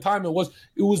of a time it was.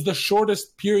 It was the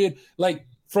shortest period. Like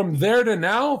from there to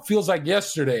now feels like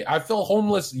yesterday. I felt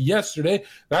homeless yesterday.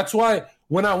 That's why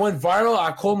when I went viral,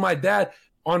 I called my dad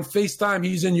on FaceTime.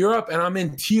 He's in Europe and I'm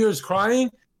in tears crying.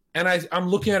 And I'm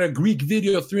looking at a Greek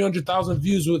video, 300,000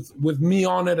 views with me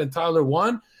on it and Tyler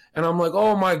One. And I'm like,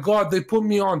 oh my God, they put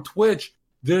me on Twitch.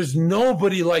 There's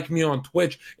nobody like me on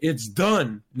Twitch. It's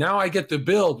done. Now I get to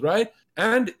build, right?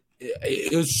 And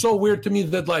it was so weird to me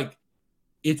that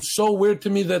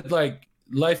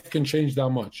life can change that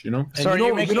much, you know? And so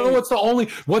you know what's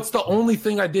the only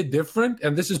thing I did different?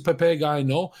 And this is Pepe I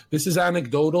know. This is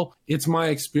anecdotal. It's my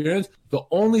experience. The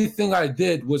only thing I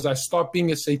did was I stopped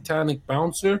being a satanic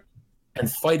bouncer and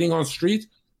fighting on streets.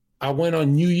 I went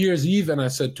on New Year's Eve and I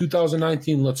said,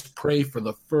 2019, let's pray for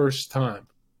the first time.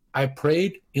 I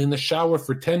prayed in the shower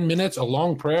for 10 minutes, a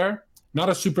long prayer, not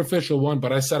a superficial one,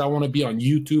 but I said I want to be on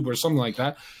YouTube or something like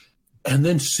that. And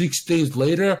then 6 days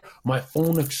later, my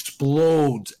phone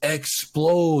explodes.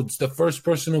 The first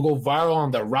person to go viral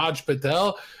on the Raj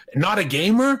Patel, not a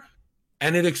gamer,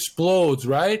 and it explodes,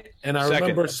 right? And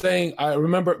I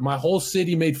remember my whole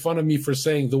city made fun of me for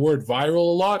saying the word viral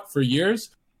a lot for years.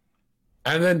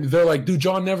 And then they're like, dude,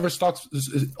 John never stops,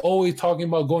 is always talking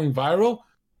about going viral.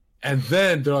 And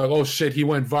then they're like, oh shit, he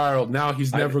went viral. Now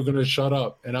he's never going to shut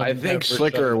up. And I think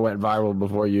Slicker went viral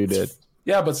before you did.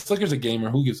 Yeah, but Slicker's a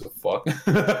gamer. Who gives a fuck?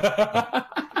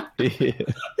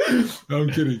 No,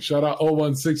 I'm kidding. Shout out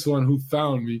 0161 who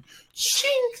found me.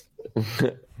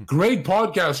 Shink! Great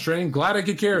podcast, Train. Glad I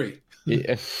could carry.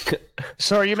 Yeah.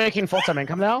 So are you making full-time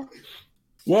income now?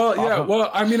 Well, yeah. Well,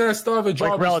 I mean, I still have a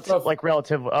job.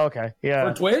 Relative. Oh, okay.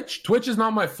 Yeah. For Twitch is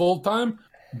not my full-time,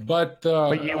 but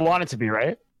you want it to be,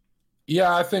 right?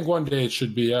 Yeah, I think one day it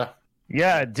should be, yeah.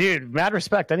 Yeah, dude, mad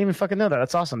respect. I didn't even fucking know that.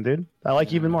 That's awesome, dude. I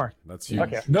like you even more. That's huge.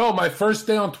 Okay. No, my first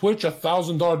day on Twitch,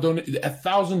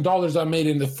 $1,000 I made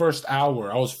in the first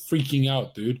hour. I was freaking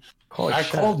out, dude.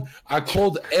 I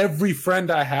called every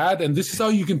friend I had, and this is how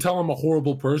you can tell I'm a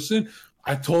horrible person.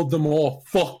 I told them all,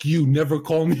 fuck you, never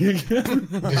call me again.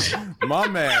 My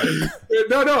man.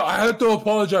 No, I had to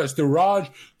apologize to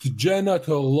Raj, to Jenna,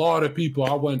 to a lot of people.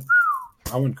 I went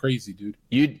crazy, dude.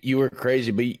 You were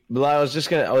crazy, but I was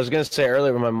gonna say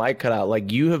earlier when my mic cut out,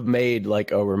 like you have made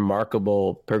like a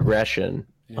remarkable progression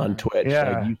on Twitch.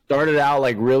 Yeah. Like, you started out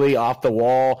like really off the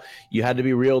wall. You had to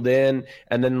be reeled in,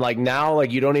 and then like now,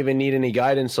 like you don't even need any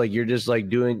guidance. Like you're just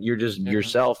like you're just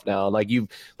yourself now. Like you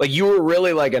were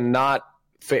really like you've like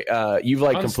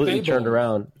Unstable. Completely turned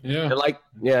around. Yeah. And like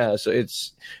so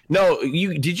it's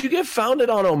did you get founded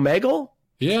on Omegle?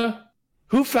 Yeah.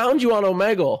 Who found you on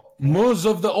Omegle? Muz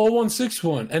of the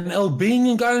 0161, an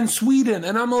Albanian guy in Sweden,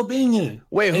 and I'm Albanian.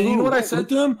 Wait, you know what I said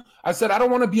to him? I said, I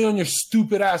don't want to be on your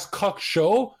stupid ass cuck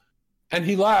show. And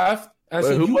he laughed. And I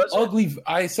said, you ugly.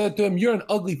 I said to him, you're an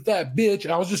ugly fat bitch.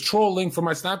 And I was just trolling for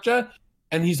my Snapchat.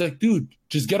 And he's like, dude,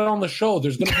 just get on the show.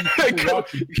 There's going to be people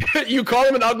watching. You call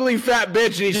him an ugly fat bitch,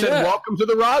 and he said, welcome to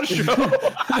the Raj Show.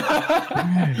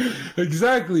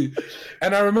 Exactly.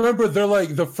 And I remember they're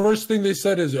like, the first thing they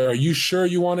said is, are you sure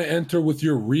you want to enter with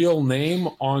your real name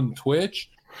on Twitch?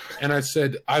 And I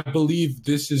said, I believe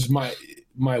this is my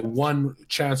one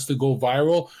chance to go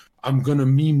viral. I'm going to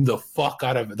meme the fuck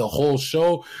out of the whole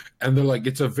show. And they're like,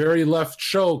 it's a very left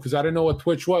show because I didn't know what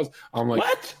Twitch was. I'm like,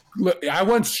 what? Look, I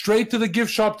went straight to the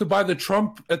gift shop to buy the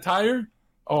Trump attire.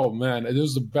 Oh man, it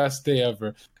was the best day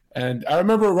ever. And I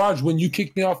remember, Raj, when you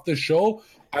kicked me off the show,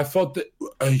 I felt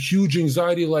a huge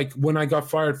anxiety. Like when I got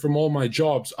fired from all my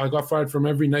jobs, I got fired from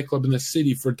every nightclub in the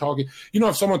city for talking. You know,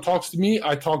 if someone talks to me,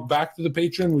 I talk back to the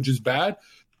patron, which is bad.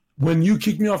 When you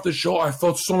kicked me off the show, I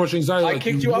felt so much anxiety. I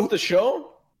kicked you off the show?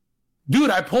 Dude,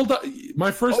 I pulled out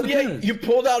my first appearance. You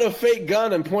pulled out a fake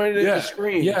gun and pointed it at the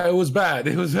screen. Yeah, it was bad.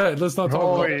 It was bad. Let's not talk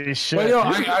about it. Holy shit. But, it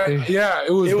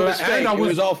was bad. Fake. It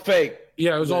was all fake.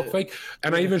 Yeah, it was all fake.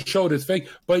 And I even showed it's fake.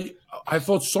 But I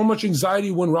felt so much anxiety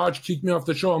when Raj kicked me off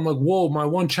the show. I'm like, whoa, my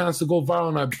one chance to go viral,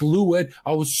 and I blew it.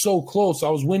 I was so close. I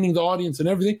was winning the audience and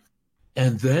everything.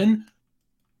 And then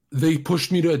they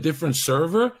pushed me to a different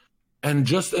server. And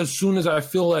just as soon as I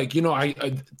feel like, you know, I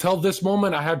till this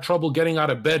moment, I had trouble getting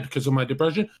out of bed because of my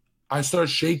depression. I start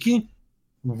shaking.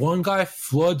 One guy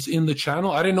floods in the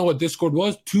channel. I didn't know what Discord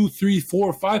was. 2, 3,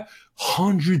 4,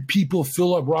 500 people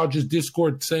fill up Raj's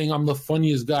Discord saying I'm the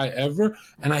funniest guy ever.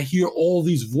 And I hear all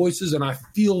these voices and I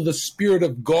feel the spirit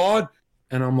of God.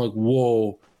 And I'm like,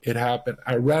 whoa, it happened.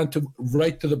 I ran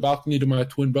right to the balcony to my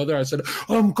twin brother. I said,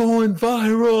 I'm going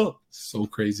viral. So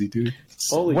crazy, dude.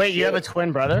 Wait, shit. You have a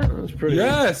twin brother? That's pretty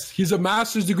yes, he's a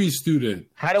master's degree student.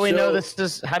 How do we know this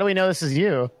is? How do we know this is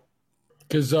you?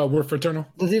 Because we're fraternal.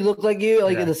 Does he look like you?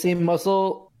 Like in the same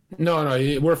muscle? No,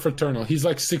 we're fraternal. He's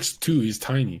like 6'2". He's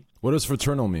tiny. What does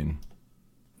fraternal mean?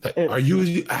 Are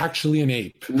you actually an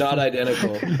ape? Not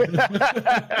identical.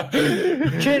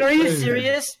 Train, are you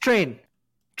serious? Train,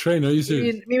 are you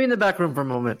serious? Meet me in the back room for a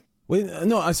moment. Wait,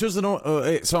 no, I seriously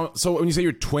don't. So when you say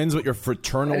you're twins, but you're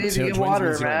fraternal twins, you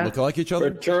don't look like each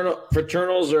other?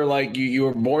 Fraternals are like you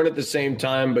were born at the same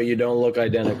time, but you don't look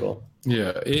identical.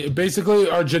 Yeah, basically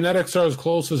our genetics are as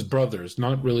close as brothers,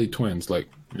 not really twins, like,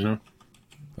 you know?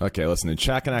 Okay, listen, the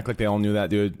chat can act like they all knew that,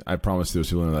 dude. I promise there was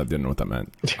people that didn't know what that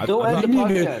meant. Don't end the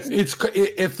podcast.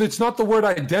 If it's not the word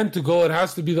identical, it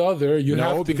has to be the other.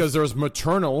 Because there's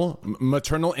maternal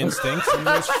instincts, and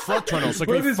there's fraternal, so it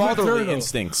can be fatherly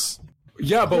instincts.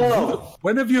 Yeah, but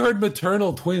when have you heard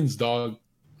maternal twins, dog?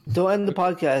 Don't end the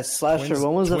podcast. Slasher,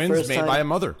 when was the first twins made time? by a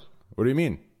mother. What do you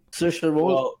mean? Slasher,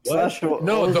 Slasher,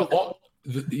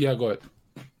 yeah, go ahead.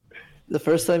 The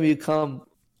first time you come.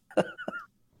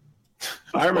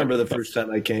 I remember the first time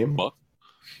I came.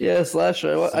 Yeah,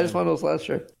 Slasher. I just want to know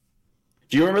Slasher.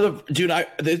 Do you remember I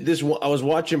was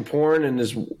watching porn and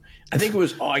this. I think it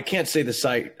was. Oh, I can't say the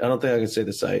site. I don't think I can say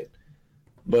the site.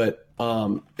 But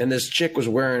and this chick was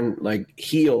wearing like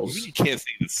heels. You can't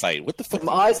say the site. What the fuck?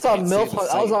 I saw MILF.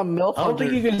 I was on MILF. I don't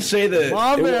think you can say the.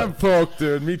 My man, folk,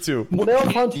 dude. Me too.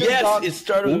 MILF Hunter. Yes, it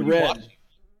started with red.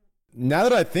 Now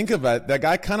that I think of it, that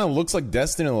guy kind of looks like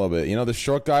Destiny a little bit. You know, the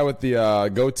short guy with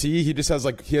the goatee. He just has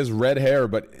he has red hair,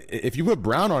 but if you put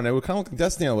brown on it, it would kind of look like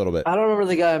Destiny a little bit. I don't remember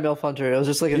the guy on MILF Hunter. It was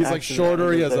just like he's like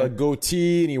shorter. He has a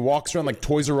goatee, and he walks around like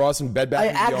Toys R Us and Bed Bath. I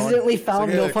accidentally found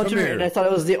MILF Hunter, and I thought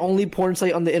it was the only porn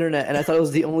site on the internet, and I thought it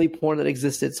was the only porn that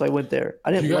existed, so I went there.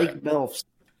 I didn't like MILFs.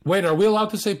 Wait, are we allowed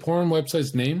to say porn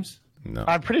websites' names? No,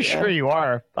 I'm pretty sure you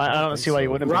are. I don't see why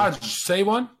you wouldn't. Raj, say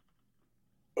one.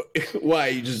 Why?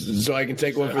 You just so I can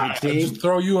take one for the team? Just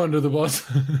throw you under the bus.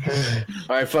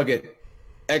 All right, fuck it.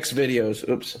 X videos.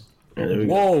 Oops.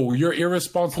 Whoa, you're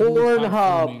irresponsible.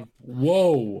 Pornhub.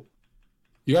 Whoa.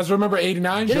 You guys remember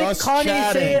 89? Didn't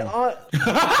Kanye say it on...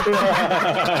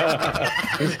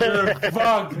 You're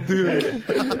fucked, dude.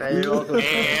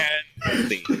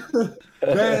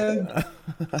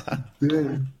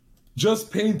 Man.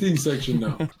 Just painting section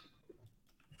now.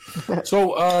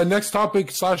 So next topic,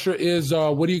 Sasha, is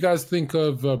what do you guys think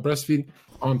of breastfeeding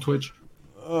on Twitch?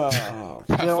 I'm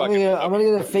gonna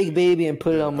get a fake baby and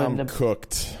put it on my. I'm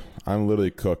cooked. I'm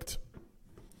literally cooked.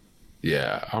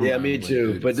 Yeah, me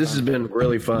too. But this has been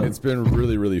really fun. It's been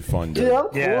really, really fun, dude. Dude, I'm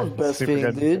cool with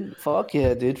breastfeeding, dude. Fuck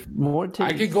yeah, dude. More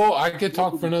titties. I could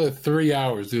talk for another 3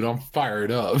 hours, dude. I'm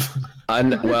fired up.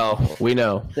 Well, we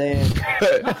know. Damn.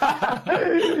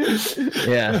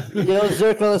 Yeah. Yo,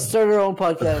 Zirka, let's start our own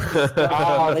podcast. Fuck,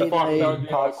 that would be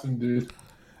awesome, dude.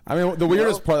 I mean, the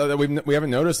weirdest part that we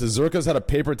haven't noticed is Zirka's had a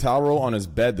paper towel roll on his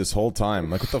bed this whole time.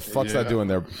 Like, what the fuck's that doing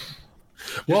there?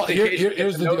 Well,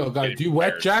 here's the deal, guys. Do you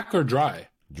wet jack or dry?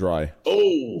 Dry.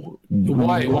 Oh,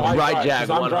 why dry jack?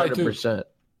 100%.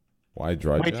 Why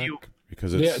dry jack?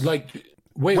 Because it's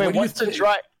wait. What's a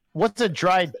dry? What's a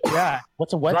dry jack?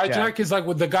 What's a wet jack? Dry jack is like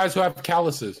with the guys who have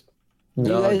calluses.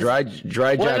 No, dry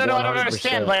jack. No, I don't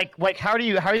understand. Like, how are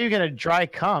you gonna dry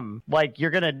cum? Like,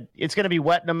 it's gonna be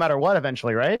wet no matter what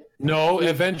eventually, right? No,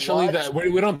 eventually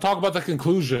we don't talk about the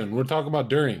conclusion. We're talking about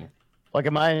during. Like,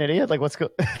 am I an idiot? Like, what's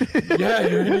Yeah,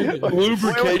 you're an idiot.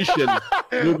 Lubrication.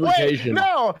 Lubrication. Wait,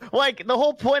 no, like the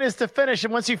whole point is to finish,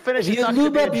 and once you finish, If you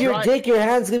lube up your dick, your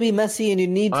hand's gonna be messy, and you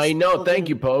need. I know. Thank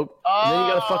you, Pope. And then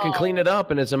you gotta fucking clean it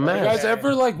up, and it's a mess. You guys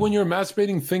ever like when you're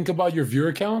masturbating think about your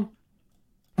viewer count?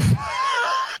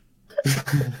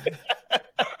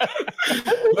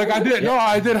 Like I did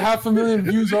 500,000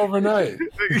 views overnight.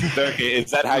 Okay,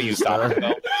 is that how you stop it?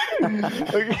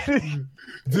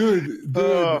 Dude.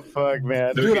 Oh fuck,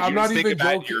 man. Dude, I'm not even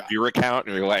joking. Your viewer account,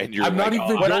 and you're I'm not even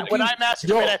joking. When I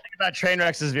masturbate, I think about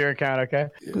Trainwreck's viewer account. Okay.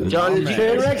 John,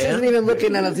 Trainwreck isn't even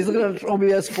looking at us. He's looking at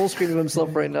OBS full screen of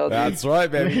himself right now. Dude. That's right,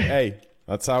 baby. Hey,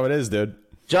 that's how it is, dude.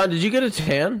 John, did you get a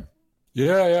tan?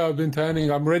 Yeah, I've been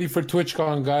tanning. I'm ready for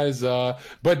TwitchCon, guys.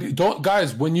 But don't,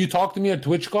 guys, when you talk to me at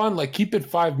TwitchCon, like keep it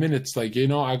 5 minutes. Like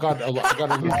I got a lot.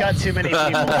 You've got too many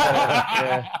people.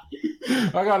 Yeah.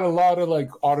 I got a lot of like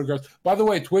autographs. By the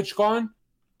way, TwitchCon,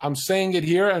 I'm saying it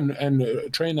here,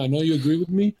 and Train, I know you agree with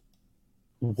me.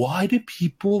 Why do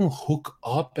people hook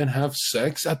up and have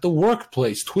sex at the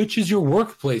workplace? Twitch is your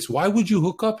workplace. Why would you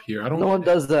hook up here? I don't. No one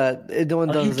does that. No one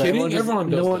does that. Kidding? Everyone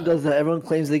does that. No one does that. Everyone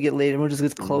claims they get laid. Everyone just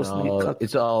gets close. No,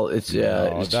 it's all. It's yeah.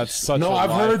 No, it's that's such. No, a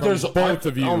I've lie heard from there's both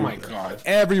of you. Oh my god,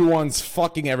 everyone's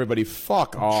fucking everybody.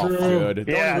 Fuck off, dude.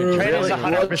 Yeah, Train is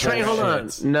 100%. Train, hold on.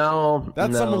 No,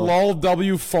 that's some lol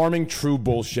W farming true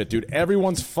bullshit, dude.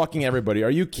 Everyone's fucking everybody.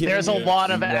 Are you kidding? There's a lot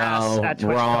of ass at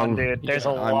TwitchCon, dude. There's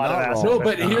a lot of ass. No,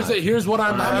 but here's what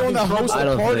I'm having. Host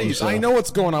of parties. So. I know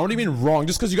what's going on. What do you mean wrong?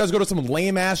 Just because you guys go to some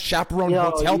lame ass chaperone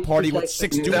hotel party with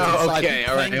 6 dudes inside. Okay,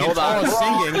 all right, hold on.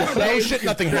 Singing. No shit,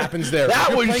 nothing happens there.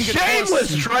 That was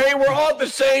shameless, Trey. We're all at the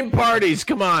same parties.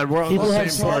 Come on, we're all at the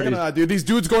same parties. Dude, these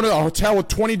dudes going to a hotel with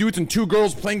 20 dudes and 2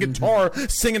 girls playing guitar,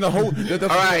 singing the whole. All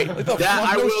right,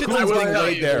 I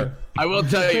will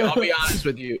tell you. I'll be honest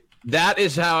with you. That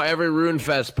is how every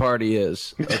RuneFest party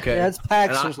is. Okay, yeah, it's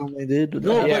PAX or something, dude.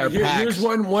 No, yeah, but here's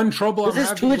one trouble I'm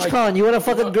having. This is TwitchCon. You want to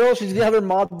fuck a girl? She's gonna have her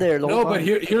mod there. No, but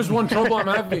here's one trouble I'm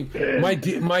having. My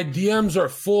DMs are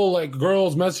full, like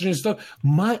girls messaging stuff.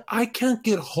 I can't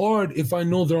get hard if I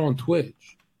know they're on Twitch.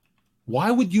 Why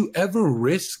would you ever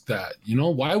risk that? You know,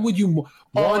 why would you?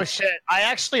 Oh shit! I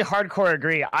actually hardcore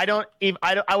agree.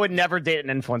 I would never date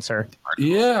an influencer.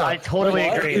 Yeah, I totally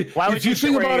agree. Why would you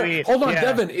think about it? Hold on,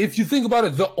 Devin. If you think about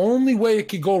it, the only way it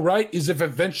could go right is if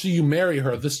eventually you marry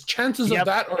her. The chances of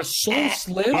that are so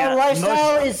slim. Our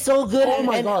lifestyle is so good. Oh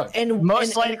my god! And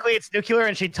most likely it's nuclear,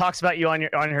 and she talks about you on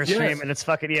her stream, and it's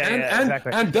fucking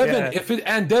exactly. And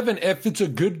Devin, if it's a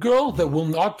good girl that will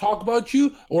not talk about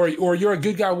you, or you're a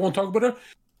good guy who won't talk about her.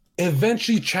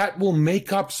 Eventually, chat will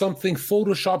make up something,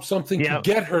 Photoshop something to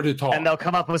get her to talk, and they'll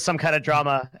come up with some kind of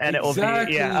drama, and it will be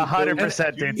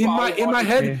 100%, dude.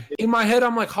 In my head,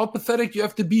 I'm like, how pathetic you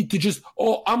have to be to just,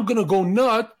 I'm gonna go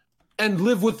nut and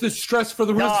live with this stress for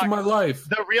the rest of my life.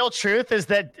 The real truth is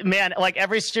that, man, like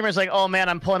every streamer's like, oh man,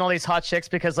 I'm pulling all these hot chicks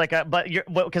because because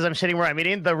I'm shitting where I'm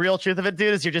eating. The real truth of it,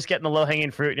 dude, is you're just getting the low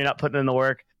hanging fruit and you're not putting in the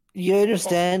work. You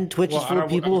understand? Twitch is for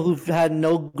people who've had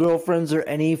no girlfriends or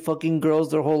any fucking girls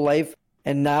their whole life,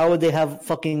 and now they have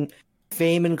fucking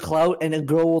fame and clout, and a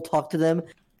girl will talk to them,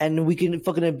 and we can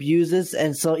fucking abuse this.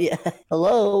 And so,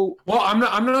 hello. Well, I'm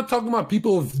not talking about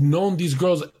people who've known these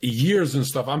girls years and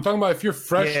stuff. I'm talking about if you're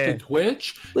fresh to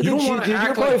Twitch, you don't want to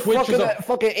act like Twitch is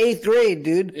fucking 8th grade,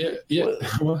 dude. Yeah.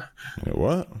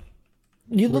 What?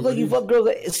 You look like you fuck girls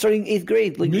starting 8th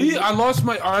grade. Like me, I lost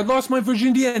my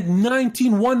virginity at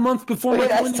 19, 1 month before my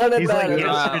 20. That sounded bad.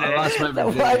 I lost my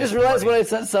virginity. I just realized what I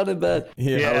said sounded bad.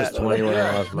 Yeah, I was 20 when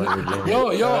I lost my virginity.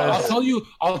 Yo,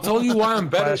 I'll tell you why I'm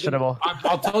better. Questionable.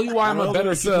 I'll tell you why I'm a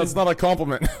better. That's not a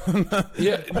compliment.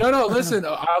 Yeah, no. Listen,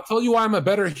 I'll tell you why I'm a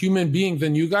better human being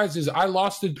than you guys. Is I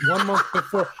lost it 1 month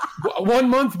before, 1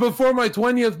 month before my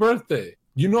 20th birthday.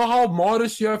 You know how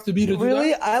modest you have to be to do that.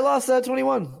 Really, I lost that at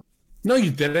 21. No,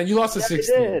 you didn't. You lost at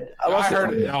 16. I did. I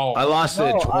heard it. No. I lost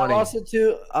it at 20. I lost it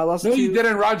to. No, you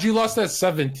didn't, Raj. You lost at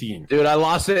 17. Dude, I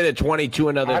lost it at 20 to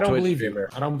another Twitch streamer.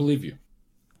 I don't believe you.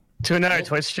 To another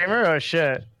Twitch streamer? Oh,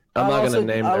 shit. I'm not going to name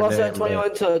their name. I lost it at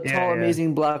 21 to a tall,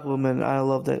 amazing black woman. I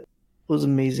loved it. It was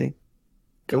amazing.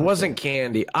 It wasn't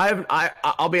Candy.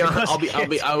 I'll be honest. I will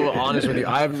be honest with you.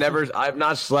 I have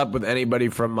not slept with anybody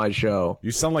from my show. You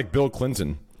sound like Bill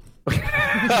Clinton. I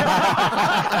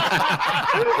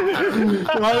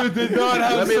did not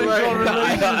have sexual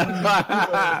relations.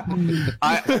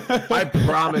 I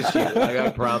promise you. I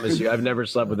promise you. I've never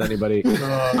slept with anybody.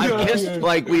 I've kissed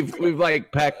we've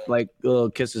pecked little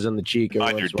kisses on the cheek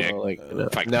on your dick.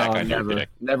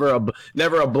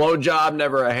 Never a blow job,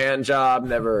 never a hand job,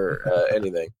 never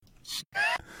anything.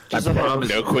 I promise.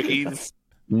 No quickies.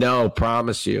 No,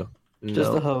 promise you.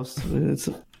 Just the host.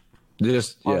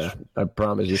 I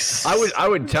promise you. I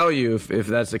would tell you if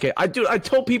that's the case. I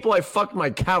told people I fucked my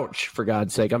couch, for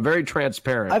God's sake. I'm very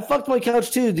transparent. I fucked my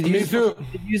couch too. Did you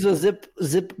use a zip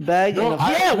bag? No,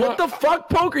 what the fuck,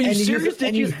 Poke? Are you serious?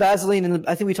 Did you use Vaseline? And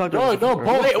I think we talked about it. No,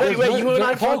 Poke. Wait. You and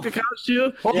I fucked the couch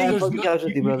too? Yeah, I fucked the couch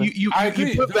with you, brother. You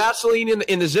put Vaseline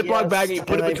in the Ziploc bag and you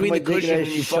put it between the cushion and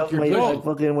you fuck your couch.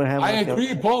 I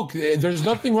agree, Poke. There's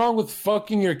nothing wrong with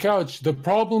fucking your couch. The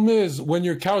problem is when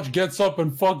your couch gets up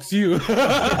and fucks you. This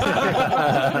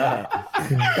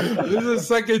is the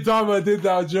second time I did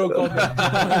that joke on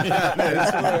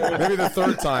that. Maybe the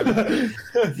third time.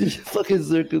 You fucking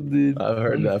circle, dude. I've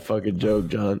heard that fucking joke,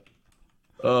 John.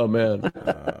 Oh man.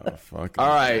 Fuck. All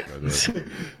right.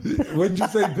 What'd you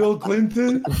say, Bill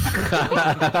Clinton?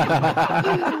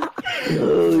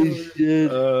 Holy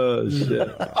shit. Oh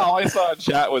shit. All I saw in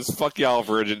chat was "fuck y'all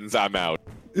virgins, I'm out."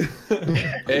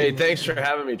 Hey, thanks for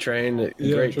having me, Train.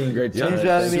 Great time. Thanks for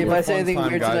having me. If I say anything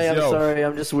weird tonight, I'm sorry.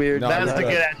 I'm just weird. That was a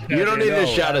good ass show. You don't need to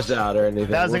shout us out or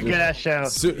anything. That was a good ass show.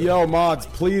 Yo, mods,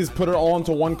 please put it all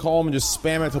into one column and just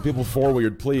spam it until people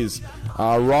forward, please.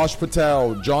 Raj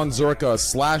Patel, John Zerka,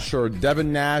 Slasher,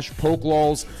 Devin Nash,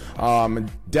 Pokelulz,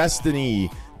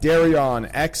 Destiny, Darion,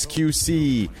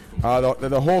 XQC,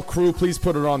 the whole crew, please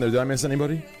put it on there. Did I miss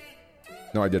anybody?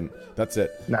 No, I didn't. That's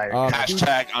it.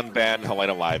 Hashtag unban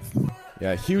Helena Live.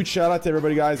 Yeah, huge shout out to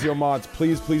everybody, guys. Yo, mods,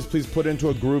 please put it into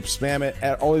a group, spam it.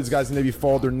 All these guys need to be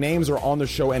followed. Their names are on the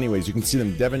show anyways. You can see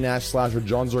them. Devin Nash, Slasher,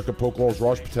 John Zerka, Pokelulz,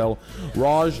 Raj Patel.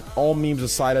 Raj, all memes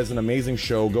aside, has an amazing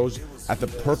show. Goes at the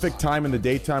perfect time in the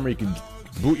daytime where you can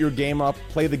boot your game up,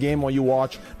 play the game while you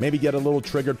watch, maybe get a little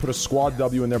triggered, put a squad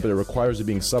W in there, but it requires it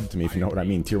being subbed to me, if you know what I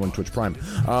mean. Tier 1 Twitch Prime.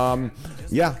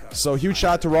 Yeah, so huge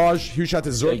shout out to Raj, huge shout out to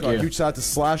Zerka, huge shout out to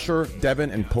Slasher,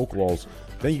 Devin, and Pokelulz.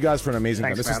 Thank you guys for an amazing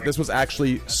time. This was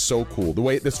actually so cool. The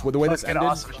way this ended,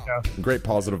 awesome show. Great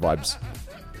positive vibes.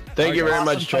 Thank you very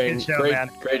much, Train.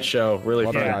 Great show. Really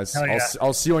fun. Guys.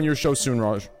 I'll see you on your show soon,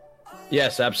 Raj.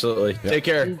 Yes, absolutely. Yep. Take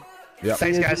care. Yeah.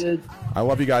 Thanks, guys. I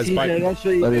love you guys. Bye. I gotta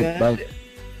show you, love you. Bye.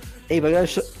 Hey, but I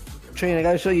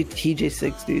gotta show you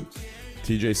TJ6, dude.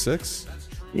 TJ6?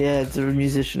 Yeah, it's a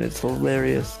musician. It's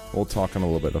hilarious. We'll talk in a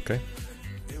little bit, okay?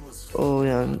 Oh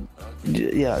yeah,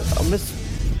 yeah. I'll miss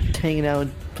hanging out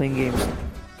and playing games.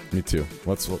 Me too.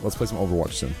 Let's play some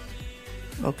Overwatch soon.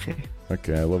 Okay.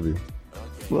 Okay, I love you.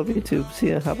 Love you too. See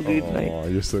ya. Have a good night. Oh,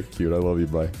 you're so cute. I love you.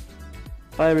 Bye.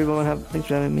 Bye, everyone. Thanks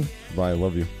for having me. Bye. I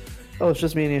love you. Oh, it's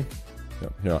just me and you.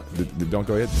 Yeah. Don't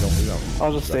go ahead. Don't leave out.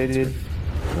 I'll just stay, dude.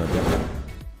 Yeah.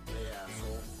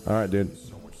 All right, dude.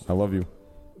 I love you.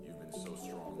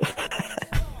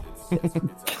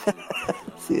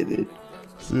 See you, dude.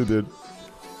 See you, dude.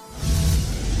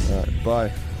 All right.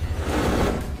 Bye.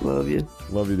 Love you.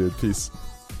 Love you, dude. Peace.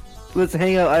 Let's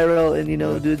hang out IRL and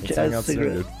let's hang out soon,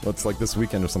 dude. Let's like this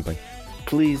weekend or something.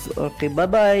 Please. Okay. Bye.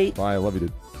 Bye. I love you,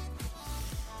 dude.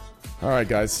 All right,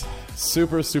 guys.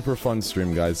 Super fun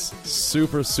stream, guys.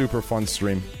 Super fun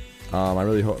stream. I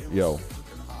really hope.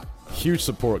 Huge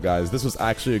support, guys. This was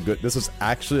actually a good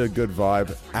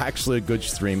vibe. Actually a good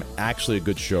stream. Actually a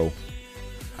good show.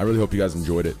 I really hope you guys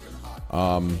enjoyed it.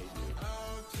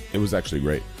 It was actually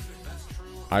great.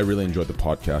 I really enjoyed the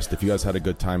podcast. If you guys had a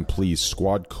good time, please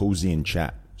squad cozy in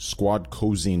chat. Squad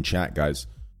cozy in chat, guys.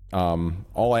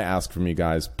 All I ask from you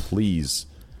guys, please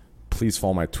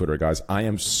follow my Twitter, guys. I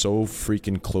am so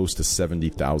freaking close to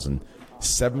 70,000.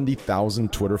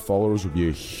 70,000 Twitter followers would be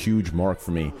a huge mark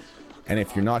for me. And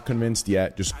if you're not convinced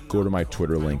yet, just go to my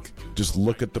Twitter link. Just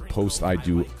look at the post I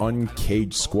do.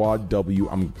 Uncaged Squad W.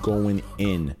 I'm going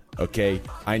in. Okay?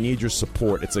 I need your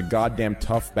support. It's a goddamn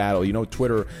tough battle. You know,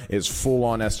 Twitter is full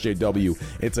on SJW.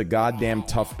 It's a goddamn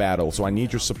tough battle. So I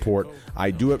need your support. I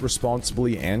do it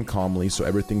responsibly and calmly, so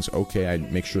everything's okay. I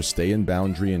make sure to stay in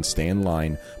boundary and stay in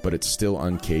line, but it's still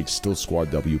Uncaged, still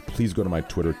Squad W. Please go to my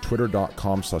Twitter,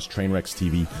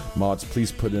 twitter.com/TrainwrecksTV. Mods,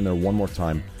 please put it in there one more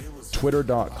time.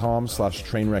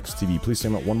 Twitter.com/TrainwrecksTV. Please say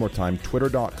that one more time.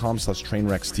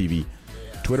 Twitter.com/TrainwrecksTV.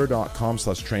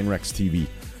 Twitter.com/TrainwrecksTV.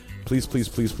 Please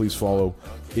follow.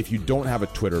 If you don't have a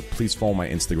Twitter, please follow my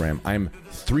Instagram. I'm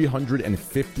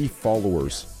 350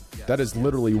 followers. That is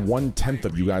literally 1/10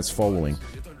 of you guys following.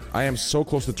 I am so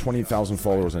close to 20,000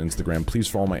 followers on Instagram. Please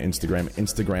follow my Instagram,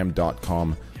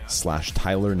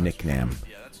 Instagram.com/TylerNicknam.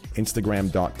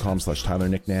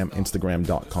 Instagram.com/TylerNicknam.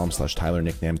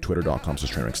 Instagram.com/TylerNicknam.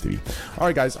 Twitter.com/TrainwrecksTV. All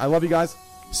right, guys. I love you guys.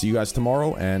 See you guys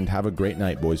tomorrow, and have a great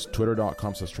night, boys.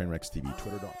 Twitter.com/TrainwrecksTV.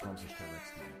 Twitter.com/TrainwrecksTV.